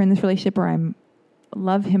lot weaker in this relationship, or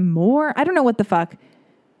love him more. I don't know what the fuck.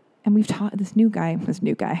 And we've talked, this new guy,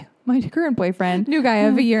 my current boyfriend. New guy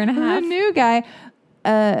of a year and a half. New guy.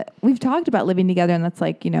 We've talked about living together, and that's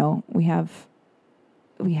like, you know, we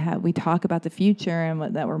talk about the future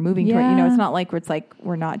and that we're moving toward. You know, it's not like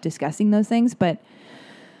we're not discussing those things, but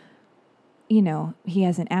you know, he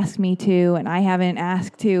hasn't asked me to, and I haven't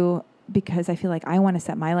asked to, because I feel like I want to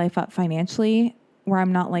set my life up financially where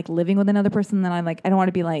I'm not like living with another person. Then I'm like, I don't want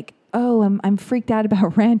to be like, oh, I'm freaked out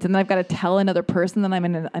about rent, and then I've got to tell another person that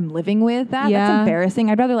I'm living with that. Yeah. That's embarrassing.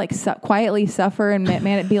 I'd rather like quietly suffer and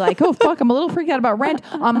man, be like, oh fuck, I'm a little freaked out about rent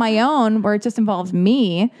on my own, where it just involves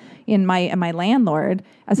me and my landlord,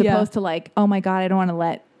 as opposed to like, oh my God, I don't want to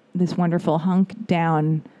let this wonderful hunk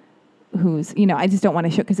down who's, you know, I just don't want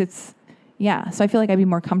to show, because it's, yeah. So I feel like I'd be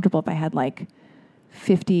more comfortable if I had like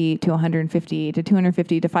 $50 to $150 to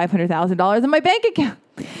 $250 to $500,000 in my bank account.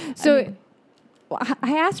 So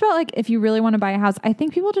I asked about like if you really want to buy a house. I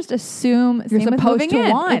think people just assume you're supposed to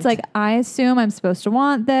want. It's like, I assume I'm supposed to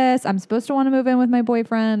want this. I'm supposed to want to move in with my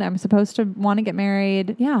boyfriend. I'm supposed to want to get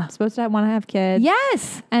married. Yeah. I'm supposed to want to have kids.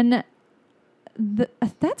 Yes. And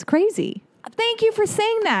that's crazy. Thank you for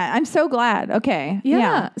saying that. I'm so glad. Okay.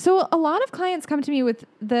 Yeah. So a lot of clients come to me with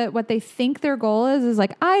what they think their goal is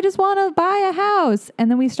like, I just want to buy a house. And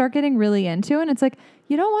then we start getting really into it. And it's like,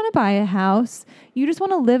 you don't want to buy a house. You just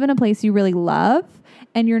want to live in a place you really love.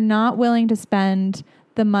 And you're not willing to spend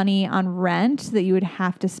the money on rent that you would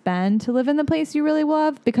have to spend to live in the place you really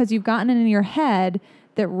love, because you've gotten it in your head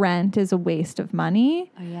that rent is a waste of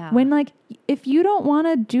money. Oh, yeah. When like, if you don't want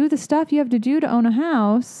to do the stuff you have to do to own a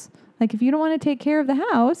house, like if you don't want to take care of the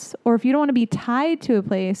house, or if you don't want to be tied to a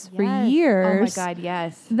place for years, oh my God,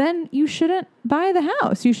 yes, then you shouldn't buy the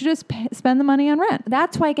house. You should just spend the money on rent.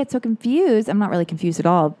 That's why I get so confused. I'm not really confused at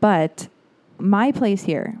all, but my place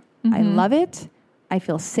here, I love it. I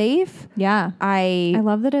feel safe. Yeah. I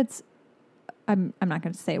love that it's, I'm not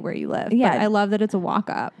going to say where you live, yeah. but I love that it's a walk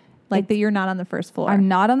up. Like that you're not on the first floor. I'm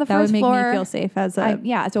not on the first floor. That would make me feel safe as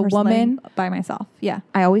a woman by myself. Yeah.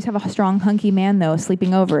 I always have a strong, hunky man though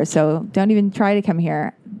sleeping over. So don't even try to come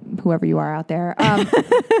here, whoever you are out there,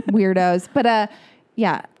 weirdos. But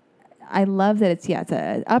yeah, I love that it's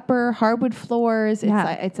a upper hardwood floors.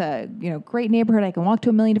 It's a great neighborhood. I can walk to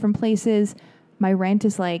a million different places. My rent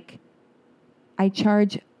is like, I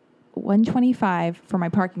charge $125 for my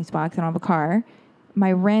parking spot because I don't have a car.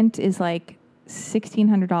 My rent is like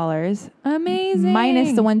 $1,600. Amazing.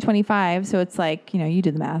 Minus the $125. So it's like, you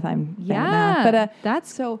do the math. I'm bad at math. But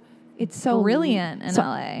that's it's so brilliant in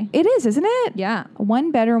LA. It is, isn't it? Yeah.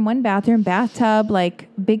 1 bedroom, 1 bathroom, bathtub, like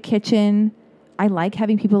big kitchen. I like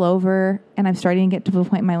having people over, and I'm starting to get to the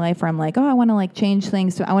point in my life where I'm like, oh, I want to like change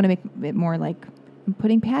things. So I want to make it more like, I'm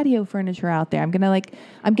putting patio furniture out there. I'm going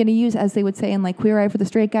to use, as they would say in like Queer Eye for the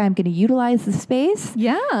Straight Guy, I'm going to utilize the space.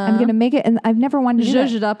 Yeah. I'm going to make it, and I've never wanted to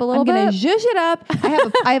zhuzh it up a little bit. I'm going to zhuzh it up.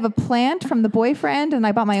 I have a plant from the boyfriend, and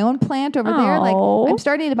I bought my own plant over there. Like, I'm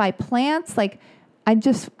starting to buy plants. Like, I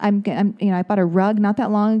bought a rug not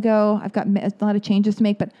that long ago. I've got a lot of changes to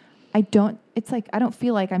make, but I don't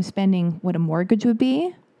feel like I'm spending what a mortgage would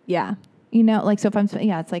be. Yeah. So if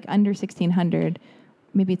it's like under $1,600,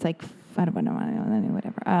 maybe it's like, I don't know,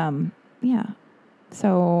 whatever. Yeah.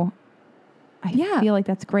 So I feel like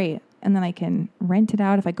that's great. And then I can rent it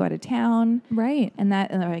out if I go out of town. Right. And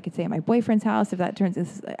I could stay at my boyfriend's house if that turns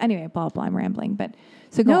anyway, blah, blah, I'm rambling. But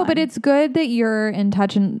so go on. But it's good that you're in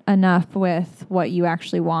touch enough with what you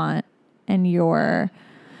actually want, and you're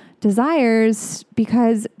desires,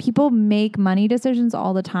 because people make money decisions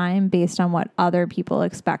all the time based on what other people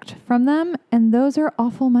expect from them. And those are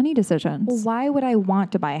awful money decisions. Well, why would I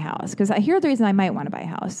want to buy a house? Because here's the reason I might want to buy a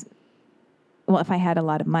house. Well, if I had a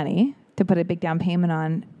lot of money to put a big down payment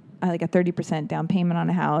on, like a 30% down payment on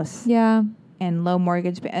a house. Yeah. And low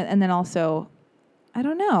mortgage. And then also, I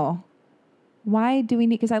don't know. Why do we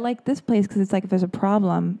need, because I like this place because it's like if there's a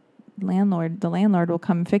problem, the landlord will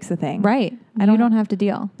come and fix the thing. Right. You don't have to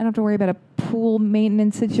deal. I don't have to worry about a pool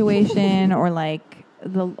maintenance situation or like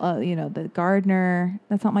the gardener.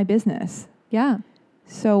 That's not my business. Yeah.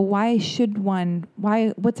 So what's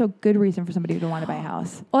a good reason for somebody to want to buy a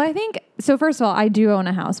house? Well, I think, so first of all, I do own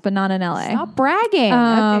a house, but not in LA. Stop bragging.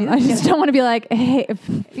 I just don't want to be like, hey,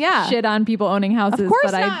 Yeah. shit on people owning houses. Of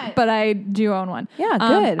course but not. but I do own one. Yeah,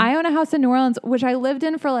 good. I own a house in New Orleans, which I lived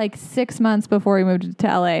in for like 6 months before we moved to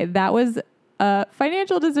LA. That was a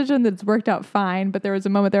financial decision that's worked out fine. But there was a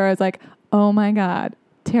moment there I was like, oh my God,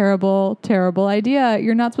 terrible, terrible idea.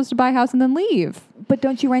 You're not supposed to buy a house and then leave. But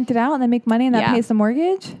don't you rent it out and then make money and that Yeah. pays the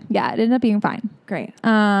mortgage? Yeah, it ended up being fine. Great.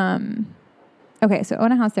 Okay, so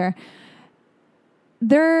own a house there.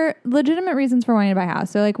 There are legitimate reasons for wanting to buy a house.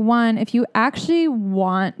 So like one, if you actually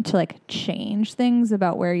want to like change things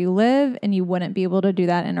about where you live and you wouldn't be able to do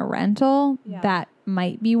that in a rental, that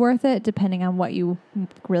might be worth it depending on what you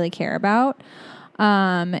really care about.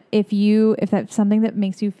 If that's something that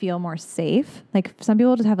makes you feel more safe, like some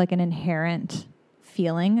people just have like an inherent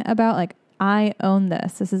feeling about like, I own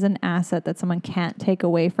this. This is an asset that someone can't take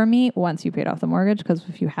away from me once you paid off the mortgage. Because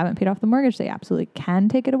if you haven't paid off the mortgage, they absolutely can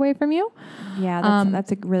take it away from you. Yeah,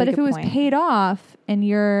 that's a really good point. But if it was paid off and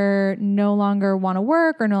you're no longer want to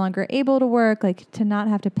work or no longer able to work, like to not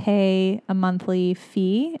have to pay a monthly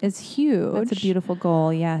fee is huge. That's a beautiful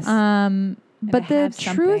goal, yes. But the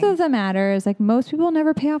truth of the matter is like most people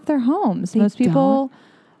never pay off their homes. Most people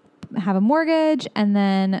have a mortgage and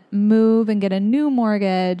then move and get a new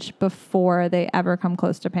mortgage before they ever come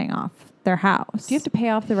close to paying off their house. Do you have to pay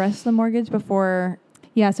off the rest of the mortgage before?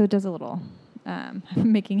 Yeah, so it does a little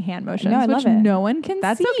making hand motions, No, I which love it. no one can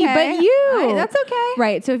That's see okay. but you. That's okay.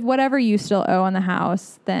 Right, so if whatever you still owe on the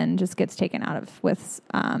house then just gets taken out of with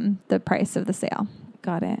the price of the sale.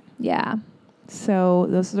 Got it. Yeah. So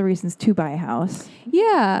those are the reasons to buy a house.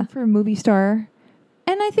 Yeah. For a movie star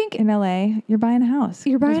And I think in LA, you're buying a house.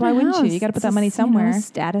 you're buying a house. Why wouldn't you? You got to put that money somewhere.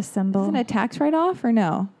 Status symbol. Isn't it a tax write-off or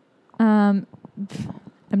no?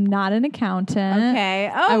 I'm not an accountant. Okay.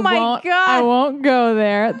 Oh my God. I won't go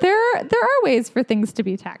there. There are ways for things to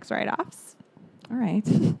be tax write-offs. All right.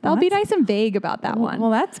 I'll be nice and vague about that one. Well,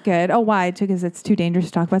 that's good. Oh, why? Because it's too dangerous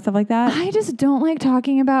to talk about stuff like that? I just don't like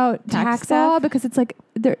talking about tax law stuff? because it's like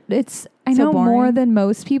I So know more boring. than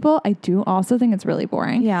most people. I do also think it's really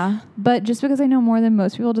boring. Yeah. But just because I know more than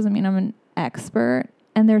most people doesn't mean I'm an expert.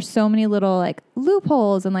 And there's so many little like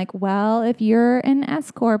loopholes and like, well, if you're an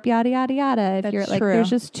S corp, yada yada yada. If That's you're like, true. there's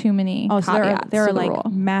just too many. Oh, so caveats there are to the like rule.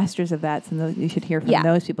 masters of that. So you should hear from Yeah.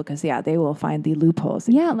 those people because, they will find the loopholes.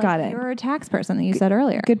 Yeah, like Got it. you're a tax person that you said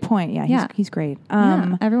earlier. Good point. Yeah, Yeah. He's great.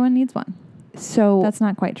 Yeah, everyone needs one. So That's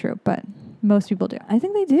not quite true, but most people do. I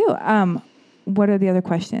think they do. What are the other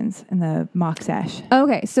questions in the mock sesh?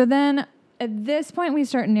 Okay, so then at this point we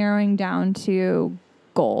start narrowing down to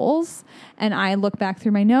goals, and I look back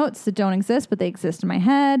through my notes that don't exist, but they exist in my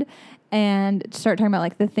head, and start talking about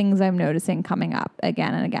like the things I'm noticing coming up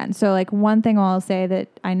again and again. So like one thing I'll say that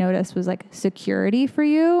I noticed was like security for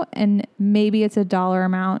you, and maybe it's a dollar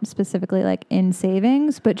amount specifically like in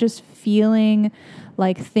savings, but just feeling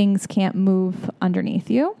like things can't move underneath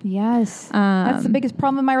you. Yes. That's the biggest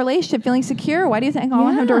problem in my relationship, feeling secure. Why do you think I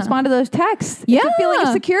want him to Yeah. respond to those texts? Yeah. It's a feeling of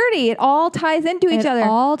security. It all ties into each other. It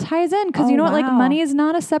all ties in because Oh, you know what? Like wow. money is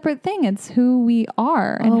not a separate thing. It's who we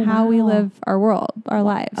are and Oh, how we wow. live our world, our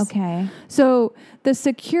lives. Okay. So the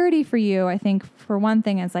security for you, I think, for one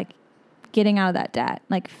thing, is like getting out of that debt,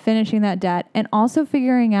 like finishing that debt, and also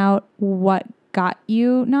figuring out what got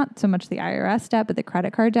you, not so much the IRS debt, but the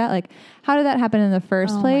credit card debt. Like, how did that happen in the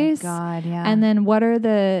first place? Oh my God, yeah. And then what are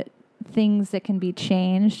the things that can be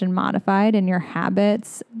changed and modified in your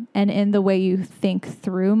habits and in the way you think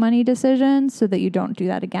through money decisions so that you don't do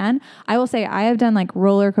that again? I will say I have done like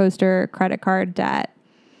roller coaster credit card debt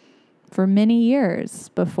for many years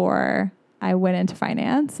before I went into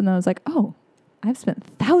finance. And I was like, oh, I've spent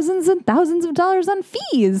thousands and thousands of dollars on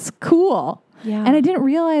fees. Cool. Yeah. And I didn't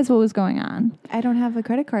realize what was going on. I don't have a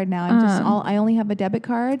credit card now. I only have a debit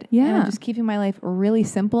card. And Yeah. I'm just keeping my life really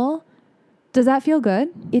simple. Does that feel good?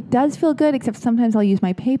 It does feel good, except sometimes I'll use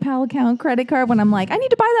my PayPal account credit card when I'm like, I need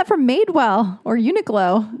to buy that from Madewell or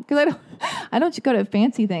Uniqlo because I don't just go to a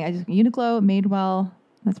fancy thing. I just Uniqlo, Madewell.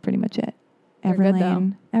 That's pretty much it. They're good,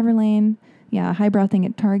 though. Everlane. Yeah, highbrow thing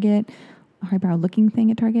at Target. A highbrow looking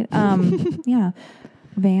thing at Target. Yeah.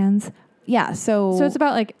 Vans. Yeah, so it's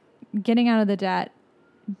about like getting out of the debt,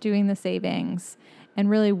 doing the savings, and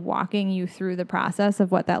really walking you through the process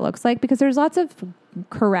of what that looks like, because there's lots of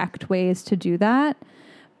correct ways to do that.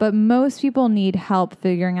 But most people need help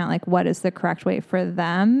figuring out like what is the correct way for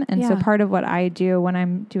them. And so part of what I do when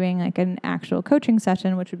I'm doing like an actual coaching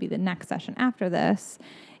session, which would be the next session after this,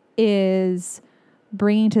 is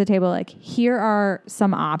bringing to the table like, here are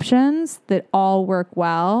some options that all work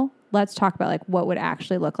well. Let's talk about like what would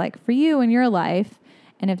actually look like for you in your life.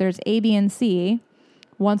 And if there's A, B, and C,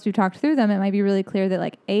 once we've talked through them, it might be really clear that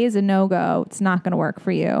like A is a no-go. It's not going to work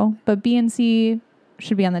for you. But B and C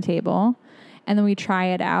should be on the table. And then we try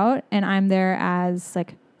it out, and I'm there as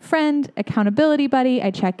like friend, accountability buddy.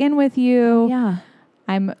 I check in with you. Yeah.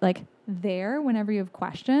 I'm like there whenever you have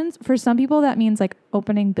questions. For some people, that means like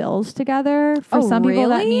opening bills together. For some people,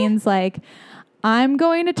 that means like I'm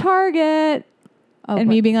going to Target. And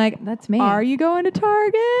me being like, that's me. Are you going to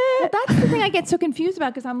Target? Well, that's the thing I get so confused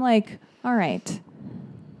about, because I'm like, all right.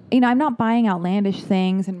 I'm not buying outlandish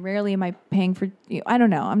things, and rarely am I paying for, I don't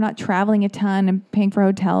know. I'm not traveling a ton and paying for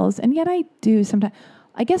hotels. And yet I do sometimes.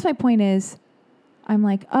 I guess my point is, I'm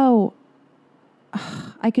like, I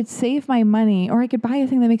could save my money, or I could buy a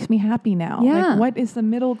thing that makes me happy now. Yeah. Like, what is the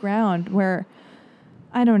middle ground where,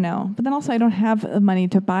 I don't know. But then also I don't have the money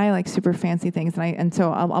to buy like super fancy things. And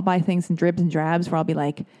so I'll buy things in dribs and drabs where I'll be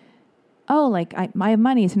like, I have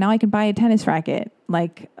money, so now I can buy a tennis racket.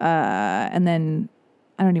 Like, and then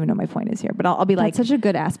I don't even know what my point is here, but I'll be like, that's such a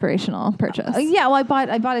good aspirational purchase. Yeah, well, I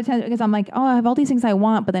bought a tennis because I'm like, I have all these things I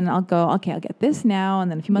want, but then I'll go, okay, I'll get this now,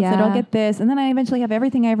 and then a few months later I'll get this, and then I eventually have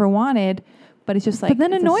everything I ever wanted. But it's just like, but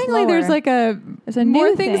then annoyingly, there's like there's a more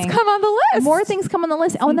new things come on the list. More things come on the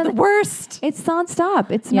list. Oh, and then the worst. It's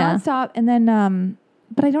nonstop. It's nonstop. And then,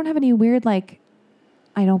 but I don't have any weird like,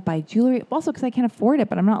 I don't buy jewelry. Also, because I can't afford it.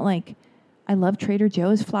 But I'm not like, I love Trader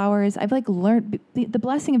Joe's flowers. I've like learned the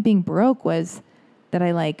blessing of being broke was that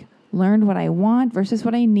I like learned what I want versus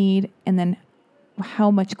what I need, and then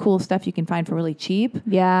how much cool stuff you can find for really cheap.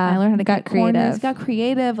 Yeah, and I learned how to get creative. Got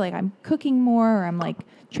creative. Like I'm cooking more, or I'm like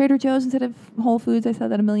Trader Joe's instead of Whole Foods. I said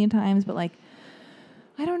that a million times, but like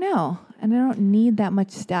I don't know, and I don't need that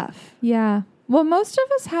much stuff. Yeah. Well, most of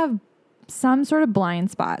us have some sort of blind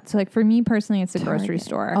spot. So like for me personally, it's the grocery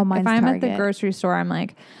store. Oh, mine's if I'm Target. at the grocery store, I'm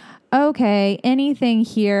like, okay, anything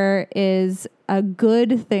here is a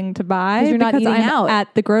good thing to buy you're not because eating I'm out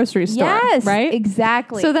at the grocery store. Yes, right?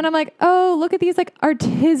 Exactly. So then I'm like, oh, look at these like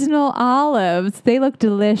artisanal olives. They look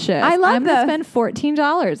delicious. I love I'm going to spend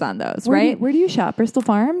 $14 on those, right? Where do you shop? Bristol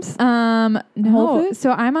Farms? No. Whole Foods?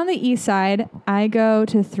 So I'm on the east side. I go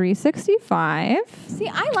to 365. See,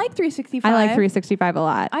 I like 365. I like 365 a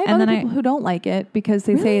lot. I have other people who don't like it because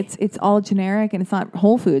they say it's all generic and it's not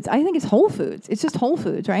Whole Foods. I think it's Whole Foods. It's just Whole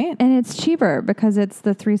Foods, right? And it's cheaper because it's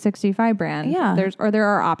the 365 brand. Yeah. There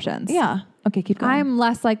are options. Yeah. Okay, keep going. I'm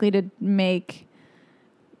less likely to make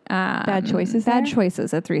bad choices at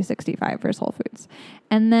 365 versus Whole Foods.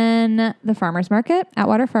 And then the farmer's market,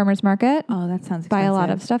 Atwater Farmer's Market. Oh, that sounds expensive. Buy a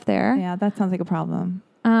lot of stuff there. Yeah, that sounds like a problem.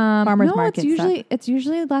 Farmer's market it's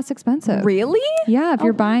usually less expensive. Really? Yeah, if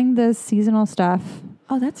you're buying the seasonal stuff.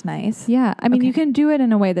 Oh, that's nice. Yeah. I mean, you can do it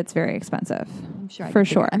in a way that's very expensive. I'm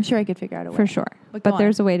sure. I'm sure I could figure out a way. For sure. But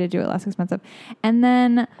there's a way to do it less expensive. And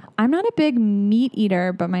then I'm not a big meat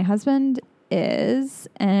eater, but my husband is.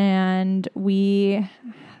 And we, I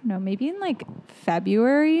don't know, maybe in like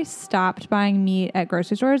February, stopped buying meat at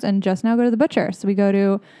grocery stores and just now go to the butcher. So we go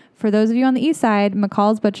to, for those of you on the east side,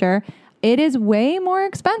 McCall's Butcher. It is way more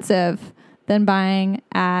expensive than buying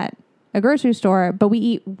at a grocery store, but we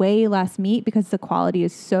eat way less meat because the quality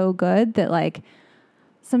is so good that like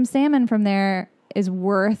some salmon from there is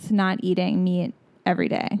worth not eating meat every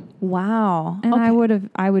day. Wow. And I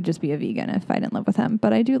would just be a vegan if I didn't live with him,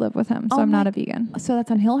 but I do live with him, so I'm not a vegan. So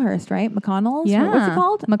that's on Hillhurst, right? McConnell's? Yeah. What's it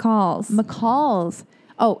called? McCall's.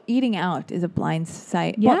 Oh, eating out is a blind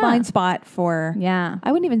site. Yeah. Blind spot for, Yeah.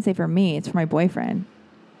 I wouldn't even say for me. It's for my boyfriend.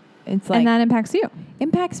 It's like, and that impacts you.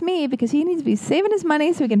 Impacts me because he needs to be saving his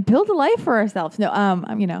money so we can build a life for ourselves. No,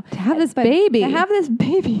 to have this baby. To have this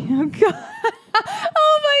baby. Oh God.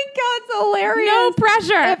 Oh my God, it's hilarious. No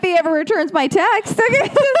pressure. If he ever returns my text. Okay,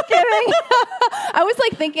 just kidding. I was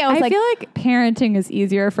like thinking, I feel like parenting is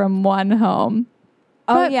easier from one home.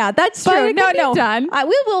 Oh yeah, that's true. It can be done.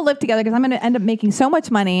 We will live together because I'm going to end up making so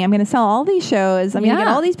much money. I'm going to sell all these shows. I'm going to get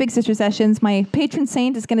all these Big Sister sessions. My patron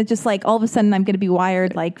saint is going to just like all of a sudden I'm going to be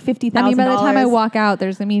wired like $50,000. I mean, by the time I walk out,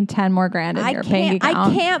 there's going to be 10 more grand in your bank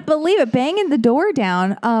account. I can't believe it. Banging the door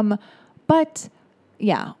down. But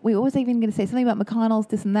what was I even going to say? Something about McConnell's,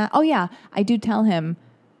 this and that. Oh yeah, I do tell him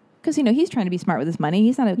because he's trying to be smart with his money.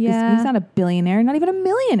 He's not a he's not a billionaire, not even a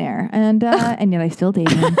millionaire, and yet I still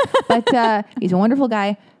date him. But he's a wonderful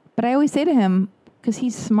guy. But I always say to him, because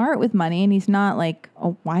he's smart with money and he's not like a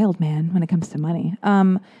wild man when it comes to money.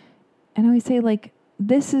 And I always say, like,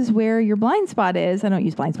 this is where your blind spot is. I don't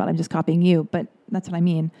use blind spot. I'm just copying you, but that's what I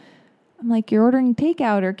mean. I'm like, you're ordering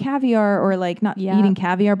takeout or caviar or like not eating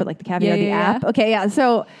caviar, but like the caviar, app. Okay. Yeah.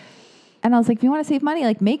 So, and I was like, if you want to save money,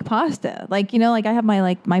 like make pasta. Like, like I have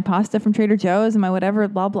my pasta from Trader Joe's and my whatever,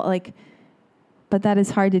 blah, blah, like, but that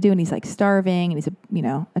is hard to do. And he's like starving and he's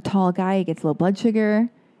a tall guy. He gets low blood sugar.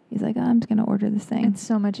 He's like, I'm just going to order this thing. It's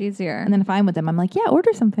so much easier. And then if I'm with them, I'm like, yeah,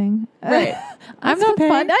 order something. Right. I'm not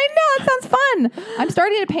paying. Fun. I know, it sounds fun. I'm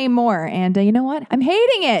starting to pay more. And you know what? I'm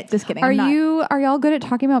hating it. Just kidding. Are y'all good at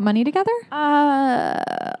talking about money together?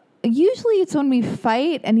 Usually it's when we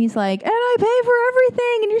fight and he's like, and I pay for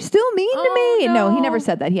everything and you're still mean to me. No, he never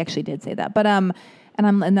said that. He actually did say that. But, and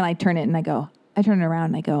then I turn it around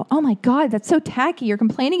and I go, oh my God, that's so tacky. You're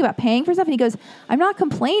complaining about paying for stuff. And he goes, I'm not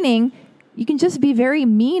complaining. You can just be very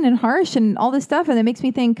mean and harsh and all this stuff. And it makes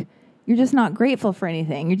me think you're just not grateful for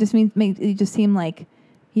anything. You just seem like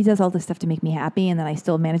he does all this stuff to make me happy. And then I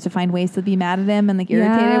still manage to find ways to be mad at him and like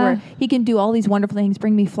irritated where he can do all these wonderful things,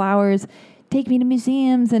 bring me flowers, take me to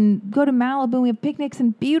museums and go to Malibu. We have picnics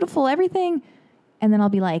and beautiful everything. And then I'll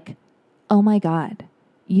be like, oh my God,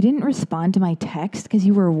 you didn't respond to my text because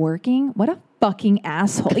you were working? What a fucking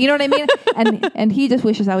asshole. You know what I mean? and he just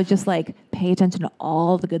wishes I would just like pay attention to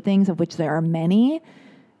all the good things, of which there are many.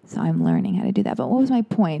 So I'm learning how to do that. But what was my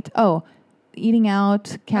point? Oh, eating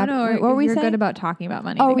out. What were we saying? You're good about talking about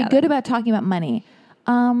money. Are we good about talking about money?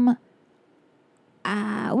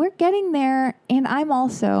 We're getting there. And I'm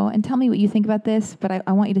also, and tell me what you think about this, but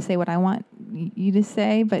I want you to say what I want you to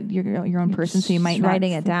say, but you're your own person, so you might not.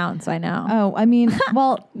 Writing it down, so I know. Oh, I mean,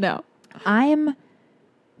 well, no. I'm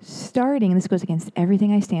starting, and this goes against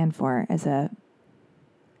everything I stand for it's been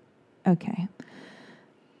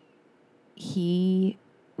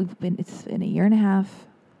a year and a half.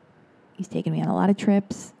 He's taken me on a lot of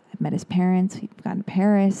trips. I've met his parents. We've gone to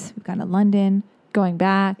Paris. We've gone to London. Going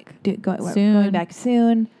back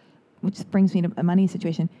soon, which brings me to a money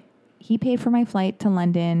situation. He paid for my flight to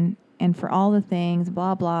London and for all the things,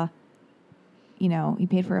 blah, blah. He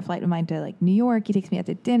paid for a flight of mine to like New York. He takes me out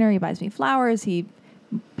to dinner. He buys me flowers. He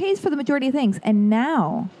pays for the majority of things. And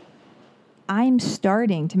now I'm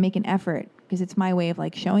starting to make an effort because it's my way of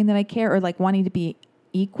like showing that I care or like wanting to be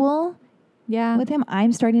equal with him.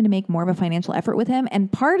 I'm starting to make more of a financial effort with him.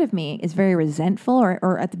 And part of me is very resentful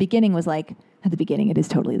or at the beginning was like, it is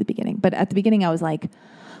totally the beginning. But at the beginning I was like,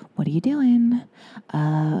 what are you doing?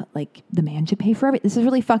 Like the man should pay for everything. This is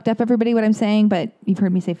really fucked up, everybody, what I'm saying, but you've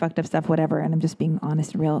heard me say fucked up stuff, whatever, and I'm just being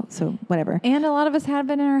honest and real, so whatever. And a lot of us have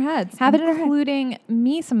it in our heads. Including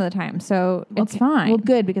me some of the time, so it's fine. Well,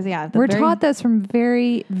 good, because, we're taught this from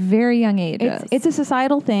very, very young ages. It's a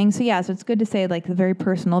societal thing, so so it's good to say, like, the very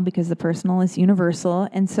personal, because the personal is universal,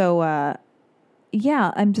 and so,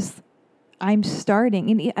 I'm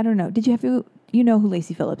starting, and I don't know, you know who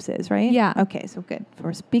Lacy Phillips is, right? Yeah. Okay, so good.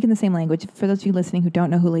 We're speaking the same language. For those of you listening who don't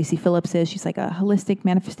know who Lacy Phillips is, she's like a holistic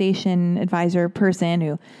manifestation advisor person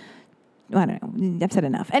who, I don't know, I've said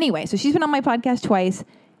enough. Anyway, so she's been on my podcast twice.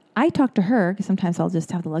 I talk to her because sometimes I'll just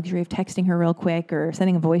have the luxury of texting her real quick or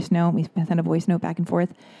sending a voice note. We send a voice note back and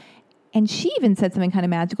forth. And she even said something kind of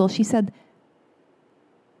magical. She said,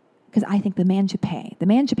 because I think the man should pay. The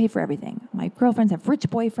man should pay for everything. My girlfriends have rich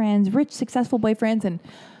boyfriends, rich, successful boyfriends,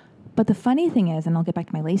 but the funny thing is, and I'll get back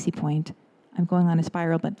to my Lacy point, I'm going on a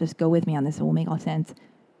spiral, but just go with me on this. It will make all sense.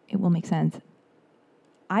 It will make sense.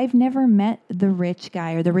 I've never met the rich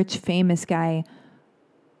guy or the rich famous guy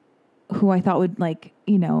who I thought would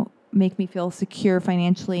make me feel secure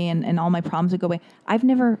financially and all my problems would go away. I've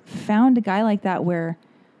never found a guy like that where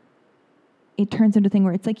it turns into a thing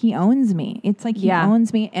where it's like he owns me. It's like he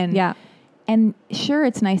owns me. And sure,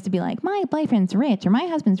 it's nice to be like, my boyfriend's rich or my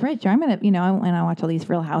husband's rich or I'm going to, and I watch all these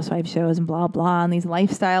Real Housewives shows and blah, blah, and these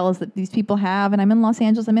lifestyles that these people have. And I'm in Los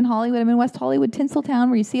Angeles, I'm in Hollywood, I'm in West Hollywood, Tinseltown,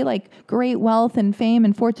 where you see like great wealth and fame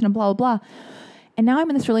and fortune and blah, blah, blah. And now I'm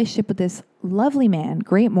in this relationship with this lovely man,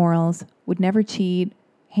 great morals, would never cheat,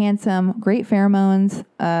 handsome, great pheromones.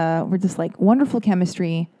 We're just like wonderful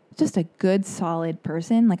chemistry. Just a good, solid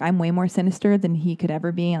person. Like I'm way more sinister than he could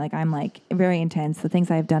ever be. Like I'm like very intense. The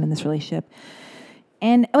things I've done in this relationship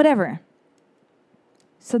and whatever.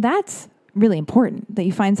 So that's really important that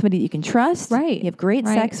you find somebody that you can trust. Right. You have great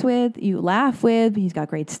sex with, you laugh with, he's got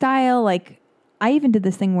great style. Like I even did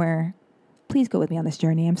this thing where please go with me on this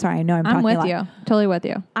journey. I'm sorry. I know I'm talking with a lot. you. Totally with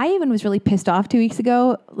you. I even was really pissed off 2 weeks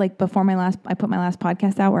ago, like before I put my last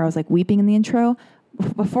podcast out where I was like weeping in the intro.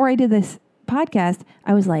 Before I did this podcast,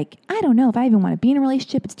 I was like, I don't know if I even want to be in a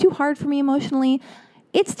relationship. It's too hard for me emotionally.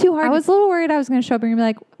 It's too hard. I was a little worried I was going to show up and be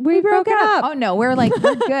like, we broke up. Oh no, we're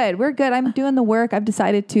good. We're good. I'm doing the work. I've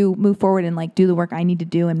decided to move forward and like do the work I need to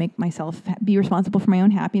do and make myself be responsible for my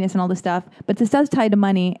own happiness and all this stuff. But this does tie to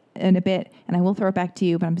money in a bit, and I will throw it back to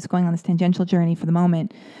you, but I'm just going on this tangential journey for the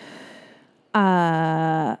moment.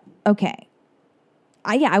 Okay.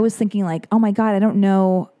 I was thinking like, oh my God, I don't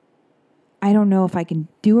know if I can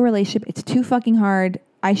do a relationship. It's too fucking hard.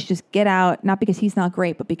 I should just get out, not because he's not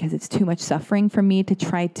great, but because it's too much suffering for me to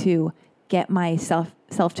try to get myself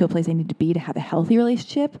to a place I need to be to have a healthy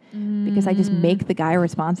relationship, because I just make the guy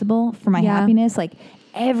responsible for my happiness, like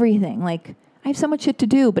everything. Like I have so much shit to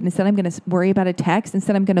do, but instead I'm going to worry about a text.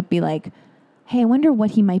 Instead I'm going to be like, hey, I wonder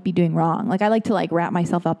what he might be doing wrong. Like I like to like wrap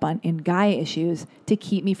myself up in guy issues to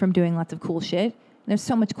keep me from doing lots of cool shit. There's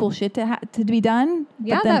so much cool shit to be done.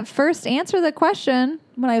 Yeah, but then, that first answer to the question.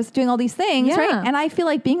 when I was doing all these things, right? And I feel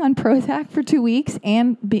like being on Prozac for 2 weeks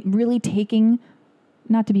and really taking,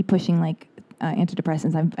 not to be pushing like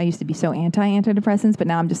antidepressants. I used to be so anti-antidepressants, but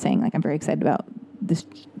now I'm just saying like I'm very excited about this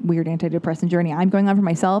weird antidepressant journey I'm going on for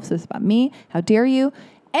myself. So it's about me. How dare you?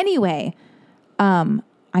 Anyway, I'm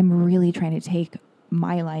really trying to take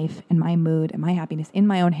my life and my mood and my happiness in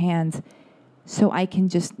my own hands, so I can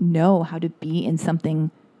just know how to be in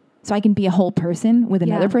something, so I can be a whole person with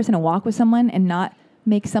another person and walk with someone and not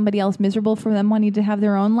make somebody else miserable for them wanting to have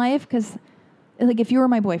their own life. Because like if you were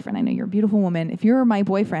my boyfriend, I know you're a beautiful woman. If you were my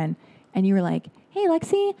boyfriend and you were like, hey,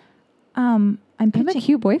 Lexi, I'm pitching. I'm a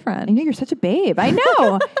cute boyfriend. I know you're such a babe. I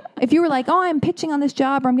know. If you were like, oh, I'm pitching on this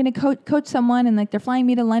job, or I'm going to coach someone, and like they're flying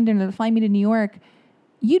me to London or they're flying me to New York,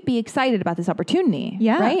 you'd be excited about this opportunity.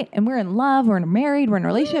 Yeah. Right? And we're in love, we're married, we're in a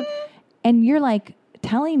relationship. And you're like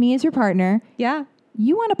telling me as your partner,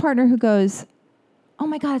 you want a partner who goes, oh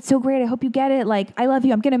my God, it's so great. I hope you get it. Like, I love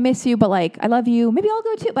you. I'm going to miss you, but like, I love you. Maybe I'll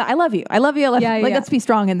go too, but I love you. I love you. Like, let's be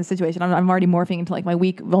strong in this situation. I'm already morphing into like my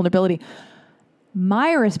weak vulnerability.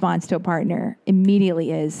 My response to a partner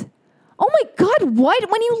immediately is, oh my God, what?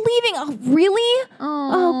 When are you leaving? Oh, really?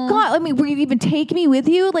 Oh God. I mean, will you even take me with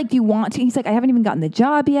you? Like, do you want to? He's like, I haven't even gotten the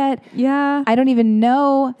job yet. Yeah. I don't even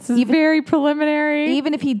know. This is very preliminary.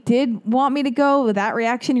 Even if he did want me to go with that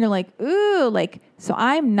reaction, you're like, ooh, like, so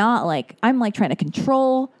I'm like trying to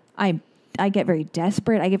control. I get very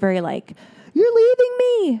desperate. I get very like, you're leaving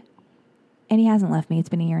me. And he hasn't left me. It's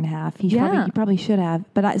been a year and a half. He probably should have.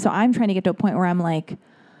 But so I'm trying to get to a point where I'm like,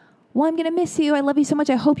 well, I'm going to miss you. I love you so much.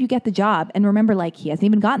 I hope you get the job. And remember, like, he hasn't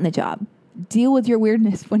even gotten the job. Deal with your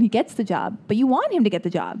weirdness when he gets the job. But you want him to get the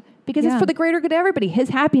job because it's for the greater good of everybody. His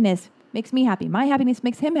happiness makes me happy. My happiness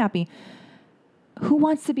makes him happy. Who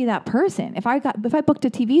wants to be that person? If I booked a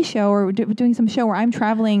TV show or doing some show where I'm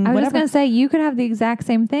traveling, I was whatever, just going to say, you could have the exact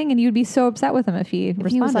same thing and you'd be so upset with him if he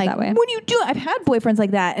responded was like, that way. What do you do? I've had boyfriends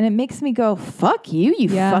like that, and it makes me go, fuck you,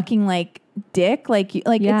 fucking like dick.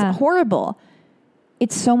 It's horrible.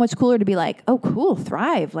 It's so much cooler to be like, oh, cool,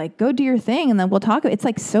 thrive, like go do your thing, and then we'll talk. It's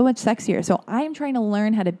like so much sexier. So I'm trying to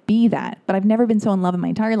learn how to be that, but I've never been so in love in my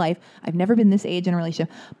entire life. I've never been this age in a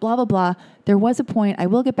relationship, blah, blah, blah. There was a point, I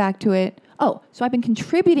will get back to it. Oh, so I've been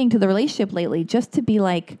contributing to the relationship lately just to be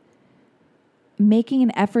like making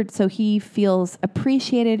an effort so he feels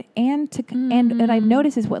appreciated and what I've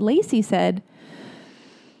noticed is what Lacey said.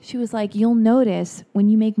 She was like, you'll notice when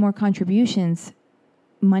you make more contributions,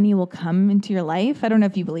 money will come into your life. I don't know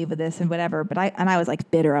if you believe in this and whatever, but I was like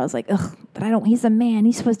bitter. I was like, ugh, but he's a man.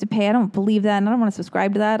 He's supposed to pay. I don't believe that. And I don't want to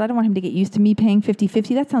subscribe to that. I don't want him to get used to me paying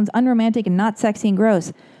 50-50. That sounds unromantic and not sexy and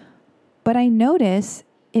gross. But I notice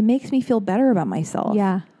it makes me feel better about myself.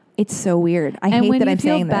 Yeah. It's so weird. I hate that I'm saying this. And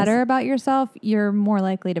when you feel better about yourself, you're more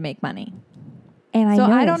likely to make money. And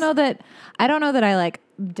I don't know that I like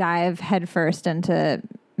dive headfirst into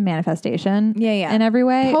manifestation in every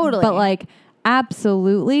way. Totally. But like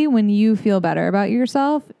absolutely, when you feel better about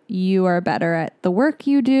yourself, you are better at the work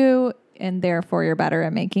you do, and therefore you're better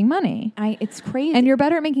at making money. It's crazy. And you're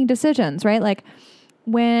better at making decisions, right? Like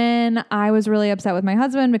when I was really upset with my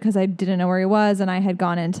husband because I didn't know where he was, and I had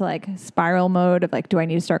gone into like spiral mode of like, do I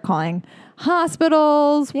need to start calling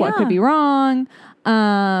hospitals? What could be wrong?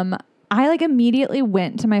 I like immediately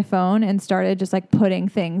went to my phone and started just like putting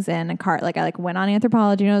things in a cart. Like I like went on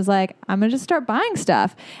Anthropologie and I was like, I'm going to just start buying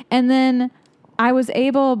stuff. And then I was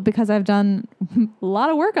able, because I've done a lot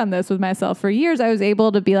of work on this with myself for years, I was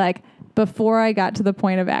able to be like, before I got to the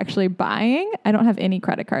point of actually buying, I don't have any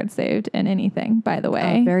credit cards saved in anything, by the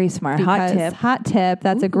way. Oh, very smart. Hot tip. Hot tip.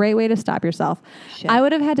 That's a great way to stop yourself. Shit. I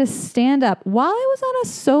would have had to stand up while I was on a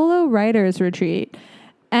solo writer's retreat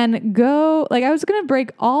and go, like, I was going to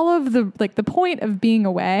break all of the, like, the point of being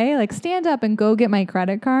away, like, stand up and go get my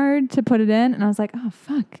credit card to put it in. And I was like, oh,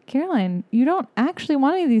 fuck, Caroline, you don't actually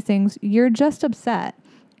want any of these things. You're just upset.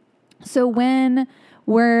 So when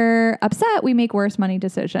we're upset, we make worse money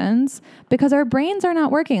decisions because our brains are not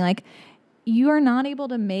working. Like, you are not able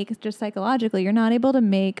to make, just psychologically, you're not able to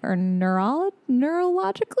make, or neurologically?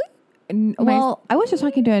 Well, I was just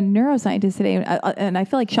talking to a neuroscientist today, and I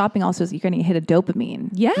feel like shopping also is you're going to hit a dopamine.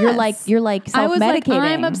 Yes. You're like self-medicating. I was like,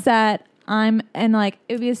 I'm upset. And like,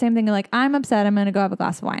 it would be the same thing. Like, I'm upset. I'm going to go have a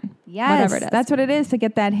glass of wine. Yes. Whatever it is. That's what it is, to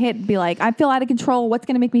get that hit. Be like, I feel out of control. What's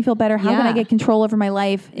going to make me feel better? How can I get control over my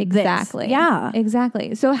life? Exactly. This. Yeah.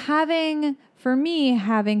 Exactly. So for me,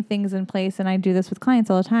 having things in place, and I do this with clients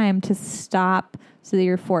all the time, to stop so that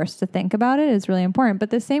you're forced to think about it is really important. But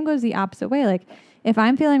the same goes the opposite way. Like, if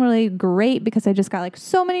I'm feeling really great because I just got like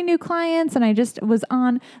so many new clients and I just was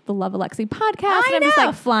on the Love Alexi podcast and I'm just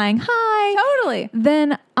like flying high. Totally.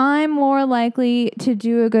 Then I'm more likely to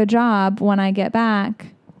do a good job when I get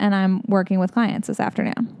back and I'm working with clients this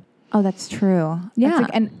afternoon. Oh, that's true. Yeah.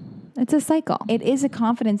 And it's a cycle. it is a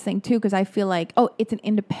confidence thing too, because I feel like, it's an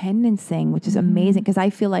independence thing, which is amazing, because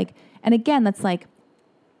I feel like, and again, that's like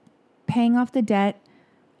paying off the debt.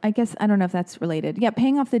 I guess, I don't know if that's related. Yeah,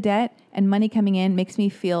 paying off the debt and money coming in makes me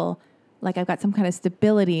feel like I've got some kind of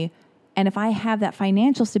stability. And if I have that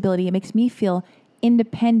financial stability, it makes me feel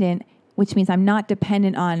independent, which means I'm not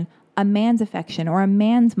dependent on a man's affection or a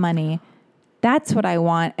man's money. That's what I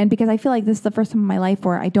want. And because I feel like this is the first time in my life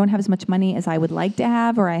where I don't have as much money as I would like to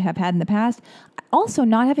have or I have had in the past. Also,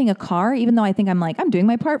 not having a car, even though I think I'm doing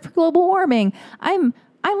my part for global warming. I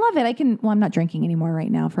love it. I'm not drinking anymore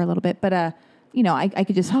right now for a little bit, but I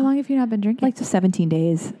could just... How long have you not been drinking? Like just 17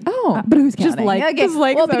 days. Oh. But who's counting? Just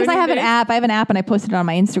like well, because I have an days. app. I have an app and I posted it on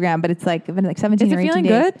my Instagram, but it's like, I've been like 17 Is it or 18 feeling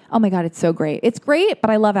days. good? Oh my God, it's so great. It's great,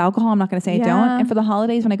 but I love alcohol. I'm not going to say I don't. And for the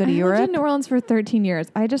holidays when I go to I Europe... lived in New Orleans for 13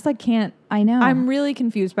 years. I just like can't... I know. I'm really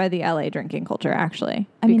confused by the LA drinking culture, actually.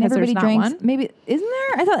 I mean, because everybody there's not drinks. one. Maybe, isn't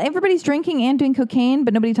there? I thought everybody's drinking and doing cocaine,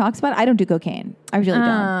 but nobody talks about it. I don't do cocaine. I really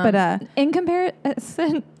don't. But in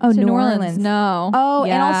comparison Oh, to New New Orleans, Orleans. no. Oh, and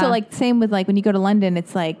Yeah. also like same with like when you go to London,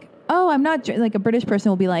 it's like, oh, I'm not like a British person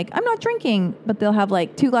will be like, I'm not drinking, but they'll have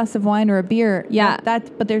like 2 glasses of wine or a beer. Yeah.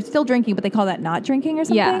 But they're still drinking, but they call that not drinking or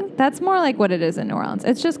something. Yeah, that's more like what it is in New Orleans.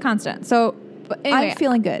 It's just constant. So, but anyway, I'm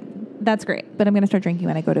feeling good, that's great. but I'm going to start drinking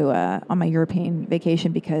when I go to on my European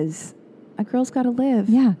vacation because a girl's got to live.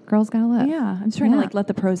 Yeah, girls gotta live. Yeah, I'm just trying to Yeah. like let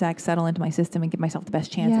the Prozac settle into my system and give myself the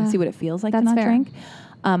best chance and Yeah. see what it feels like That's to not fair. drink.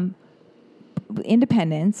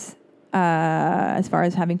 Independence, as far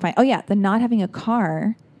as having the not having a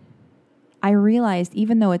car. I realized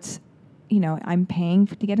even though it's, I'm paying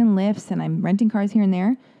to get in lifts and I'm renting cars here and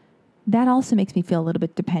there, that also makes me feel a little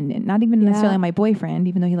bit dependent. Not even necessarily on my boyfriend,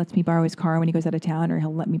 even though he lets me borrow his car when he goes out of town, or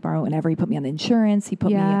he'll let me borrow whenever. He put me on the insurance. He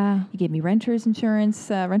gave me renter's insurance,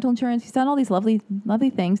 rental insurance. He's done all these lovely, lovely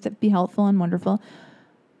things to be helpful and wonderful.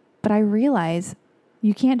 But I realize,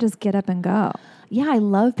 You can't just get up and go. yeah, I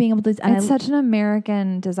love being able to. And It's such an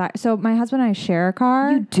American desire. So my husband and I share a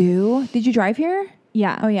car. You do? Did you drive here?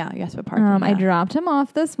 Yeah. Oh yeah, yes, but parking. I dropped him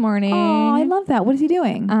off this morning. Oh, I love that. What is he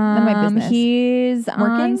doing? None of my business. He's Working?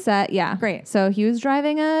 on set. Yeah. Great. So he was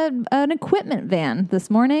driving an equipment van this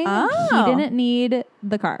morning. Oh. He didn't need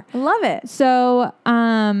the car. Love it. So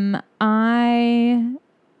I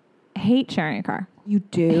hate sharing a car. You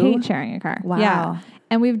do? Hate sharing a car. Wow. Yeah.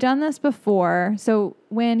 And we've done this before. So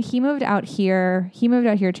when he moved out here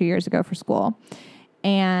 2 years ago for school.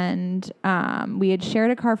 And we had shared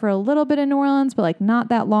a car for a little bit in New Orleans, but like not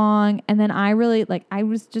that long. And then I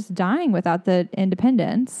was just dying without the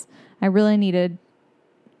independence. I really needed,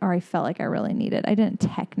 or I felt like I really needed. I didn't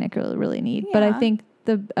technically really need, but I Yeah. think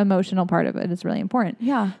the emotional part of it is really important.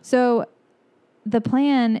 Yeah. So the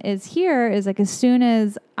plan is like as soon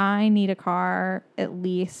as I need a car at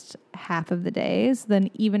least half of the days, then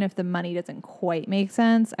even if the money doesn't quite make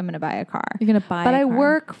sense, I'm going to buy a car. You're going to buy But a I car.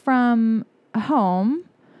 work from home,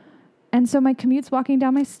 and so my commute's walking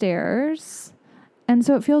down my stairs, and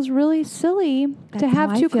so it feels really silly That's to have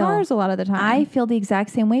how I two feel. cars a lot of the time. I feel the exact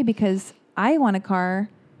same way because I want a car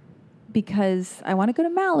because I want to go to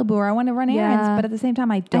Malibu or I want to run errands, Yeah. but at the same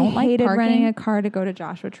time I don't like hated parking. renting a car to go to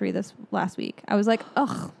Joshua Tree this last week. I was like,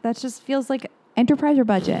 ugh, that just feels like Enterprise or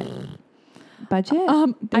budget? Budget?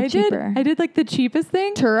 They're I cheaper. did like the cheapest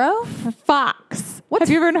thing. Turo? Fox. What's- Have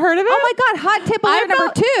you ever heard of it? Oh my God, hot tip alert number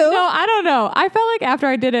felt- 2. No, I don't know. I felt like after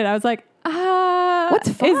I did it, I was like, What's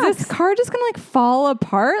is this Fox? car just gonna like fall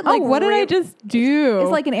apart? Like, what did I really? just do?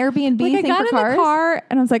 It's like an Airbnb like I thing got for in cars. the car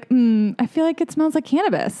and I was like, I feel like it smells like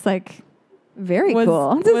cannabis. Like, Very was,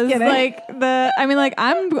 cool. Just was kidding. like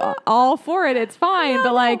I'm all for it. It's fine,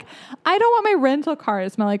 but like, I don't want my rental car to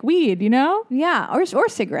smell like weed. You know, yeah, or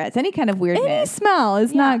cigarettes, any kind of any weirdness. smell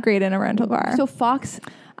is not great in a rental car. So Fox.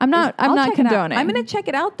 I'm not I'll check it out. condoning. I'm going to check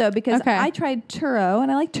it out though because Okay. I tried Turo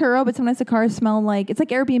and I like Turo, but sometimes the cars smell like it's like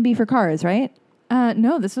Airbnb for cars, right?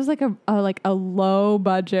 No, this was like a low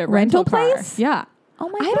budget Rental car. place? Yeah. Oh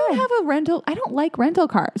my I don't have a rental. I don't like rental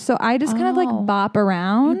cars, so I just kind of like Oh. bop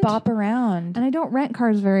around. You bop around. and I don't rent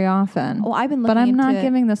cars very often. Oh, I've been but looking I'm not into-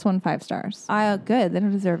 giving this one 5 stars. Good. They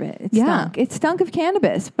don't deserve it. It Yeah. stunk. It stunk of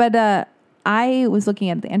cannabis. But I was looking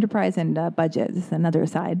at the enterprise and budget. This is another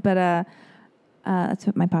aside. But that's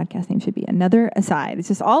what my podcast name should be. Another aside. It's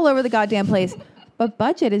just all over the goddamn place. But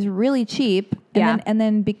budget is really cheap. Yeah. And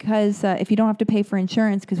then because if you don't have to pay for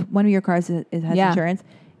insurance, because one of your cars has Yeah. insurance,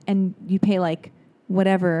 and you pay like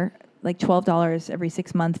whatever, like $12 every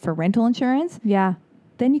 6 months for rental insurance, Yeah.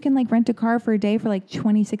 then you can like rent a car for a day for like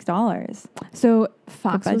 $26. So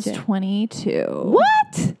Fox was budget. 22.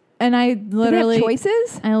 What? And I Do they have literally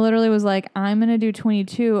choices? I literally was like, I'm gonna do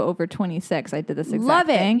 22 over 26. I did this exact Love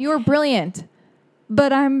it. thing. You were brilliant.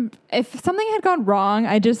 But if something had gone wrong,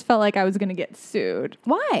 I just felt like I was gonna get sued.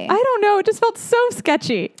 Why? I don't know. It just felt so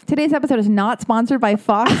sketchy. Today's episode is not sponsored by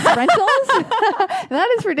Fox Rentals. That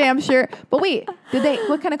is for damn sure. But wait,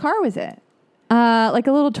 what kind of car was it? Like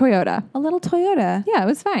a little Toyota. A little Toyota. Yeah, it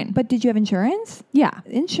was fine. But did you have insurance? Yeah.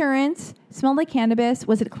 Insurance. Smelled like cannabis.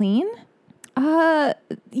 Was it clean?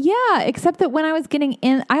 Yeah, except that when I was getting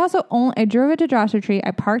in, I drove it to Joshua Tree.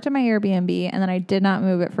 I parked at my Airbnb and then I did not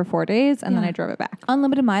move it for 4 days and then Yeah. I drove it back.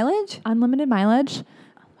 Unlimited mileage? Unlimited mileage.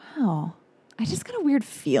 Wow. I just got a weird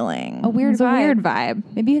feeling. A weird It was vibe. a weird vibe.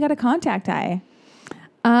 Maybe you got a contact eye.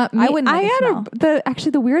 I wouldn't like the smell.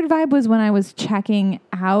 Actually the weird vibe was when I was checking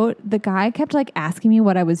out, the guy kept like asking me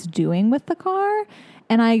what I was doing with the car.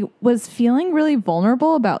 And I was feeling really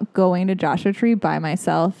vulnerable about going to Joshua Tree by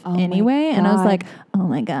myself Oh my anyway. And I was God. like, oh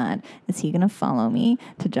my God, is he going to follow me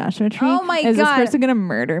to Joshua Tree? Oh my Is God. this person going to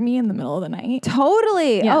murder me in the middle of the night?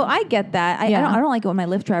 Totally. Yeah. Oh, I get that. Yeah. I don't like it when my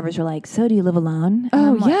Lyft drivers are like, so do you live alone? And Oh,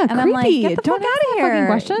 I'm like- yeah, and I'm like, creepy. get the Don't fuck ask out of that fucking here.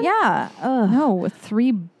 question. Yeah. Ugh. No, with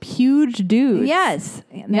 3 huge dudes. Yes.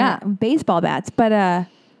 And Yeah. they're baseball bats. But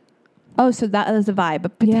so that was the vibe.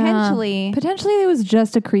 But Yeah. potentially it was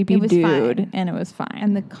just a creepy It was dude fine. and it was fine.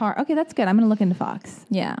 and the car. Okay, that's good. I'm gonna look into Fox.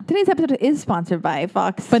 yeah. Today's episode is sponsored by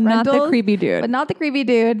Fox. But not the Rentals, creepy dude. But not the creepy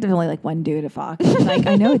dude. There's only like one dude at Fox. Like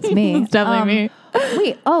I know it's me. It's definitely me.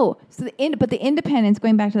 Wait. Oh, so the independence.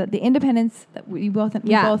 Going back to that, the independence that we both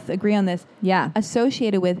agree on this. Yeah.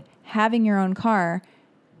 Associated with having your own car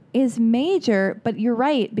is major. But you're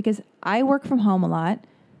right because I work from home a lot.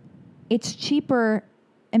 It's cheaper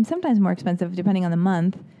and sometimes more expensive depending on the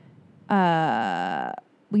month.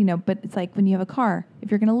 But it's like when you have a car, if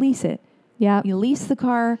you're going to lease it, Yeah. you lease the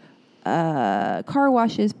car, car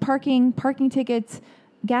washes, parking tickets,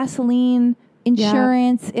 gasoline,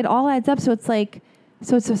 insurance. It all adds up. So it's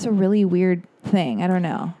just a really weird thing. I don't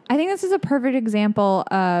know. I think this is a perfect example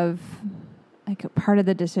of like part of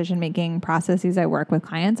the decision-making processes I work with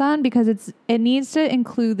clients on because it needs to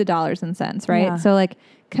include the dollars and cents, right? Yeah. So like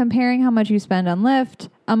comparing how much you spend on Lyft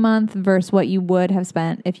a month versus what you would have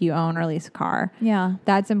spent if you own or lease a car. Yeah.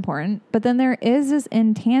 That's important. But then there is this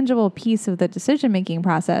intangible piece of the decision-making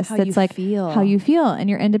process How that's you like feel. how you feel and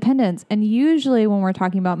your independence. And usually when we're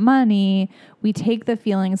talking about money, we take the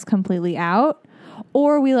feelings completely out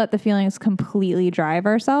or we let the feelings completely drive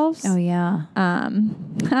ourselves. Oh yeah.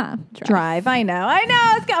 Drive. I know.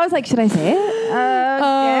 I was like, should I say it?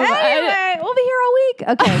 Anyway, we'll be here all week.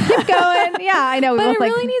 Okay, keep going. Yeah, I know. We But both it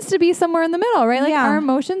really needs to be somewhere in the middle, right? Like Yeah. our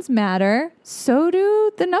emotions matter. So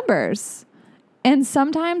do the numbers. And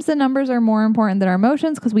sometimes the numbers are more important than our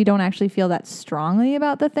emotions because we don't actually feel that strongly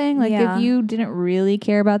about the thing. Like Yeah. if you didn't really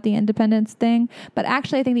care about the independence thing, but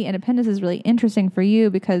actually I think the independence is really interesting for you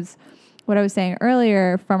because what I was saying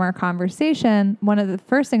earlier from our conversation, one of the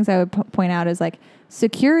first things I would point out is like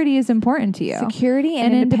security is important to you. security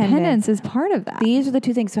and independence is part of that. These are the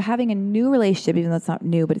two things. So having a new relationship, even though it's not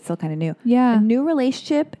new, but it's still kind of new. Yeah. A new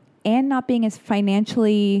relationship and not being as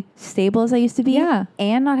financially stable as I used to be. Yeah.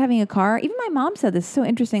 And not having a car. Even my mom said this. So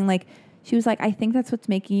interesting. Like she was like, I think that's what's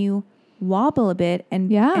making you wobble a bit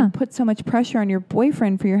and put so much pressure on your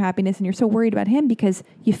boyfriend for your happiness. And you're so worried about him because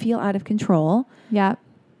you feel out of control. Yeah.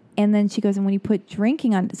 And then she goes, and when you put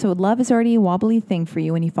drinking on, so love is already a wobbly thing for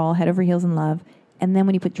you when you fall head over heels in love. And then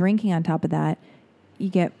when you put drinking on top of that,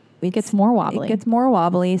 it gets more wobbly. It gets more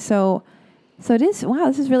wobbly. So it is, wow,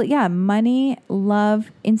 this is really, money,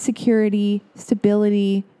 love, insecurity,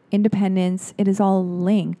 stability, independence. It is all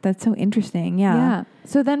linked. That's so interesting. Yeah.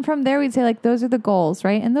 So then from there, we'd say like, those are the goals,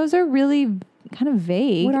 right? And those are really kind of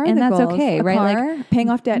vague. What are and the that's goals? okay, A right? car? Like paying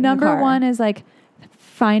off debt. Number one is like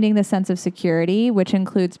finding the sense of security, which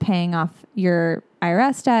includes paying off your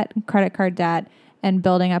IRS debt, credit card debt, and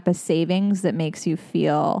building up a savings that makes you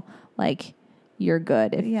feel like you're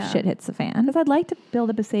good if shit hits the fan. Because I'd like to build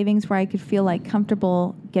up a savings where I could feel like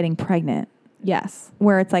comfortable getting pregnant. Yes.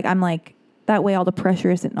 Where it's like, I'm like, that way all the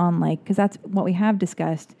pressure isn't on, like, because that's what we have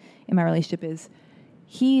discussed in my relationship is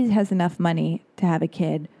he has enough money to have a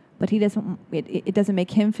kid, but he doesn't, it doesn't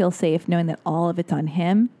make him feel safe knowing that all of it's on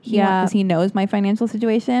him. Because he knows my financial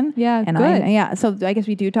situation. Yeah, and good. So I guess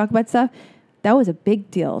we do talk about stuff. That was a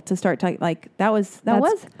big deal to start talking. Like that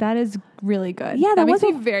is really good. Yeah, that makes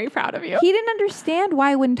me very proud of you. He didn't understand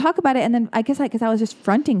why I wouldn't talk about it, and then I guess because I was just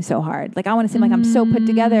fronting so hard. Like I want to seem like I'm so put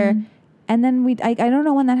together, and then I don't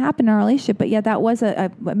know when that happened in our relationship, but yeah, that was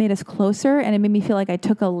what made us closer, and it made me feel like I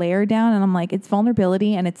took a layer down, and I'm like, it's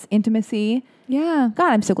vulnerability and it's intimacy. Yeah.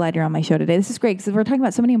 God, I'm so glad you're on my show today. This is great because we're talking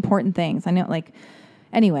about so many important things. I know, like,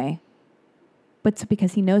 anyway, but so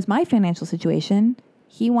because he knows my financial situation,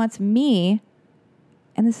 he wants me.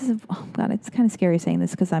 And this is, oh God, it's kind of scary saying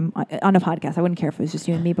this because I'm on a podcast. I wouldn't care if it was just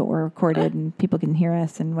you and me, but we're recorded and people can hear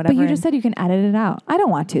us and whatever. But you just said you can edit it out. I don't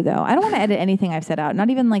want to, though. I don't want to edit anything I've said out. Not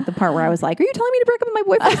even like the part where I was like, are you telling me to break up with my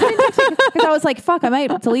boyfriend? Because I was like, fuck, I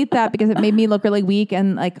might delete that because it made me look really weak.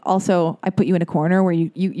 And like, also, I put you in a corner where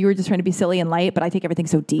you were just trying to be silly and light, but I take everything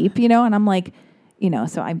so deep, you know? And I'm like, you know,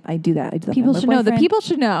 so I do that. I do that. People should know. The people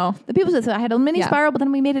should know. The people should. So I had a mini spiral, but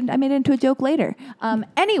then I made it into a joke later.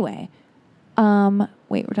 Anyway.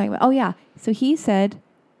 Wait, we're talking about, oh yeah. So he said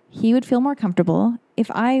he would feel more comfortable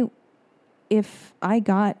if I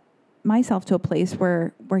got myself to a place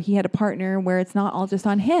where he had a partner where it's not all just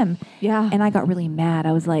on him. Yeah. And I got really mad.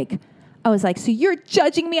 I was like, so you're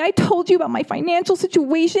judging me. I told you about my financial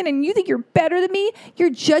situation and you think you're better than me. You're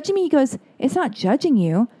judging me. He goes, it's not judging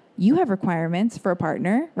you. You have requirements for a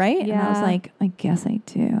partner, right? Yeah. And I was like, I guess I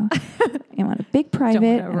do. I want a big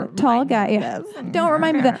private, a tall guy. Yeah. Don't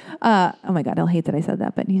remind me that. Oh my God, I'll hate that I said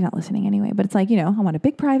that, but he's not listening anyway. But it's like, you know, I want a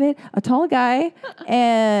big private, a tall guy,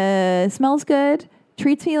 smells good,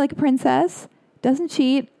 treats me like a princess, doesn't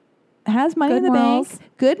cheat, has money in the bank,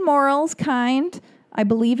 good morals, kind. I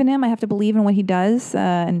believe in him. I have to believe in what he does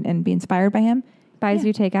and be inspired by him. Buys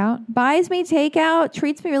you takeout? Buys me takeout,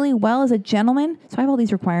 treats me really well as a gentleman. So I have all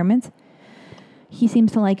these requirements. He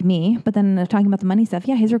seems to like me, but then talking about the money stuff,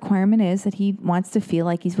 yeah, his requirement is that he wants to feel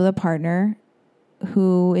like he's with a partner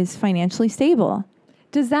who is financially stable.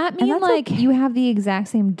 Does that mean like you have the exact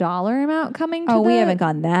same dollar amount coming to we haven't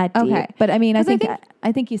gone that deep. Okay. But I mean, I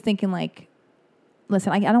think he's thinking like,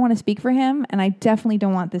 listen, I don't want to speak for him, and I definitely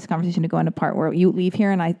don't want this conversation to go into part where you leave here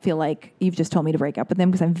and I feel like you've just told me to break up with him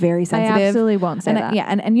because I'm very sensitive. I absolutely won't say that.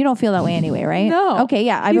 And you don't feel that way anyway, right? No. Okay,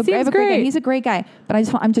 yeah. I have a great guy. He's a great guy, but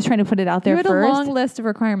I'm just trying to put it out there first. You had a long list of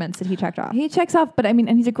requirements that he checked off. He checks off, but I mean,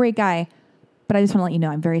 and he's a great guy. But I just want to let you know,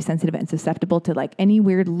 I'm very sensitive and susceptible to like any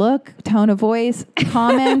weird look, tone of voice,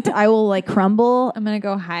 comment. I will like crumble. I'm going to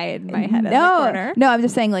go hide my head in the corner. No, I'm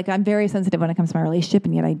just saying like I'm very sensitive when it comes to my relationship,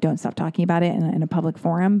 and yet I don't stop talking about it in a public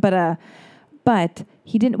forum. But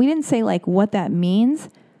we didn't say like what that means,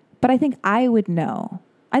 but I think I would know.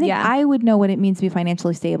 I would know what it means to be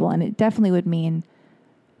financially stable, and it definitely would mean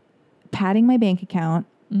padding my bank account.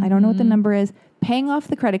 I don't know what the number is, paying off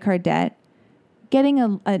the credit card debt, getting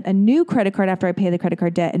a new credit card after I pay the credit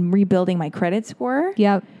card debt and rebuilding my credit score.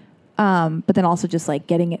 Yep. But then also just like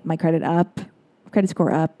getting my credit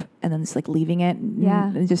score up, and then just like leaving it.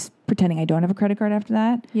 And just pretending I don't have a credit card after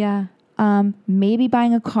that. Yeah. Maybe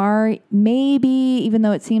buying a car. Maybe, even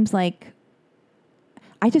though it seems like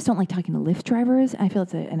I just don't like talking to Lyft drivers. I feel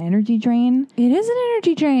it's an energy drain. It is an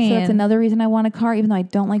energy drain. So that's another reason I want a car, even though I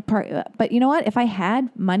don't like But you know what? If I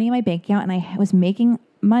had money in my bank account and I was making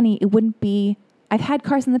money, it wouldn't be. I've had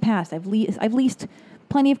cars in the past. I've leased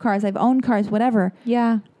plenty of cars. I've owned cars, whatever.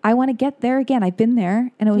 Yeah. I want to get there again. I've been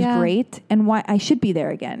there and it was great. And why I should be there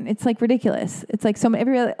again. It's like ridiculous. It's like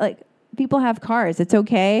like people have cars. It's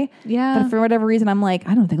okay. Yeah. But for whatever reason, I'm like,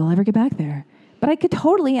 I don't think I'll ever get back there. But I could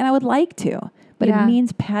totally, and I would like to. But it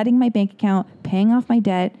means padding my bank account, paying off my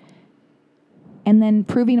debt, and then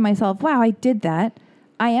proving to myself, wow, I did that.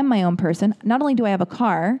 I am my own person. Not only do I have a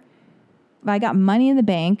car, but I got money in the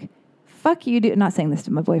bank. Fuck you, dude. Not saying this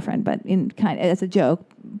to my boyfriend, but in kind of as a joke,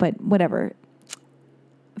 but whatever.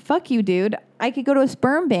 fuck you, dude. I could go to a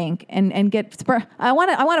sperm bank and get sperm. I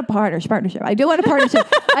want a partnership. I do want a partnership.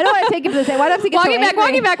 I don't want to take it to the same. Why do I have to get Walking so back, angry?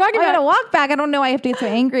 walking back, walking I back. gotta walk back. I don't know why I have to get so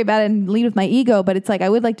angry about it and lead with my ego, but it's like I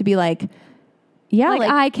would like to be like, yeah,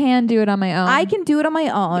 Like I can do it on my own. I can do it on my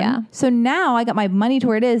own. Yeah. So now I got my money to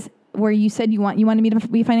where it is. Where you said you wanted me to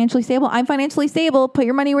be financially stable. I'm financially stable. Put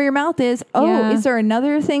your money where your mouth is. Oh, Yeah. is there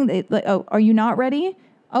another thing? Are you not ready?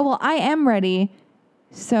 Oh, well, I am ready.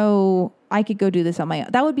 So I could go do this on my own.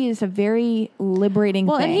 That would be just a very liberating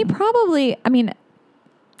thing. and he probably, I mean,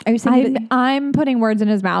 Are you saying I'm putting words in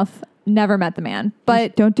his mouth. Never met the man,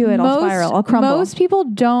 but don't do it. I'll spiral. I'll crumble. Most people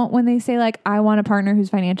don't, when they say like, I want a partner who's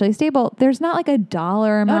financially stable, there's not like a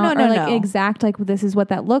dollar amount or like exact, like this is what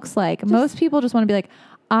that looks like. Most people just want to be like,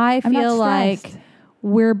 I feel like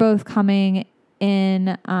we're both coming in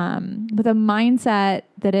with a mindset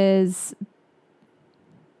that is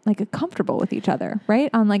like comfortable with each other, right?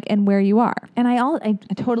 On like, and where you are. And I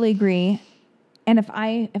totally agree. And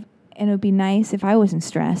and it would be nice if I wasn't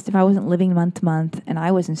stressed, if I wasn't living month to month and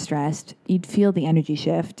I wasn't stressed, you'd feel the energy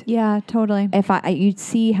shift. Yeah, totally. If you'd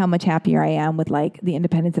see how much happier I am with like the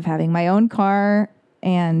independence of having my own car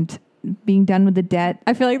and being done with the debt.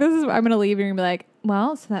 I feel like this is, I'm going to leave you and be like,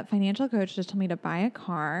 well, so that financial coach just told me to buy a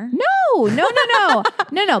car. No.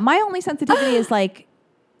 My only sensitivity is like,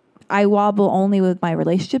 I wobble only with my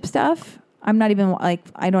relationship stuff. I'm not even like,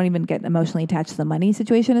 I don't even get emotionally attached to the money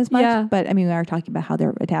situation as much. Yeah. But I mean, we are talking about how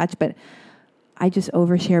they're attached, but I just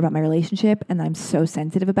overshare about my relationship and I'm so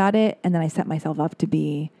sensitive about it. And then I set myself up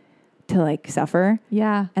to like suffer.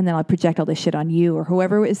 Yeah. And then I'll project all this shit on you or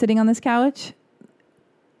whoever is sitting on this couch.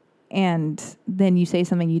 And then you say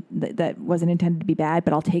something that wasn't intended to be bad,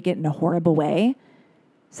 but I'll take it in a horrible way.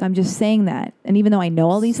 So I'm just saying that. And even though I know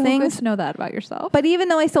all these things, good to know that about yourself. but even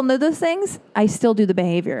though I still know those things, I still do the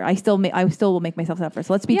behavior. I still will make myself suffer.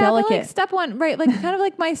 So let's be delicate. But like step one, right? Like kind of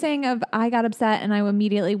like my saying of I got upset and I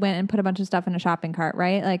immediately went and put a bunch of stuff in a shopping cart,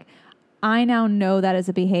 right? Like I now know that as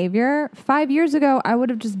a behavior. 5 years ago, I would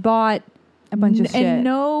have just bought a bunch of shit. And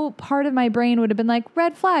no part of my brain would have been like,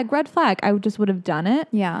 red flag, red flag. I just would have done it.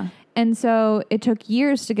 Yeah. And so it took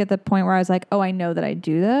years to get the point where I was like, oh, I know that I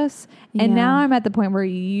do this. Yeah. And now I'm at the point where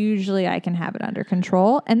usually I can have it under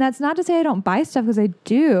control. And that's not to say I don't buy stuff, because I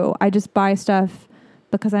do. I just buy stuff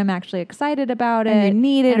because I'm actually excited about it. And you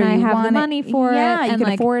need it, and or I you have want the money for it. Yeah, you and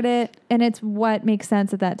can afford it. And it's what makes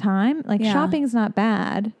sense at that time. Like Yeah. shopping's not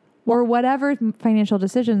bad. Or whatever financial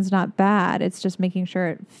decision's not bad. It's just making sure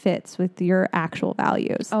it fits with your actual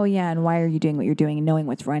values. Oh, yeah. And why are you doing what you're doing and knowing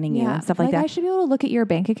what's running you and stuff like that? I should be able to look at your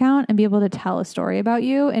bank account and be able to tell a story about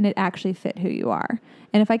you and it actually fit who you are.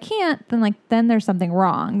 And if I can't, then there's something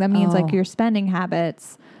wrong. That means like your spending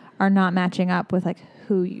habits are not matching up with like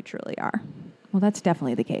who you truly are. Well, that's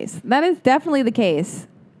definitely the case. That is definitely the case.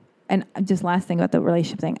 And just last thing about the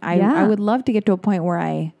relationship thing. I would love to get to a point where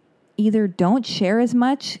I either don't share as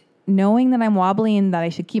much, knowing that I'm wobbly and that I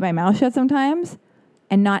should keep my mouth shut sometimes,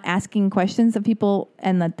 and not asking questions of people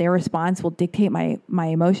and that their response will dictate my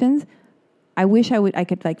emotions. I wish I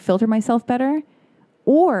could like filter myself better.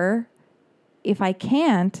 Or if I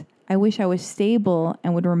can't, I wish I was stable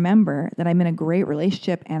and would remember that I'm in a great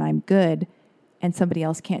relationship and I'm good and somebody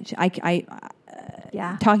else can't.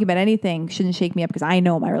 Talking about anything shouldn't shake me up because I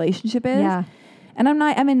know what my relationship is. Yeah. And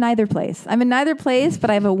I'm in neither place. But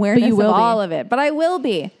I have awareness of all of it. But I will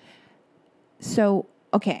be. So,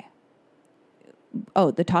 okay.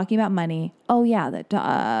 Oh, the talking about money. Oh, yeah.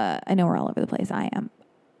 I know we're all over the place. I am.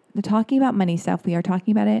 The talking about money stuff, we are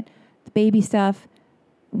talking about it. The baby stuff.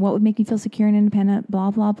 What would make me feel secure and independent,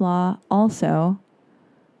 blah, blah, blah. Also,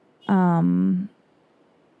 oh,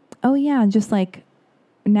 yeah, just like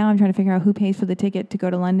now I'm trying to figure out who pays for the ticket to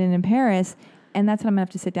go to London and Paris. And that's what I'm going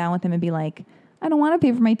to have to sit down with them and be like, I don't want to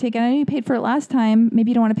pay for my ticket. I know you paid for it last time. Maybe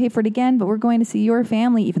you don't want to pay for it again, but we're going to see your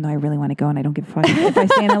family, even though I really want to go and I don't give a fuck if I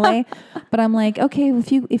stay in LA. But I'm like, okay,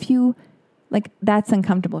 if you like, that's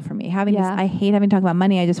uncomfortable for me. Having this, I hate having to talk about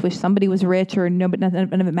money. I just wish somebody was rich or none of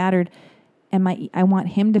it mattered. And I want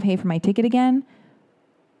him to pay for my ticket again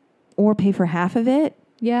or pay for half of it.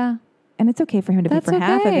 Yeah. And it's okay for him to pay for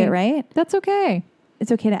half of it, right? That's okay.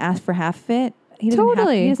 It's okay to ask for half of it. He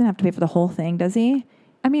doesn't have to pay for the whole thing, does he?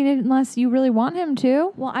 I mean, unless you really want him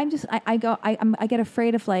to. Well, I get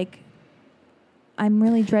afraid of like, I'm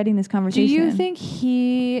really dreading this conversation. Do you think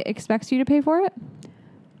he expects you to pay for it?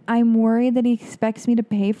 I'm worried that he expects me to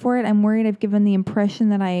pay for it. I'm worried I've given the impression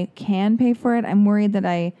that I can pay for it. I'm worried that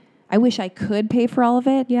I wish I could pay for all of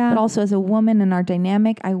it. Yeah. But also as a woman in our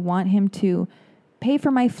dynamic, I want him to pay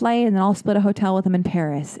for my flight and then I'll split a hotel with him in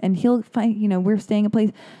Paris. And he'll find, we're staying a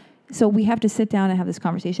place. So we have to sit down and have this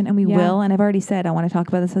conversation, and we will. And I've already said I want to talk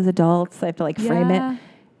about this as adults. I have to frame it.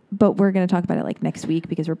 but we're going to talk about it like next week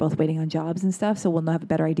because we're both waiting on jobs and stuff. So we'll have a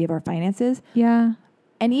better idea of our finances. Yeah.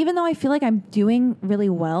 And even though I feel like I'm doing really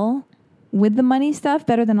well with the money stuff,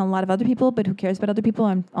 better than a lot of other people, but who cares about other people?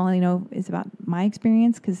 All I know is about my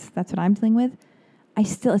experience because that's what I'm dealing with.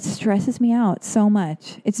 It stresses me out so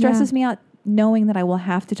much. It stresses me out knowing that I will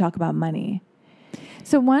have to talk about money.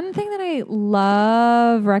 So one thing that I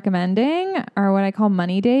love recommending are what I call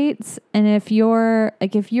money dates. And if you're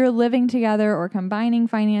living together or combining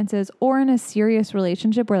finances or in a serious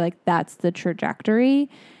relationship where like that's the trajectory,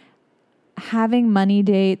 having money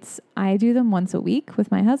dates, I do them once a week with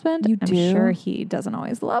my husband. You do? I'm sure he doesn't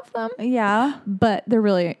always love them. Yeah. But they're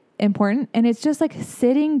really important. And it's just like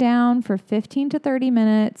sitting down for 15 to 30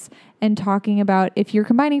 minutes and talking about, if you're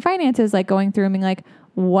combining finances, like going through and being like,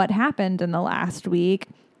 what happened in the last week?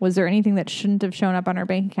 Was there anything that shouldn't have shown up on our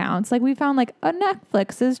bank accounts? Like we found like a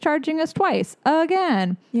Netflix is charging us twice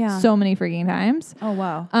again. Yeah. So many freaking times. Oh,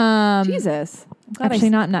 wow. Jesus. Actually,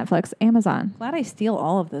 not Netflix, Amazon. Glad I steal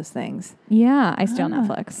all of those things. Yeah, I steal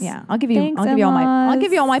Netflix. Yeah, I'll give you Thanks,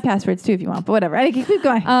 all my passwords too if you want. But whatever, I keep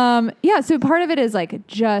going. Yeah. So part of it is like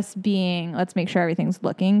just being. Let's make sure everything's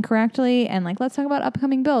looking correctly, and like let's talk about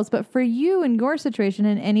upcoming bills. But for you and your situation,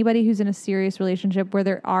 and anybody who's in a serious relationship where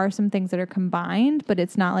there are some things that are combined, but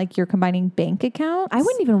it's not like you're combining bank accounts. I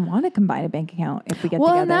wouldn't even want to combine a bank account if we get together.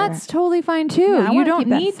 Well, and that's totally fine too. Yeah, you don't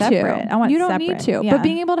need to. I want you don't separate. need to. Yeah. But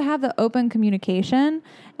being able to have the open communication.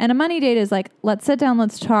 And a money date is like, let's sit down,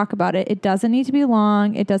 let's talk about it. It doesn't need to be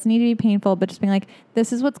long. It doesn't need to be painful, but just being like,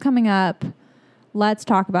 this is what's coming up. Let's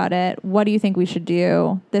talk about it. What do you think we should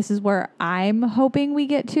do? This is where I'm hoping we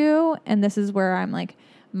get to. And this is where I'm like,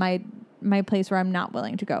 my place where I'm not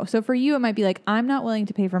willing to go. So for you, it might be like, I'm not willing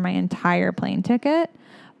to pay for my entire plane ticket,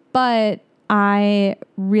 but I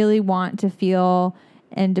really want to feel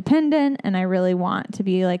independent, and I really want to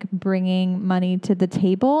be like bringing money to the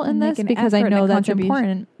table in this because I know that's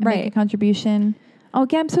important. Right. Make a contribution. Oh,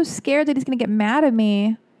 yeah, I'm so scared that he's going to get mad at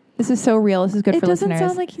me. This is so real. This is good for listeners. It doesn't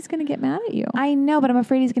sound like he's going to get mad at you. I know, but I'm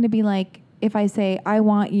afraid he's going to be like, if I say I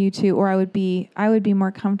want you to, or I would be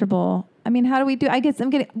more comfortable. I mean, how do we do? I guess you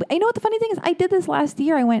know what the funny thing is? I did this last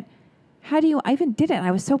year. I went, I even did it.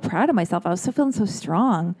 I was so proud of myself. I was feeling so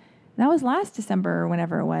strong. And that was last December or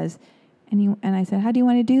whenever it was. And I said, how do you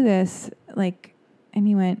want to do this? Like, and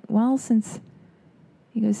he went, well, since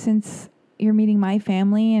you're meeting my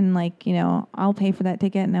family and like, you know, I'll pay for that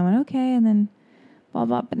ticket. And I went, okay. And then blah,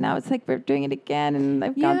 blah. But now it's like, we're doing it again. And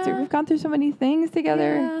we've gone through so many things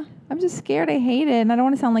together. Yeah. I'm just scared. I hate it. And I don't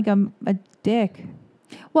want to sound like a dick.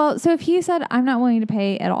 Well, so if he said, I'm not willing to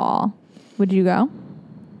pay at all, would you go?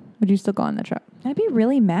 Would you still go on the trip? I'd be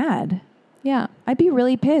really mad. Yeah. I'd be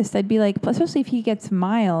really pissed. I'd be like, especially if he gets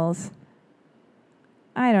miles.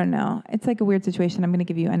 I don't know. It's like a weird situation. I'm going to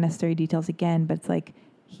give you unnecessary details again, but it's like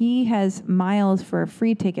he has miles for a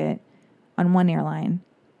free ticket on one airline.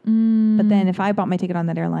 But then if I bought my ticket on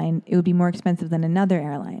that airline, it would be more expensive than another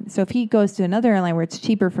airline. So if he goes to another airline where it's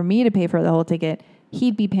cheaper for me to pay for the whole ticket,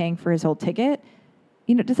 he'd be paying for his whole ticket.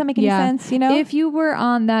 You know, does that make any sense? You know, if you were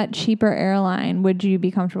on that cheaper airline, would you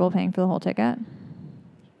be comfortable paying for the whole ticket?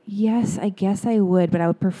 Yes, I guess I would, but I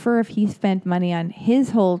would prefer if he spent money on his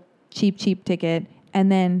whole cheap ticket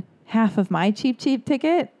and then half of my cheap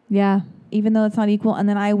ticket. Yeah. Even though it's not equal. And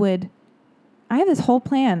then I have this whole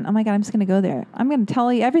plan. Oh my God, I'm just going to go there. I'm going to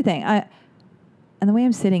tell you everything. And the way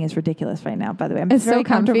I'm sitting is ridiculous right now, by the way. It's very so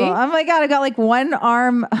comfortable. Comfy. Oh my God, I got like one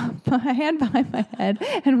arm, a hand behind my head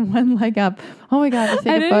and one leg up. Oh my God, let's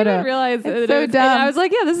take a photo. I didn't even realize it's so dumb. I was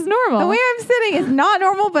like, yeah, this is normal. The way I'm sitting is not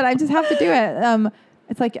normal, but I just have to do it.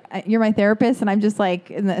 It's like you're my therapist, and I'm just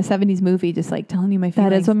like in the 70s movie, just like telling you my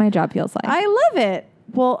feelings. That is what my job feels like. I love it.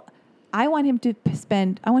 Well, I want him to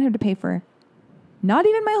pay for not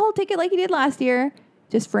even my whole ticket like he did last year,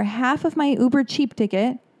 just for half of my Uber cheap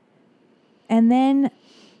ticket. And then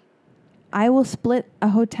I will split a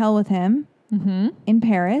hotel with him in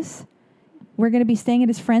Paris. We're going to be staying at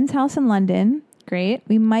his friend's house in London. Great.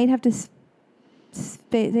 We might have to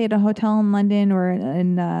stay at a hotel in London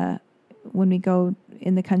or when we go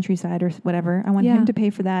in the countryside or whatever. I want him to pay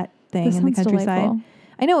for that thing in the countryside. Delightful.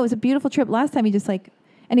 I know, it was a beautiful trip. Last time he just like...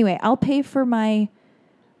 Anyway, I'll pay for my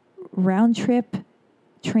round trip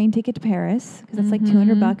train ticket to Paris because that's like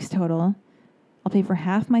 $200 total. I'll pay for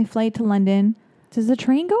half my flight to London. Does the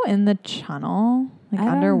train go in the channel? Like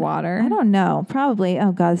underwater? I don't know. Probably.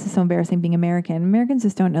 Oh God, this is so embarrassing being American. Americans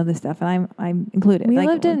just don't know this stuff, and I'm included. I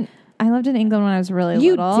lived in England when I was really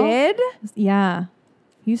little. You did? Yeah.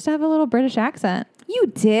 Used to have a little British accent.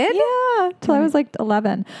 You did? Yeah, till I was like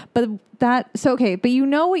 11. But but you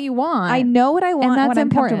know what you want. I know what I want. And that's what I'm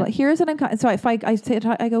important. comfortable. Here's what I'm. So if I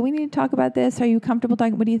go, we need to talk about this. Are you comfortable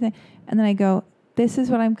talking? What do you think? And then I go, this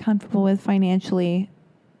is what I'm comfortable with financially,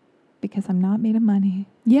 because I'm not made of money.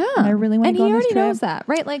 Yeah. And I really want to go on this trip. And he already knows trip. that,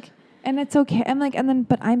 right? Like, And it's okay. I'm like, and then,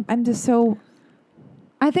 but I'm just so.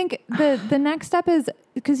 I think the next step is,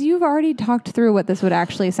 because you've already talked through what this would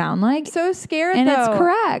actually sound like. So scared, and though. it's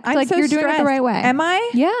correct. I'm like so you're doing it stressed. the right way. Am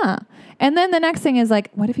I? Yeah. And then the next thing is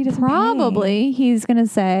like, What if he doesn't probably he's going to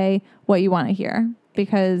say what you want to hear,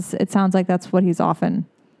 because it sounds like that's what he's often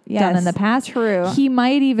done in the past. True. He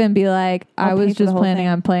might even be like, I I'll pay was for the just whole planning thing.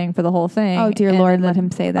 on paying for the whole thing. Oh, dear And Lord, then let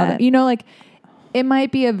him say that. like it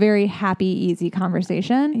might be a very happy, easy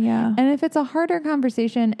conversation. Yeah. And if it's a harder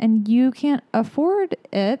conversation and you can't afford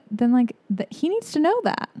it, then like he needs to know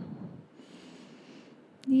that.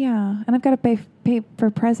 Yeah. And I've got to pay for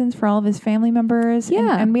presents for all of his family members.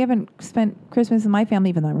 Yeah. And we haven't spent Christmas with my family,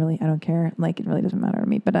 even though I don't care. Like, it really doesn't matter to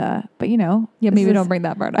me. But you know. Yeah, this maybe is- don't bring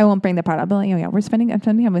that part up. I won't bring that part up. But yeah, I'm spending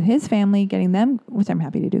time with his family, getting them, which I'm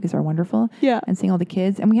happy to do because they're wonderful. Yeah. And seeing all the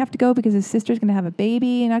kids. And we have to go because his sister's going to have a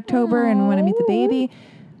baby in October and we want to meet the baby.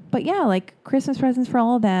 But yeah, like Christmas presents for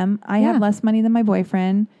all of them. I Yeah. have less money than my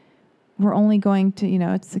boyfriend. We're only going to,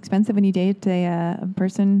 it's expensive when you date a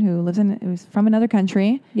person who's from another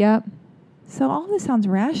country. Yep. So all of this sounds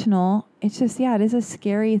rational. It's just, it is a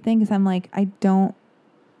scary thing because I'm like, I don't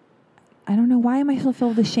know, why am I still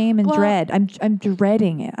filled with shame and dread? I'm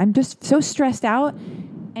dreading it. I'm just so stressed out.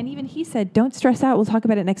 And even he said, don't stress out. We'll talk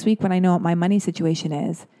about it next week when I know what my money situation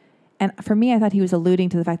is. And for me, I thought he was alluding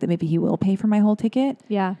to the fact that maybe he will pay for my whole ticket.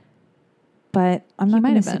 Yeah. But I'm He not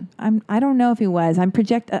might going have to. I don't know if he was.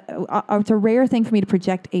 It's a rare thing for me to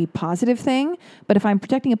project a positive thing. But if I'm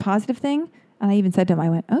projecting a positive thing, and I even said to him, I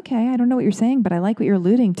went, okay, I don't know what you're saying, but I like what you're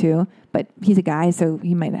alluding to. But he's a guy, so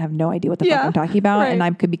he might have no idea what the fuck I'm talking about, right. and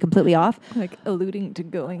I could be completely off. Like alluding to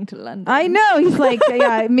going to London. I know. He's like,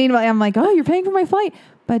 yeah. Meanwhile, I'm like, oh, you're paying for my flight.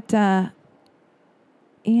 But I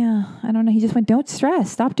don't know. He just went, don't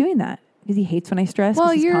stress. Stop doing that. Because he hates when I stress.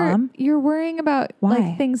 Well, he's calm. you're worrying about Why?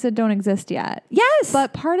 like things that don't exist yet. Yes.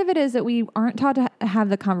 But part of it is that we aren't taught to have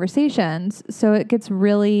the conversations, so it gets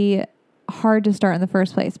really hard to start in the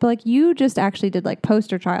first place. But like you just actually did like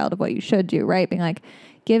poster child of what you should do, right? Being like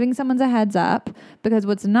giving someone's a heads up, because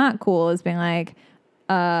what's not cool is being like,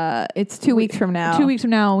 it's 2 weeks from now. 2 weeks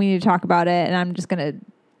from now we need to talk about it, and I'm just going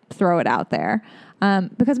to throw it out there.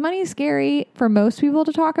 Because money is scary for most people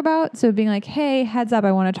to talk about. So being like, hey, heads up,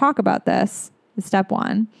 I want to talk about this is step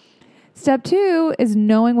one. Step two is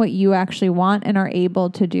knowing what you actually want and are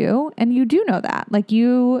able to do. And you do know that. Like,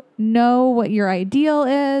 you know what your ideal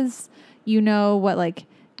is. You know what, like,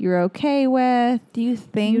 you're okay with. Do you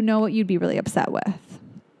think? You know what you'd be really upset with.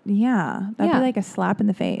 Yeah. That'd Yeah. be like a slap in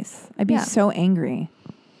the face. I'd be Yeah. so angry.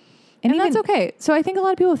 And even- that's okay. So I think a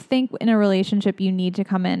lot of people think in a relationship you need to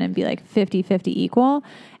come in and be like 50-50 equal.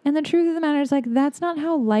 And the truth of the matter is, like, that's not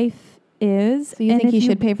how life is. So you And think if he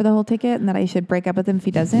should pay for the whole ticket and that I should break up with him if he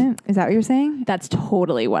doesn't? Is that what you're saying? That's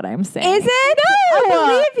totally what I'm saying. Is it? No!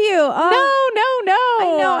 I believe you. No.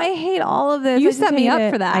 I know. I hate all of this. You I just set me hate up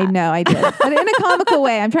it. for that. I know. I did. But in a comical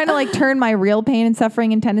way. I'm trying to like turn my real pain and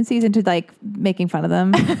suffering and tendencies into like making fun of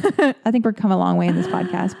them. I think we're come a long way in this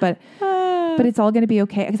podcast, but it's all going to be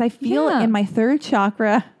okay. Because I feel Yeah. in my third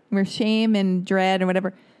chakra where shame and dread or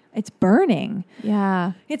whatever, it's burning.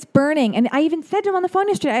 Yeah. It's burning. And I even said to him on the phone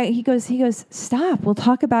yesterday, he goes, stop. We'll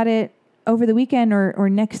talk about it over the weekend or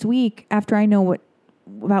next week after I know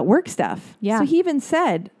about work stuff. Yeah. So he even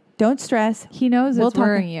said, don't stress. He knows We'll it's talk-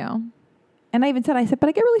 worrying you. And I said, but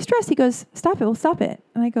I get really stressed. He goes, stop it. We'll stop it.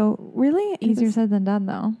 And I go, really? And he Easier goes, said than done,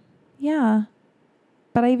 though. yeah.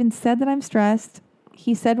 But I even said that I'm stressed.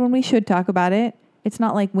 He said when we should talk about it. It's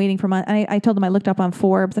not like waiting for months. I told him I looked up on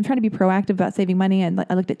Forbes. I'm trying to be proactive about saving money. And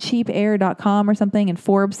I looked at cheapair.com or something. And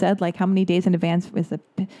Forbes said like how many days in advance is the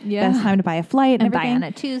best time to buy a flight and buy everything. on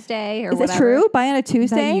a Tuesday or Is whatever. it true? Buy on a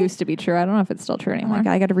Tuesday? That used to be true. I don't know if it's still true Oh anymore. my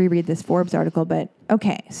God, I got to reread this Forbes article. But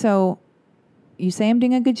okay, so you say I'm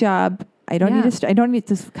doing a good job. I don't need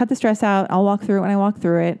to cut the stress out. I'll walk through it when I walk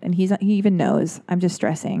through it. And he even knows I'm just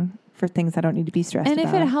stressing for things I don't need to be stressed And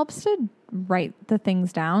about. if it helps to write the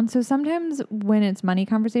things down. So sometimes when it's money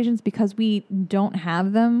conversations, because we don't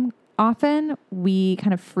have them often, we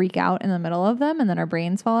kind of freak out in the middle of them and then our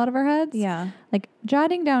brains fall out of our heads. Yeah. Like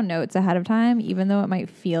jotting down notes ahead of time, even though it might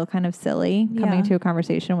feel kind of silly coming Yeah. to a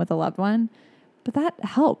conversation with a loved one, but that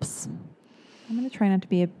helps. I'm going to try not to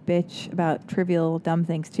be a bitch about trivial, dumb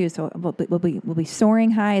things too. So we'll be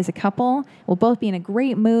soaring high as a couple. We'll both be in a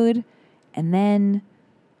great mood. And then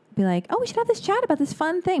be like, oh, we should have this chat about this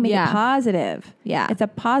fun thing. Make it positive. Yeah. It's a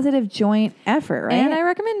positive joint effort, right? And I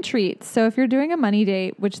recommend treats. So if you're doing a money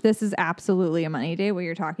date, which this is absolutely a money date, what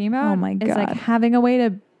you're talking about. Oh my God. It's like having a way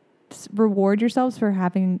to reward yourselves for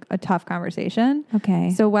having a tough conversation.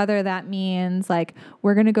 Okay. So whether that means like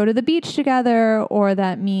we're going to go to the beach together, or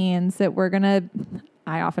that means that we're going to,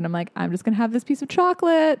 I often am like, I'm just going to have this piece of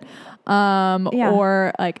chocolate.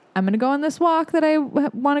 Or like, I'm going to go on this walk that I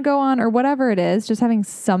want to go on, or whatever it is, just having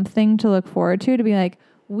something to look forward to be like,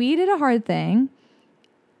 we did a hard thing.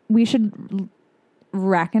 We should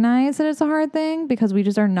recognize that it's a hard thing because we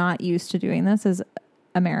just are not used to doing this as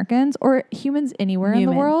Americans or humans anywhere in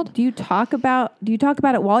the world. Do you talk about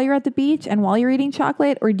it while you're at the beach and while you're eating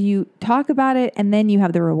chocolate, or do you talk about it and then you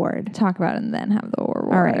have the reward? Talk about it and then have the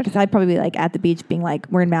reward. All right, because I'd probably be like at the beach being like,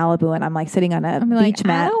 we're in Malibu and I'm like sitting on a beach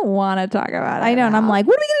mat. I don't want to talk about it. I know, and I'm like,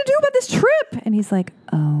 what are we going to do about this trip? And he's like,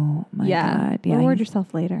 oh my God. Yeah, reward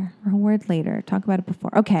yourself later. Reward later. Talk about it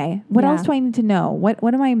before. Okay. What else do I need to know?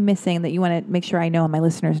 What am I missing that you want to make sure I know and my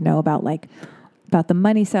listeners know about, like, about the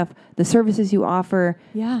money stuff, the services you offer,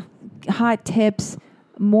 hot tips,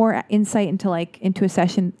 more insight into a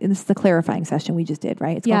session. And this is the clarifying session we just did,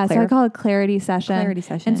 right? It's so I call it clarity session. Clarity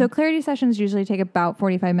session. And so clarity sessions usually take about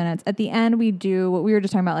 45 minutes. At the end, we do what we were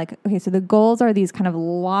just talking about. Like, okay, so the goals are these kind of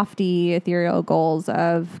lofty, ethereal goals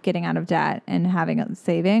of getting out of debt and having a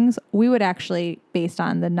savings. We would actually, based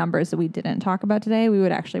on the numbers that we didn't talk about today, we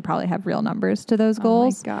would actually probably have real numbers to those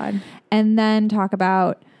goals. Oh my God. And then talk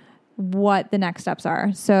about what the next steps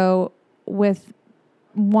are. So with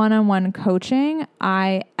one-on-one coaching,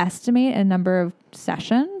 I estimate a number of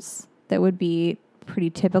sessions that would be pretty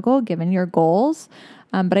typical given your goals,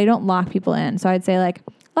 but I don't lock people in. So I'd say like,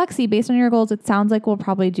 Lexi, based on your goals, it sounds like we'll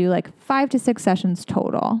probably do like 5 to 6 sessions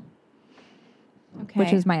total,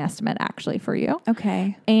 which is my estimate actually for you.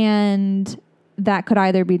 Okay. And that could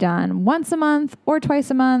either be done once a month or twice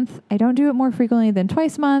a month. I don't do it more frequently than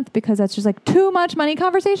twice a month because that's just like too much money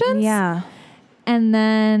conversations. Yeah. And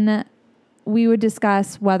then we would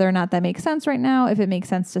discuss whether or not that makes sense right now. If it makes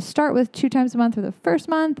sense to start with 2 times a month for the first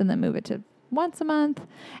month and then move it to once a month.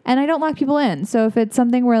 And I don't lock people in. So if it's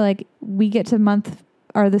something where like we get to month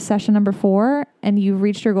or the session number 4 and you've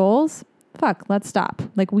reached your goals, let's stop.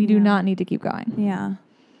 Like we do not need to keep going. Yeah.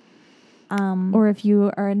 Or if you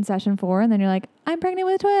are in session 4 and then you're like, I'm pregnant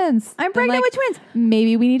with twins.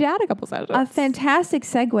 Maybe we need to add a couple sessions. A fantastic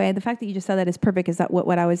segue. The fact that you just said that is perfect. Is that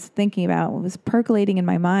what I was thinking about? What was percolating in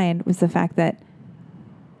my mind was the fact that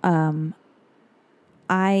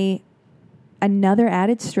another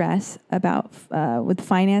added stress about with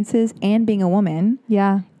finances and being a woman.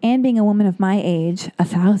 Yeah. And being a woman of my age,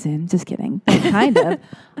 1,000, just kidding, but kind of.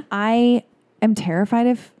 I am terrified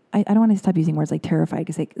of, I don't want to stop using words like terrified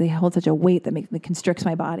because they hold such a weight that constricts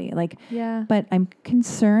my body. But I'm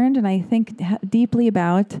concerned and I think deeply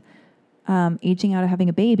about aging out of having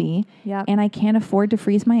a baby. Yep. And I can't afford to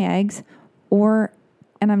freeze my eggs, and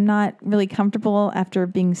I'm not really comfortable after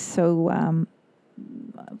being so,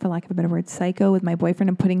 for lack of a better word, psycho with my boyfriend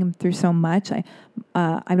and putting him through so much.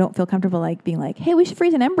 I don't feel comfortable like being like, hey, we should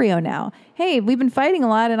freeze an embryo now. Hey, we've been fighting a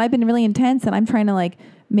lot and I've been really intense and I'm trying to like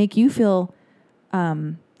make you feel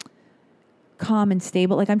calm and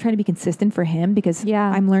stable. Like I'm trying to be consistent for him because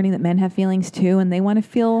I'm learning that men have feelings too and they want to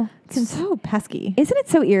feel. It's so pesky. Isn't it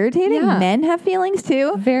so irritating? Yeah. Men have feelings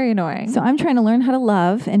too. Very annoying. So I'm trying to learn how to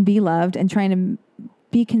love and be loved and trying to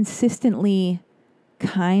be consistently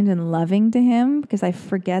kind and loving to him because I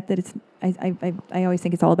forget that it's, I always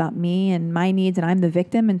think it's all about me and my needs and I'm the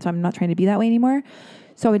victim. And so I'm not trying to be that way anymore.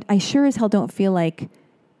 So I sure as hell don't feel like,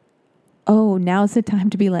 oh, now's the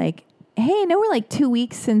time to be like, hey, I know we're like 2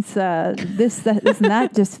 weeks since this and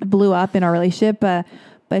that just blew up in our relationship.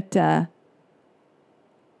 But yeah,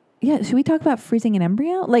 should we talk about freezing an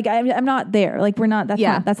embryo? Like I'm not there. Like we're not,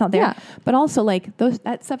 that's not there. Yeah. But also like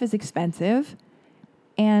that stuff is expensive.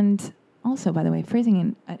 And also, by the way,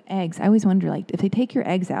 freezing eggs, I always wonder like if they take your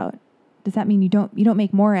eggs out, does that mean you don't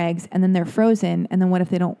make more eggs and then they're frozen? And then what if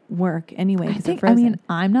they don't work anyway because they're frozen?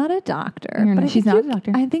 I'm not a doctor. She's not a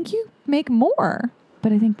doctor. I think you make more.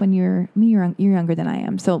 But I think when you're younger than I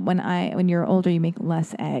am. So when you're older, you make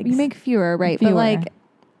less eggs. You make fewer, right? Fewer. But like,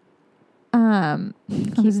 I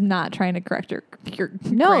was not trying to correct your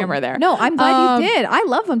grammar there. No, I'm glad you did. I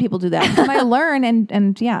love when people do that. And I learn and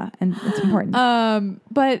it's important.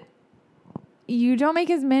 But you don't make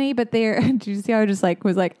as many, but did you see how I just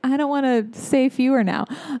was like, I don't want to say fewer now.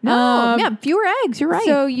 No, fewer eggs. You're right.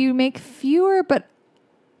 So you make fewer, but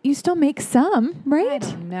you still make some, right? I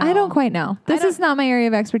don't know. I don't quite know. This is not my area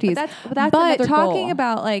of expertise. But that's another talking goal.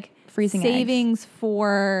 about like freezing savings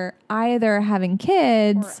for either having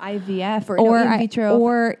kids eggs. Or IVF or in vitro.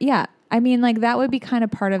 Or yeah. I mean, like that would be kind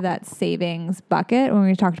of part of that savings bucket when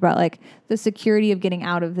we talked about like the security of getting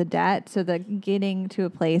out of the debt. So the getting to a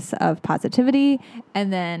place of positivity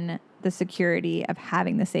and then the security of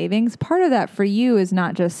having the savings. Part of that for you is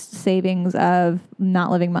not just savings of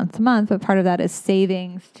not living month to month, but part of that is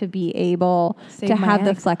savings to be able to have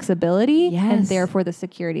the flexibility and therefore the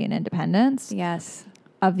security and independence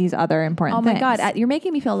of these other important things. Oh my God, you're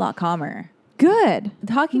making me feel a lot calmer. Good.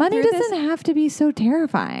 Money doesn't this, have to be so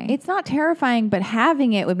terrifying. It's not terrifying, but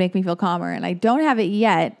having it would make me feel calmer, and I don't have it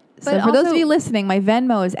yet. So But for those also- of you listening, my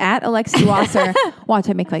Venmo is at Alexi Wasser.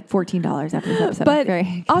 Watch, I make like $14 after this episode. But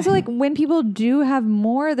Very also, like when people do have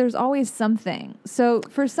more, there's always something. So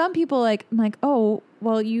for some people, like I'm like, oh,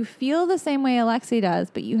 well, you feel the same way Alexi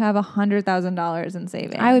does, but you have $100,000 in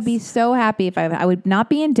savings. I would be so happy if I would not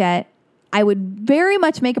be in debt. I would very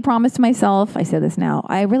much make a promise to myself. I say this now.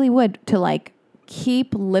 I really would to like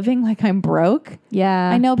keep living like I'm broke.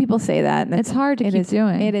 Yeah, I know people say that. And it's hard to keep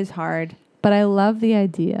doing. It is hard. But I love the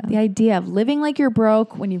idea. The idea of living like you're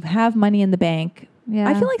broke when you have money in the bank. Yeah,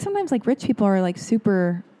 I feel like sometimes like rich people are like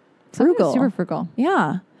super frugal. Super frugal.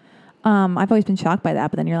 Yeah. I've always been shocked by that,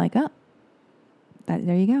 but then you're like, oh,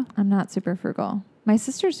 there you go. I'm not super frugal. My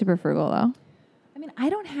sister's super frugal though. I mean, I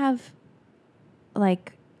don't have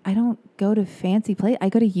like, I don't go to fancy place. I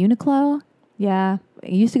go to Uniqlo. Yeah. I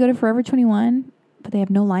used to go to Forever 21, but they have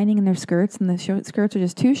no lining in their skirts, and the skirts are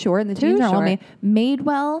just too short, and the jeans are well made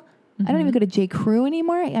well. Mm-hmm. I don't even go to J. Crew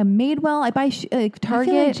anymore. I'm Madewell. I buy Target. I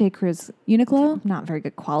feel like J. Crew's Uniqlo. not very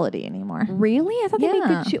good quality anymore. Really? I thought they made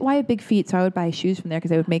good shoes. Well, I have big feet, so I would buy shoes from there because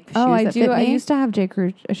they would make shoes I that do. fit me. I used to have J.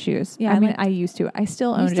 Crew shoes. Yeah, I used to. I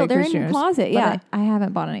still own J. Crew they're shoes. in your closet, yeah. But I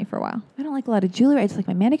haven't bought any for a while. I don't like a lot of jewelry. I just like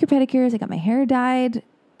my manicure, pedicures. I got my hair dyed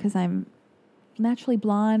because I'm naturally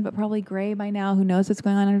blonde, but probably gray by now. Who knows what's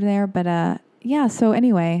going on under there? But yeah. So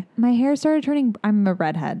anyway, my hair started turning. I'm a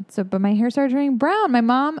redhead, but my hair started turning brown. My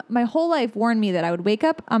mom, my whole life, warned me that I would wake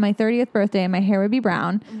up on my 30th birthday and my hair would be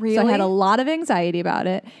brown. Really? So I had a lot of anxiety about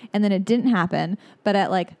it, and then it didn't happen. But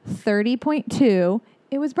at like 30.2.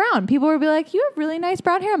 It was brown. People would be like, "You have really nice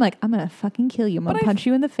brown hair." I'm like, "I'm gonna fucking kill you. I'm gonna punch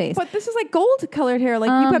you in the face." But this is like gold colored hair. Like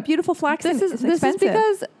you've got beautiful flax. This is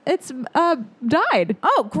because it's dyed.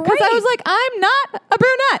 Oh, great! Because I was like, I'm not a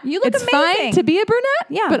brunette. You look it's amazing. fine to be a brunette,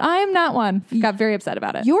 Yeah. but I am not one. Got very upset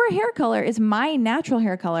about it. Your hair color is my natural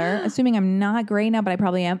hair color. Assuming I'm not gray now, but I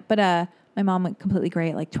probably am. But my mom went completely gray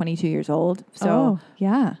at like 22 years old. So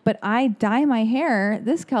yeah. But I dye my hair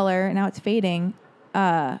this color. Now it's fading.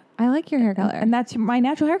 I like your hair color. And that's my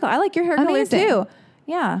natural hair color. I like your hair Amazing. color too.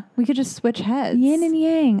 Yeah. We could just switch heads. Yin and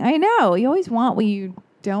yang. I know. You always want what you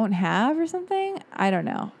don't have or something. I don't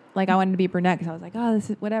know. Like I wanted to be brunette because I was like, oh,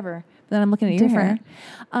 this is whatever. But then I'm looking at your hair.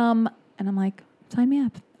 And I'm like, sign me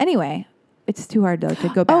up. Anyway, it's too hard to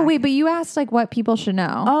go back. Oh, wait, but you asked like what people should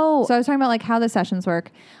know. Oh. So I was talking about like how the sessions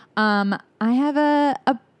work. I have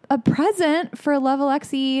a present for Love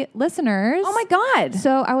Alexi listeners. Oh my God.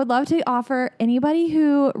 So I would love to offer anybody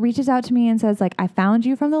who reaches out to me and says like, I found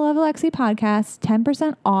you from the Love Alexi podcast,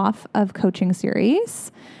 10% off of coaching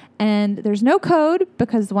series. And there's no code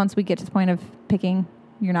because once we get to the point of picking,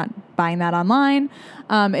 you're not buying that online.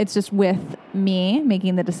 It's just with me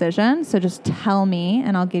making the decision. So just tell me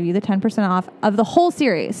and I'll give you the 10% off of the whole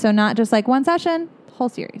series. So not just like one session, whole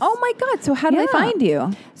series. Oh my God. So how do they find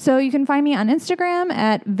you? So you can find me on Instagram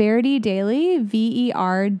at Verdi Daily,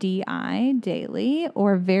 VERDI Daily,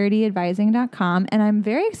 or verityadvising.com. And I'm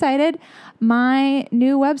very excited. My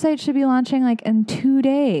new website should be launching like in 2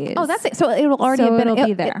 days. Oh, that's it. So it'll already have been,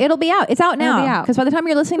 be there. It'll be out. It's out now. It'll be out. Because by the time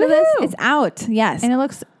you're listening to this, Woo! it's out. Yes. And it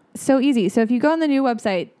looks so easy. So if you go on the new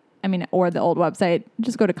website, or the old website,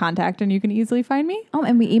 just go to contact and you can easily find me. Oh,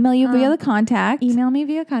 and we email you via the contact. Email me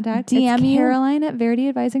via contact. DM it's you. Caroline at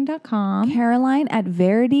verityadvising.com. Caroline at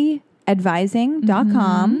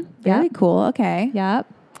verityadvising.com. Very cool. Okay. Yep.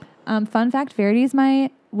 Fun fact, Verity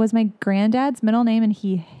was my granddad's middle name and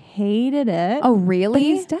he hated it. Oh, really? But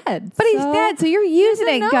he's dead. But he's dead, so you're using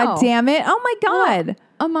it. know. God damn it. Oh my God.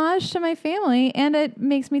 Homage to my family, and it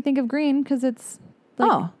makes me think of green because it's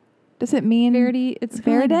like does it mean Verity? It's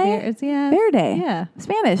Verde? Verde. Verde. Yeah.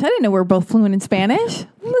 Spanish. I didn't know we're both fluent in Spanish.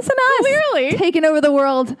 Listen to us. Clearly. Taking over the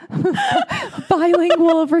world.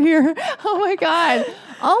 Bilingual over here. Oh my God.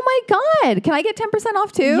 Oh my God. Can I get 10%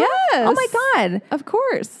 off too? Yes. Oh my God. Of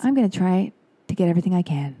course. I'm going to try to get everything I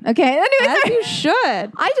can. Okay. Anyways, As you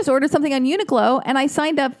should. I just ordered something on Uniqlo and I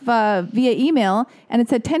signed up via email and it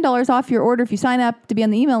said $10 off your order if you sign up to be on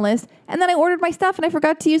the email list. And then I ordered my stuff and I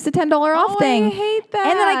forgot to use the $10 off thing. I hate that.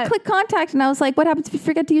 And then I clicked contact and I was like, what happens if you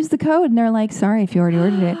forget to use the code? And they're like, sorry if you already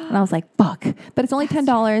ordered it. And I was like, fuck. But it's only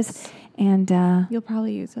 $10. And You'll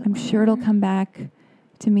probably use it. I'm sure it'll come back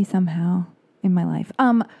to me somehow in my life.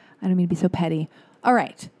 I don't mean to be so petty. All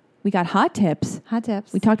right. We got hot tips. Hot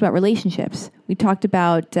tips. We talked about relationships. We talked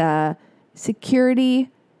about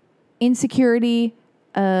security, insecurity,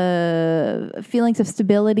 feelings of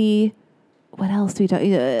stability. What else do we talk?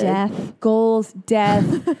 Death. Goals, death,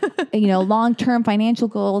 long-term financial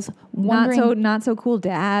goals. Not so cool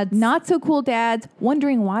dads. Not so cool dads.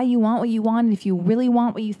 Wondering why you want what you want and if you really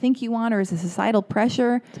want what you think you want, or is it societal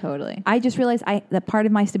pressure? Totally. I just realized that part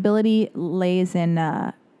of my stability lays in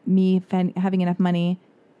me having enough money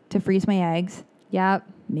to freeze my eggs, Yep.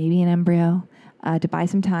 maybe an embryo, to buy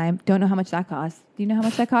some time. Don't know how much that costs. Do you know how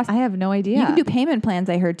much that costs? I have no idea. You can do payment plans,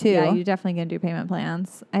 I heard, too. Yeah, you definitely can do payment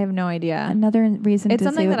plans. I have no idea. Another reason It's to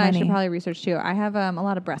something save that I money. should probably research too. I have a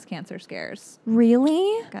lot of breast cancer scares.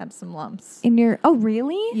 Really? Got some lumps. Oh,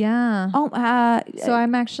 really? Yeah. Oh, So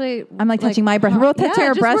I'm actually I'm like touching my breast. We're both touching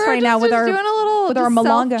our breasts right now with our doing a little with our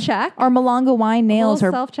Malanga check. Our Malanga wine nails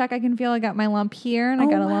are. Self check. I can feel I got my lump here and I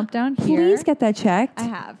got a lump down here. Please get that checked. I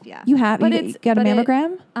have. Yeah. You have. But You got a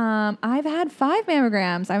mammogram? I've had 5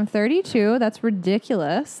 mammograms. I'm 32. That's ridiculous.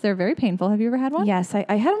 They're very painful. Have you ever had one? Yes, I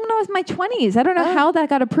had one when I was in my 20s. I don't know how that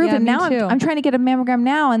got approved. Yeah, And me now too. I'm trying to get a mammogram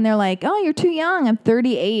now, and they're like, "Oh, you're too young." I'm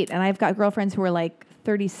 38, and I've got girlfriends who are like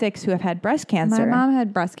 36 who have had breast cancer. My mom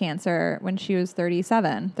had breast cancer when she was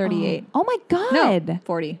 37, 38. Oh my No, god!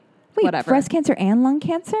 40. Wait, whatever. breast cancer and lung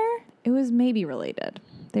cancer? It was maybe related.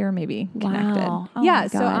 They were maybe Wow. connected. Oh yeah, my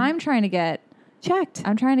so God. I'm trying to get Checked.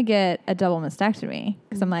 a double mastectomy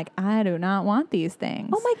because I'm like, I do not want these things.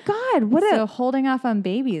 Oh my god! What So holding off on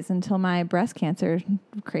babies until my breast cancer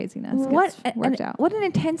craziness gets worked out. What an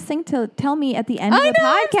intense thing to tell me at the end of I the know,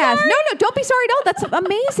 I'm podcast. sorry. No, don't be sorry. No, that's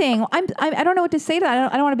amazing. I don't know what to say to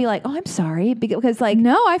that. I don't want to be like, oh, I'm sorry, because like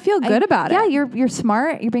No, I feel good about it. Yeah, you're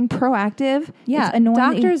smart. You're being proactive. Yeah, It's annoying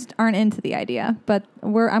that you- doctors aren't into the idea, but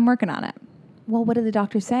I'm working on it. Well, what did the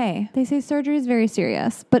doctor say? They say surgery is very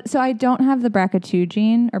serious. But so I don't have the BRCA2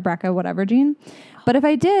 gene or BRCA whatever gene. But if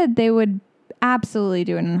I did, they would absolutely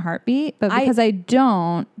do it in a heartbeat. But because I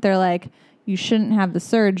don't, they're like, you shouldn't have the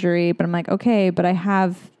surgery. But I'm like, okay, but I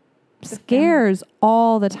have scares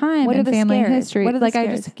all the time What are in the family scares? history. What are the Like I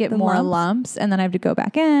scares? just get The more lumps? lumps and then I have to go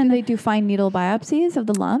back in. Do they do fine needle biopsies of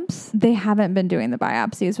the lumps? They haven't been doing the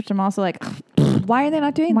biopsies, which I'm also like, Why are they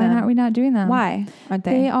not doing why them? aren't we not doing them? Why aren't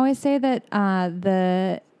They they? always say that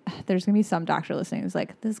there's gonna be some doctor listening who's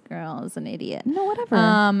like, this girl is an idiot. No,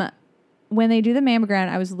 whatever. When they do the mammogram,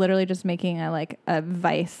 I was literally just making a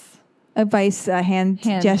vice Advice, hand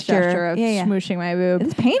gesture of yeah. smooshing my boob.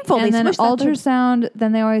 It's painful. And They then smush that boob. ultrasound,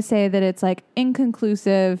 then they always say that it's like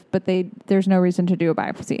inconclusive, but there's no reason to do a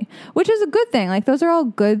biopsy, which is a good thing. Like those are all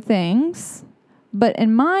good things. But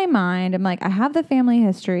in my mind, I'm like, I have the family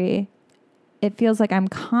history. It feels like I'm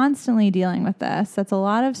constantly dealing with this. That's a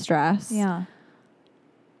lot of stress. Yeah.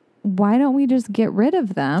 Why don't we just get rid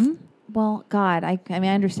of them? Well, God, I mean,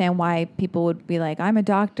 I understand why people would be like, I'm a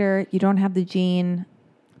doctor. You don't have the gene.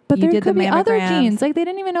 But You there did the could be other mammograms. genes. Like they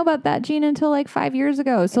didn't even know about that gene until like 5 years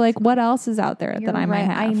ago. So like what else is out there that I might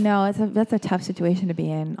have? I know. That's a tough situation to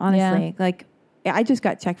be in, honestly. Yeah. Like, I just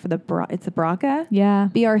got checked for it's the BRCA. Yeah.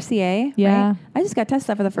 BRCA. Yeah. Right? I just got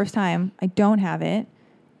tested for the first time. I don't have it.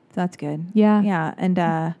 So that's good. Yeah. Yeah.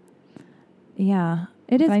 And, yeah.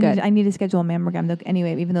 It is But good. I need to schedule a mammogram.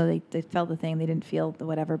 Anyway, even though they felt the thing, they didn't feel the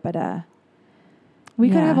whatever. But, we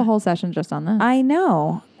could yeah. have a whole session just on this. I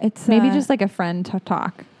know. It's Maybe just like a friend to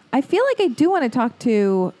talk. I feel like I do want to talk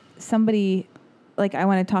to somebody. Like I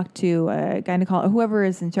want to talk to a gynecologist, whoever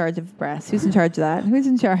is in charge of breasts. Who's in charge of that? Who's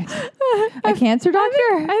in charge? A cancer doctor?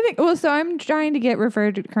 I think. Well, so I'm trying to get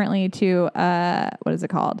referred currently to what is it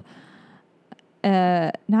called?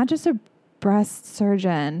 Not just a breast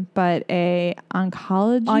surgeon, but a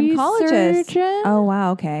oncologist surgeon. Oh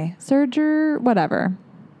wow. Okay. Whatever.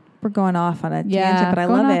 We're going off on a Yeah, tangent, but I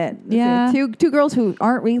going love off- it. yeah. Two girls who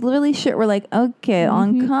aren't really sure. We're like, okay,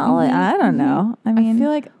 oncology. I don't know. I mean, I feel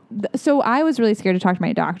like So I was really scared to talk to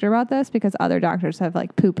my doctor about this because other doctors have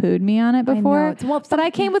like poo-pooed me on it before. It's- well, but I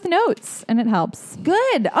came with notes and it helps.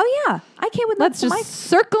 Good. Oh yeah, I came with Let's notes. just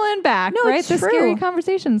circling back, No, right? it's The true. scary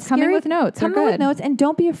conversations coming with notes are Come good. with notes, and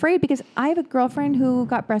don't be afraid, because I have a girlfriend who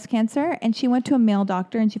got breast cancer, and she went to a male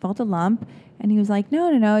doctor, and she felt a lump, and he was like,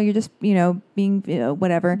 no, you're just being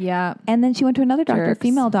whatever. Yeah. And then she went to another doctor, a Jerks.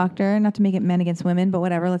 female doctor, not to make it men against women, but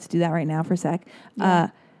whatever. Let's do that right now for a sec. Yeah.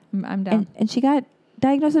 I'm down. And she got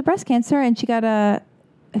diagnosed with breast cancer, and she got I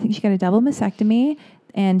think she got a double mastectomy,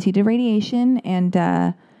 and she did radiation, and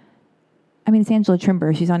it's Angela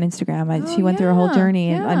Trimber. She's on Instagram. She went through her whole journey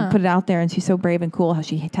and put it out there, and she's so brave and cool how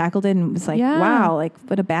she tackled it, and was like, wow, like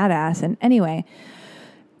what a badass. And anyway,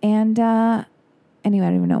 I don't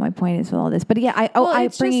even know what my point is with all this, but yeah, I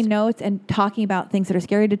bringing notes and talking about things that are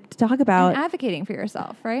scary to talk about, and advocating for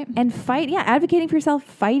yourself, right? and advocating for yourself,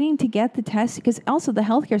 fighting to get the test, because also the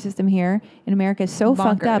healthcare system here in America is so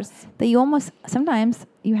fucked up that you almost sometimes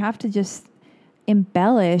you have to just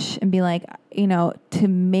embellish and be like, to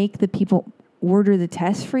make the people order the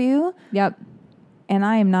test for you. Yep. And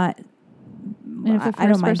I am not. And if the I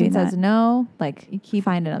don't first mind person doing says that. no, like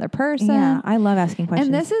find another person. Yeah, I love asking questions.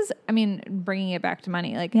 And this is, bringing it back to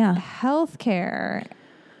money, like Yeah. healthcare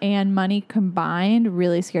and money combined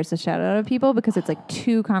really scares the shit out of people because it's like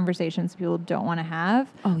two conversations people don't want to have.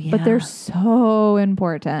 Oh, yeah. But they're so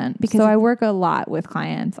important. Because so I work a lot with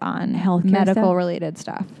clients on Healthcare medical stuff? related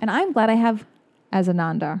stuff And I'm glad I have as a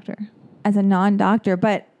non-doctor. as a non-doctor,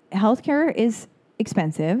 but healthcare is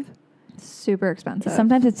expensive. Super expensive.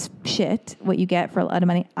 Sometimes it's shit what you get for a lot of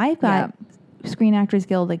money. I've got Screen Actors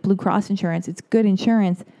Guild, like Blue Cross insurance. It's good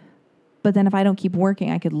insurance, but then if I don't keep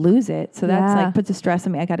working, I could lose it. So that's like puts a stress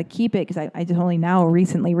on me. I got to keep it, because I just only now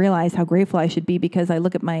recently realized how grateful I should be, because I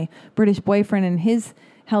look at my British boyfriend and his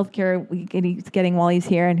healthcare he's getting while he's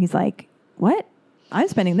here, and he's like, "What? I'm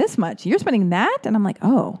spending this much. You're spending that?" And I'm like,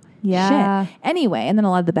 "Oh." Yeah. Shit. Anyway, and then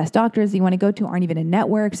a lot of the best doctors you want to go to aren't even in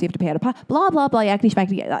network, so you have to pay out of pocket. Blah blah blah.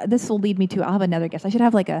 This will lead me to. I'll have another guest. I should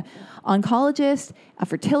have like a oncologist, a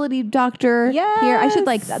fertility doctor here. I should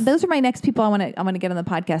those are my next people I want to get on the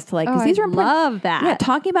podcast to because these are important. Love that. Yeah,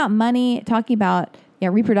 talking about money, talking about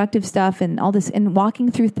reproductive stuff and all this, and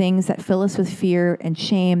walking through things that fill us with fear and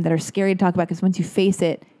shame that are scary to talk about, because once you face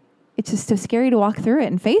it, it's just so scary to walk through it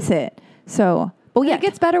and face it. So. But it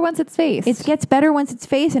gets better once it's faced. It gets better once it's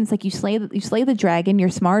faced, and it's like you slay the dragon. You're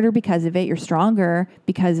smarter because of it. You're stronger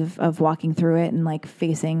because of walking through it and like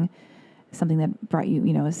facing something that brought you,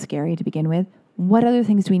 is scary to begin with. What other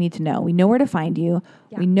things do we need to know? We know where to find you.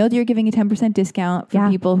 Yeah. We know that you're giving a 10% discount for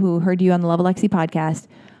people who heard you on the Love Alexi podcast.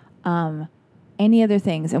 Any other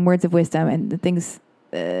things and words of wisdom and the things?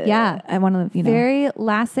 I want to, Very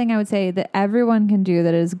last thing I would say that everyone can do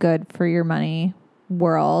that is good for your money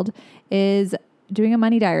world is doing a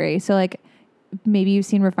money diary. So like maybe you've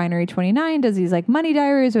seen Refinery 29 does these like money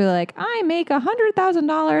diaries where they're like, I make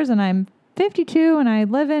 $100,000 and I'm 52 and I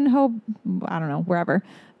live in I don't know, wherever.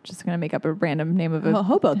 Just going to make up a random name of a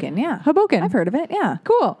Hoboken. Yeah. Hoboken. I've heard of it. Yeah.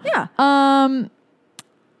 Cool. Yeah.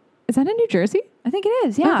 Is that in New Jersey? I think it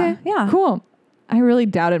is. Yeah. Okay. Yeah. Cool. I really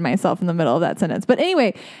doubted myself in the middle of that sentence. But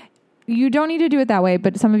anyway, you don't need to do it that way,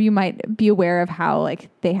 but some of you might be aware of how like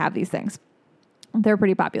they have these things. They're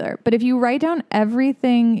pretty popular. But if you write down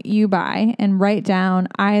everything you buy and write down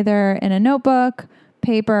either in a notebook,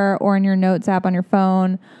 paper, or in your notes app on your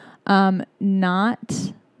phone,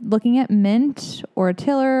 not looking at Mint or a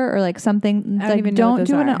Tiller or like something, don't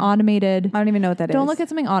do an automated. I don't even know what that is. Don't look at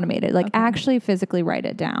something automated. Like actually physically write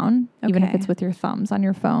it down, even if it's with your thumbs on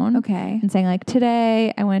your phone. Okay. And saying like,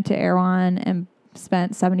 today I went to Erewhon and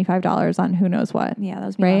spent $75 on who knows what. Yeah, that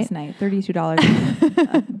was me last night.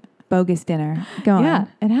 $32. Bogus dinner. Go on. Yeah,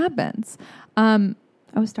 it happens. I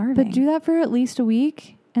was starving. But do that for at least a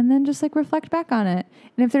week and then just like reflect back on it.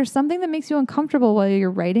 And if there's something that makes you uncomfortable while you're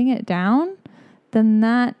writing it down, then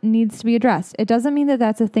that needs to be addressed. It doesn't mean that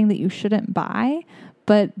that's a thing that you shouldn't buy,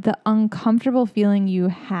 but the uncomfortable feeling you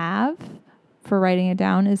have for writing it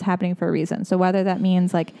down is happening for a reason. So whether that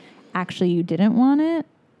means like actually you didn't want it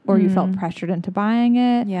or you felt pressured into buying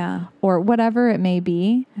it or whatever it may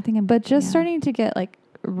be. But starting to get like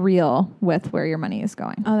real with where your money is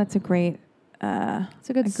going. Oh, that's a great it's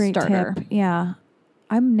a good great starter. tip. Yeah.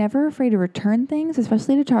 I'm never afraid to return things,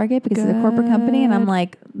 especially to Target, because it's a corporate company, and I'm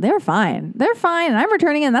like, they're fine. They're fine, and I'm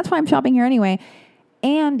returning it, and that's why I'm shopping here anyway.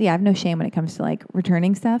 And I have no shame when it comes to like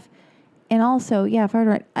returning stuff. And also, if I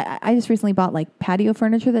were to, I just recently bought like patio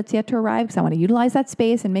furniture that's yet to arrive because I want to utilize that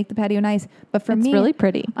space and make the patio nice. But for me, it's really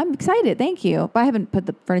pretty. I'm excited. Thank you. But I haven't put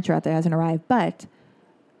the furniture out there; it hasn't arrived. But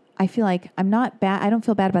I feel like I'm not bad. I don't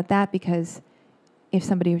feel bad about that because if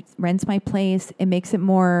somebody rents my place, it makes it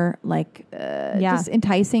more like just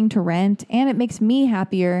enticing to rent, and it makes me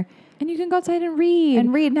happier. And you can go outside and read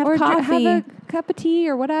And have coffee. have a cup of tea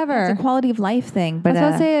or whatever. It's a quality of life thing. But I was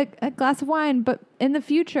about to say a glass of wine, but in the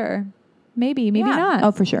future, maybe not.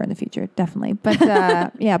 Oh, for sure in the future, definitely. But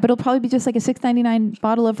but it'll probably be just like a $6.99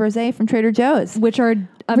 bottle of rosé from Trader Joe's, which are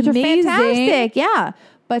fantastic. Yeah,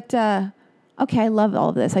 but okay, I love all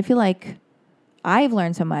of this. I feel like I've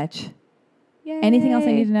learned so much. Yay. Anything else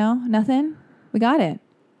I need to know? Nothing? We got it.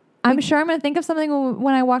 I'm sure I'm going to think of something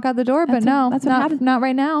when I walk out the door, but that's what happens. Not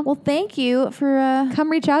right now. Well, thank you for...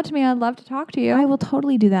 come reach out to me. I'd love to talk to you. I will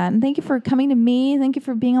totally do that. And thank you for coming to me. Thank you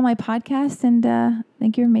for being on my podcast. And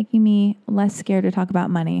thank you for making me less scared to talk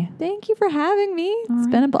about money. Thank you for having me. It's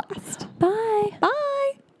been a blast. Bye. Bye.